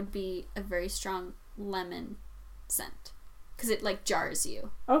 And that would be a very strong lemon scent. Because it like jars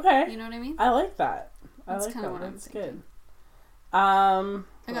you. Okay. You know what I mean? I like that. That's like kind of that. what I'm That's thinking. good. I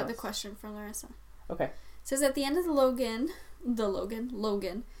got the question from Larissa. Okay. It says at the end of Logan,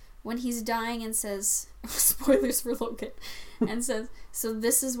 when he's dying and says, spoilers for Logan, and says, so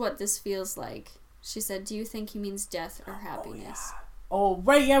this is what this feels like. She said, do you think he means death or happiness? Oh,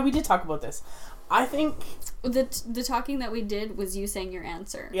 right, yeah, we did talk about this. I think... The talking that we did was you saying your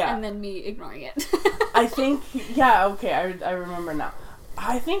answer. Yeah. And then me ignoring it. I think... Yeah, okay, I remember now.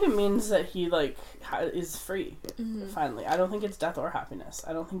 I think it means that he, like, is free, finally. I don't think it's death or happiness.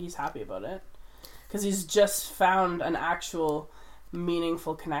 I don't think he's happy about it. Because he's just found an actual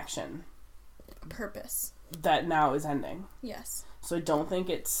meaningful connection. Purpose. That now is ending. Yes. So I don't think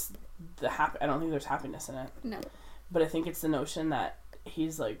it's I don't think there's happiness in it. No. But I think it's the notion that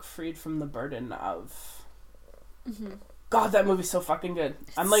he's like freed from the burden of... God, that movie's so fucking good.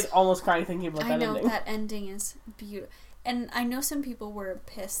 I'm like almost crying thinking about that ending. I know, that ending is beautiful. And I know some people were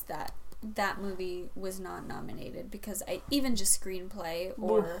pissed that that movie was not nominated because even just screenplay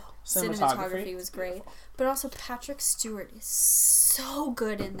or cinematography was great. But also Patrick Stewart is so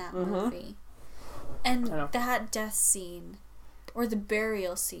good in that movie. And that death scene or the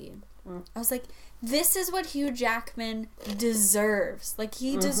burial scene, I was like, this is what Hugh Jackman deserves. Like,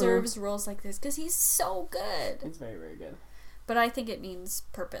 he deserves roles like this because he's so good. It's very, very good. But I think it means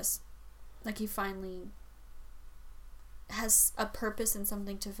purpose. Like, he finally has a purpose and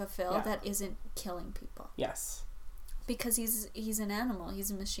something to fulfill that isn't killing people. Yes. Because he's an animal.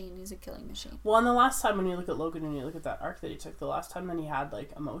 He's a machine. He's a killing machine. Well, and the last time when you look at Logan and you look at that arc that he took, the last time then he had,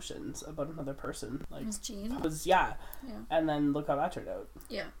 like, emotions about another person. Like, was Jean? Yeah. And then look how that turned out.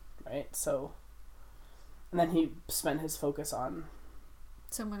 Yeah. Right? So... And then he spent his focus on...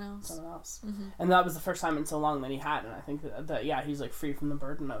 Someone else. And that was the first time in so long that he had. And I think that he's, like, free from the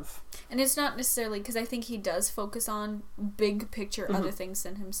burden of... And it's not necessarily... Because I think he does focus on big picture other things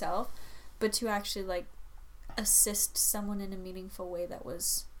than himself. But to actually, like, assist someone in a meaningful way that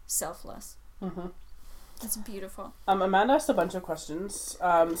was selfless. That's beautiful. Amanda asked a bunch of questions.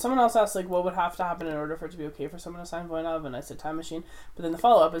 Someone else asked, like, what would have to happen in order for it to be okay for someone to sign Voinov? And I said Time Machine. But then the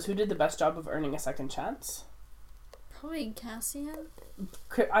follow-up is, who did the best job of earning a second chance? Probably Cassian.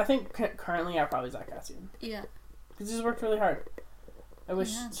 I think currently, probably Zach Cassian. Yeah. Because he's worked really hard. I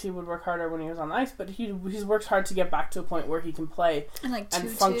wish he would work harder when he was on the ice, but he's worked hard to get back to a point where he can play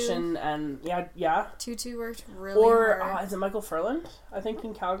and function and yeah. Tutu worked really hard. Or is it Michael Furland? I think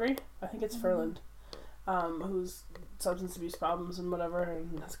in Calgary. I think it's Furland, who's substance abuse problems and whatever,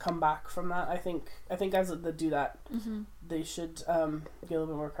 and has come back from that. I think guys that do that, they should get a little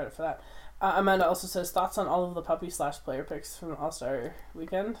bit more credit for that. Amanda also says, thoughts on all of the puppy / player picks from All-Star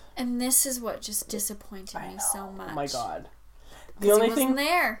Weekend? And this is what just disappointed me so much. Oh my god. The only thing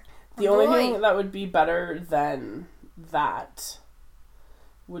there. The only thing that would be better than that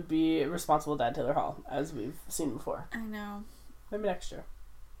would be Responsible Dad Taylor Hall, as we've seen before. I know. Maybe next year.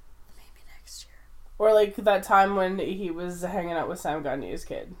 Or like that time when he was hanging out with Sam Gagner's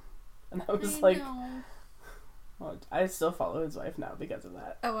kid. And that was well, I still follow his wife now because of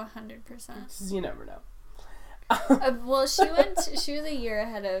that. Oh, 100%. You never know. Well, she was a year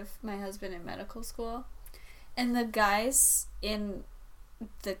ahead of my husband in medical school. And the guys in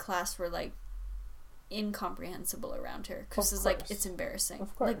the class were like incomprehensible around her. Chris is like, it's embarrassing.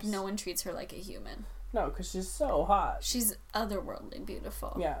 Of course. Like, no one treats her like a human. No, because she's so hot. She's otherworldly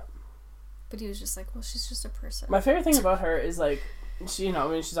beautiful. Yeah. But he was just like, well, she's just a person. My favorite thing about her is, like, she, you know,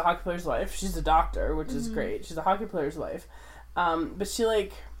 I mean, she's a hockey player's wife. She's a doctor, which is great. She's a hockey player's wife. But she,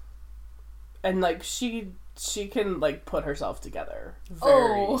 like, and, like, she can, like, put herself together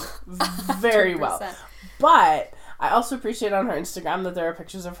very well. But I also appreciate on her Instagram that there are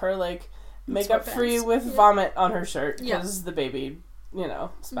pictures of her, like, makeup free with vomit on her shirt because the baby, you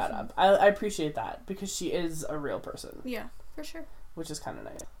know, spat up. I appreciate that because she is a real person. Yeah, for sure. Which is kind of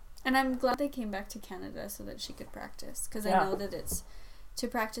nice. And I'm glad they came back to Canada so that she could practice. Because I know that it's... To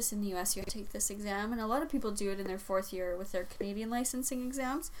practice in the US, you have to take this exam. And a lot of people do it in their 4th year with their Canadian licensing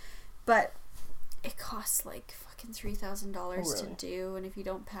exams. But it costs, like, fucking $3,000 to do. And if you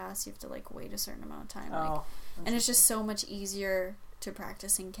don't pass, you have to, like, wait a certain amount of time. Like, and it's just so much easier to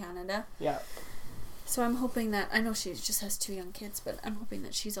practice in Canada. Yeah. So I'm hoping that... I know she just has 2 young kids, but I'm hoping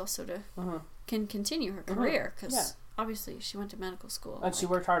that she's also can continue her career. Because... Obviously, she went to medical school. And she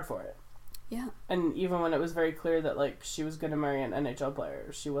worked hard for it. Yeah. And even when it was very clear that, like, she was going to marry an NHL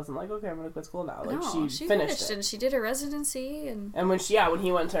player, she wasn't like, okay, I'm going to quit school now. Like, no, she finished it. And she did her residency. And when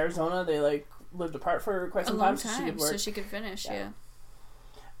he went to Arizona, they, like, lived apart for quite some time. So she could work. So she could finish, yeah.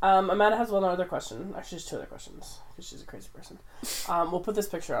 Amanda has one other question. Actually, there's 2 other questions, because she's a crazy person. We'll put this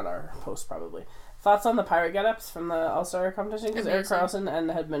picture on our post, probably. Thoughts on the pirate get-ups from the All-Star competition? Because Erik Karlsson and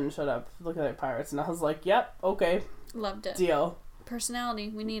Hedman showed up looking like pirates, and I was like, yep, okay. Loved it. Deal. Personality.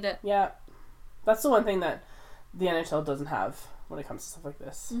 We need it. Yeah. That's the one thing that the NHL doesn't have when it comes to stuff like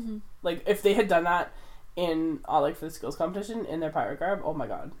this. Mm-hmm. Like, if they had done that for the skills competition in their pirate garb, oh my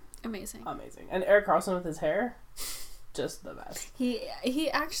god. Amazing. And Erik Karlsson with his hair, just the best.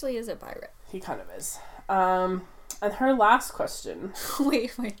 He actually is a pirate. He kind of is. And her last question.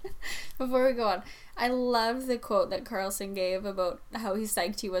 Wait. Before we go on, I love the quote that Karlsson gave about how he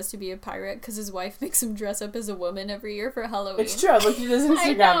psyched he was to be a pirate because his wife makes him dress up as a woman every year for Halloween. It's true. I looked at his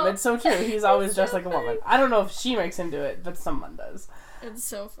Instagram. It's so true. He's always dressed like a woman. I don't know if she makes him do it, but someone does. It's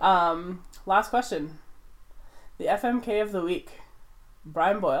so funny. Last question. The FMK of the week.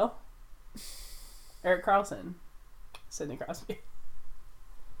 Brian Boyle. Erik Karlsson. Sidney Crosby.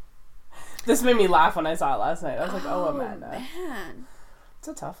 This made me laugh when I saw it last night. I was like, oh, Amanda. Man. It's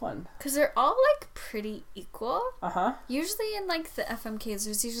a tough one. Because they're all, like, pretty equal. Uh-huh. Usually in, like, the FMKs,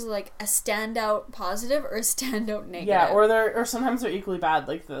 there's usually, like, a standout positive or a standout negative. Yeah, or sometimes they're equally bad,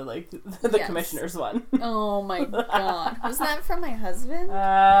 like the commissioner's one. Oh, my God. Was that from my husband?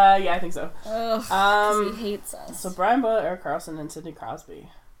 Yeah, I think so. Ugh, because he hates us. So Brian Boyle, Erik Karlsson, and Sidney Crosby.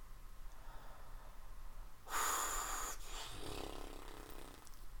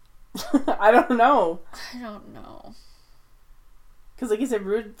 I don't know. Because, like, is it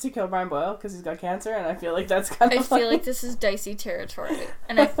rude to kill Brian Boyle because he's got cancer? And I feel like that's kind of I feel like this is dicey territory.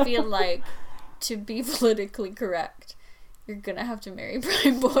 And I feel like, to be politically correct, you're gonna have to marry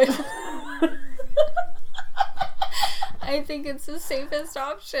Brian Boyle. I think it's the safest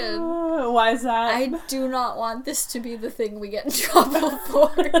option. Why is that? I do not want this to be the thing we get in trouble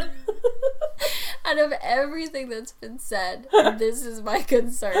for. Out of everything that's been said, this is my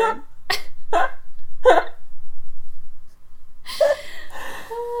concern.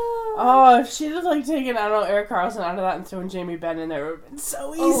 Oh, if she'd have, like, taken, I don't know, Erik Karlsson out of that and thrown Jamie Benn in there, it would have been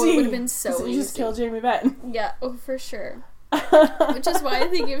so easy. Oh, it would have been so easy. Just kill Jamie Benn. Yeah, oh, for sure. Which is why I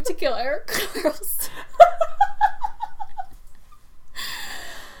think you have to kill Erik Karlsson.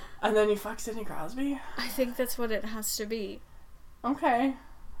 And then you fuck Sidney Crosby? I think that's what it has to be. Okay.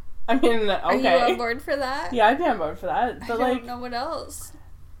 I mean, okay. Are you on board for that? Yeah, I'd be on board for that. But I don't know what else.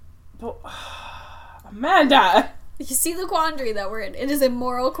 But, Amanda! You see the quandary that we're in. It is a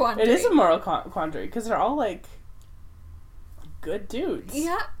moral quandary. It is a moral quandary, because they're all, like, good dudes.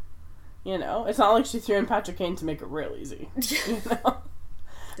 Yeah. You know? It's not like she threw in Patrick Kane to make it real easy. You know?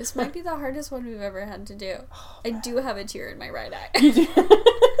 This might be the hardest one we've ever had to do. Oh, I do have a tear in my right eye. You do?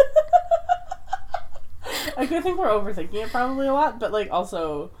 I could think we're overthinking it probably a lot, but, like,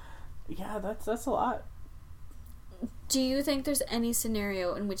 also, yeah, that's a lot. Do you think there's any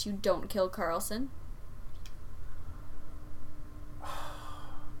scenario in which you don't kill Karlsson?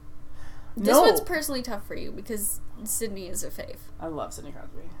 This one's personally tough for you because Sidney is a fave. I love Sidney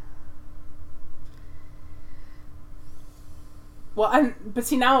Crosby. Well, but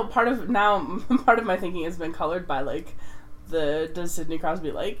see, now part of my thinking has been colored by, like, the does Sidney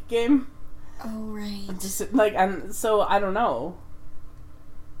Crosby like game. Oh, right. And so I don't know.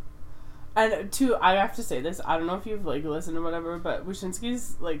 And I have to say this. I don't know if you've, like, listened or whatever, but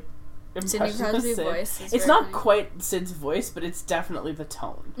Wyshynski's, like, impression of Sid, voice is it's not quite Sid's voice, but it's definitely the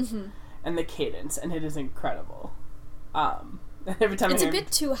tone. Mm-hmm. and the cadence, and it is incredible. Every time it's a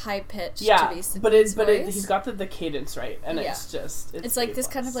bit too high pitched. Yeah, to be he's got the cadence right, and yeah. it's like this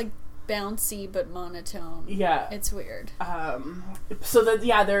kind of like bouncy but monotone. Yeah, it's weird. So that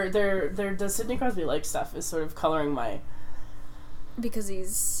the Sidney Crosby like stuff is sort of coloring my because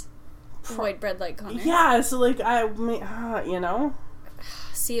he's white bread like Connor. Yeah, so like you know.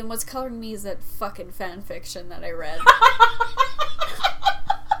 See, and what's coloring me is that fucking fan fiction that I read.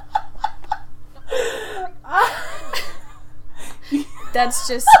 That's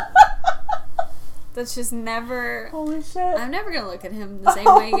just never. Holy shit! I'm never gonna look at him the same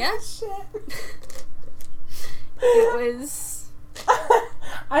way again. Shit. It was.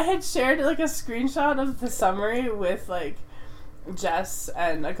 I had shared like a screenshot of the summary with like Jess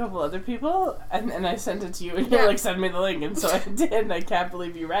and a couple other people, and I sent it to you, and you were like, send me the link, and so I did, and I can't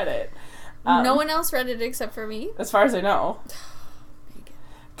believe you read it. No one else read it except for me? As far as I know.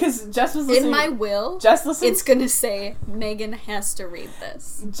 Because Jess was listening. In my will, it's gonna say, Megan has to read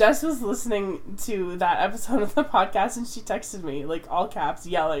this. Jess was listening to that episode of the podcast, and she texted me, like, all caps,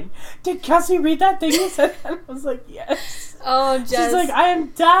 yelling, "Did Kelsey read that thing you said?" And I was like, yes. Oh, Jess. She's like, I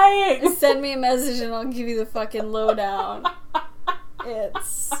am dying. Send me a message and I'll give you the fucking lowdown.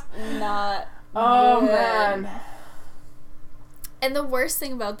 It's not good. Man. And the worst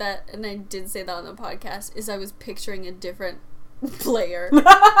thing about that, and I did say that on the podcast, is I was picturing a different player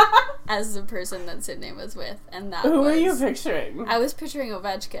as the person that Sydney was with, and that Who were you picturing? I was picturing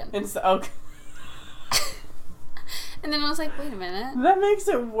Ovechkin. Okay. And then I was like, wait a minute. That makes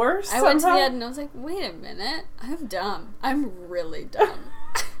it worse. I went to the end and I was like, wait a minute. I'm dumb. I'm really dumb.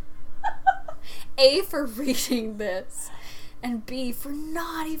 A, for reading this, and B, for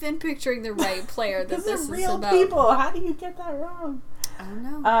not even picturing the right player that this is real about. People. How do you get that wrong? I don't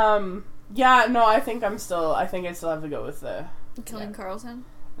know. Yeah, no, I think I still have to go with the Killing Carlson?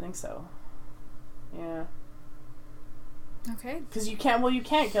 I think so. Yeah. Okay. Because you can't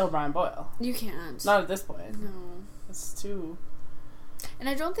kill Brian Boyle. You can't. Not at this point. No. It's too... And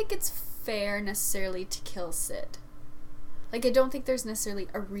I don't think it's fair necessarily to kill Sid. Like, I don't think there's necessarily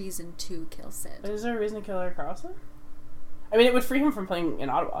a reason to kill Sid. Is there a reason to kill Erik Karlsson? I mean, it would free him from playing in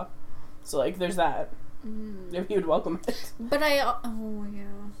Ottawa. So, like, there's that. If he would welcome it. But oh, yeah.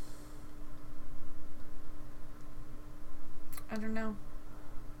 I don't know.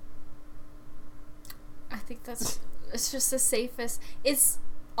 I think it's just the safest.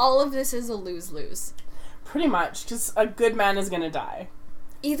 All of this is a lose-lose. Pretty much, because a good man is gonna die.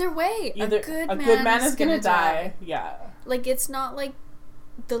 Either way, a good man is gonna die. Yeah. Like, it's not like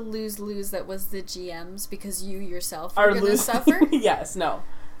the lose-lose that was the GMs, because you yourself are gonna suffer. Yes, no.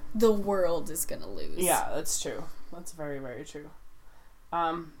 The world is gonna lose. Yeah, that's true. That's very, very true.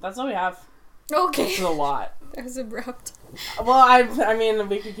 That's all we have. Okay. This is a lot. That was abrupt. Well, I mean,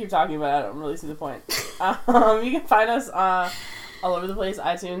 we could keep talking, but I don't really see the point. You can find us all over the place: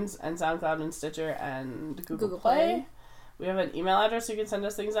 iTunes and SoundCloud and Stitcher and Google Play. We have an email address you can send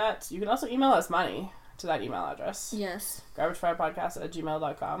us things at. You can also email us money to that email address. Yes.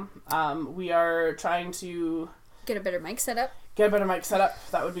 GarbageFirePodcast@gmail.com. We are trying to get a better mic setup.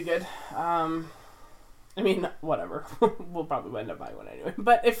 That would be good. I mean, whatever. We'll probably end up buying one anyway.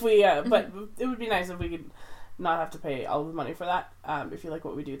 But if we, but it would be nice if we could not have to pay all the money for that. If you like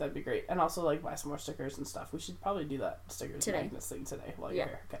what we do, that'd be great. And also, like, buy some more stickers and stuff. We should probably do that stickers magnets thing today while you're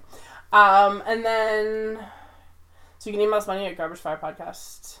here. Okay. And then, so you can email us money at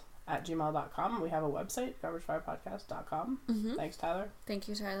garbagefirepodcast@gmail.com. We have a website, garbagefirepodcast.com. Mm-hmm. Thanks, Tyler. Thank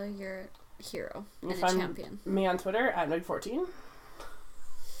you, Tyler. You're a hero and a champion. Me on Twitter @Meg14.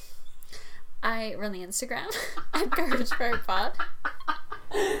 I run the Instagram at GarbageFirePod.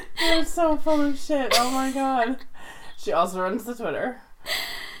 You're so full of shit. Oh my god. She also runs the Twitter.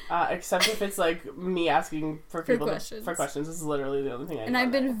 Except if it's like me asking for people for questions. This is literally the only thing I do. And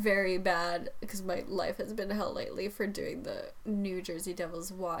I've been very bad, because my life has been hell lately, for doing the New Jersey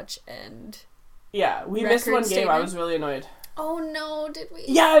Devils watch and yeah, we missed one game. I was really annoyed. Oh no, did we?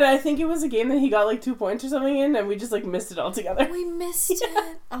 Yeah, and I think it was a game that he got like 2 points or something in, and we just like missed it altogether. We missed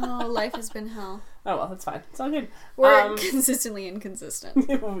it. Oh, life has been hell. Oh well, that's fine. It's all good. We're consistently inconsistent.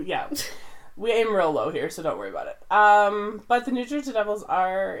 Yeah. We aim real low here, so don't worry about it. But the New Jersey Devils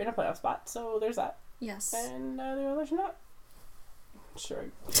are in a playoff spot, so there's that. Yes. And the Oilers are not.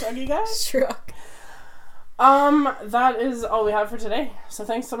 Shrug, you guys. Shrug. That is all we have for today. So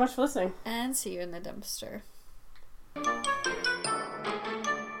thanks so much for listening. And see you in the dumpster.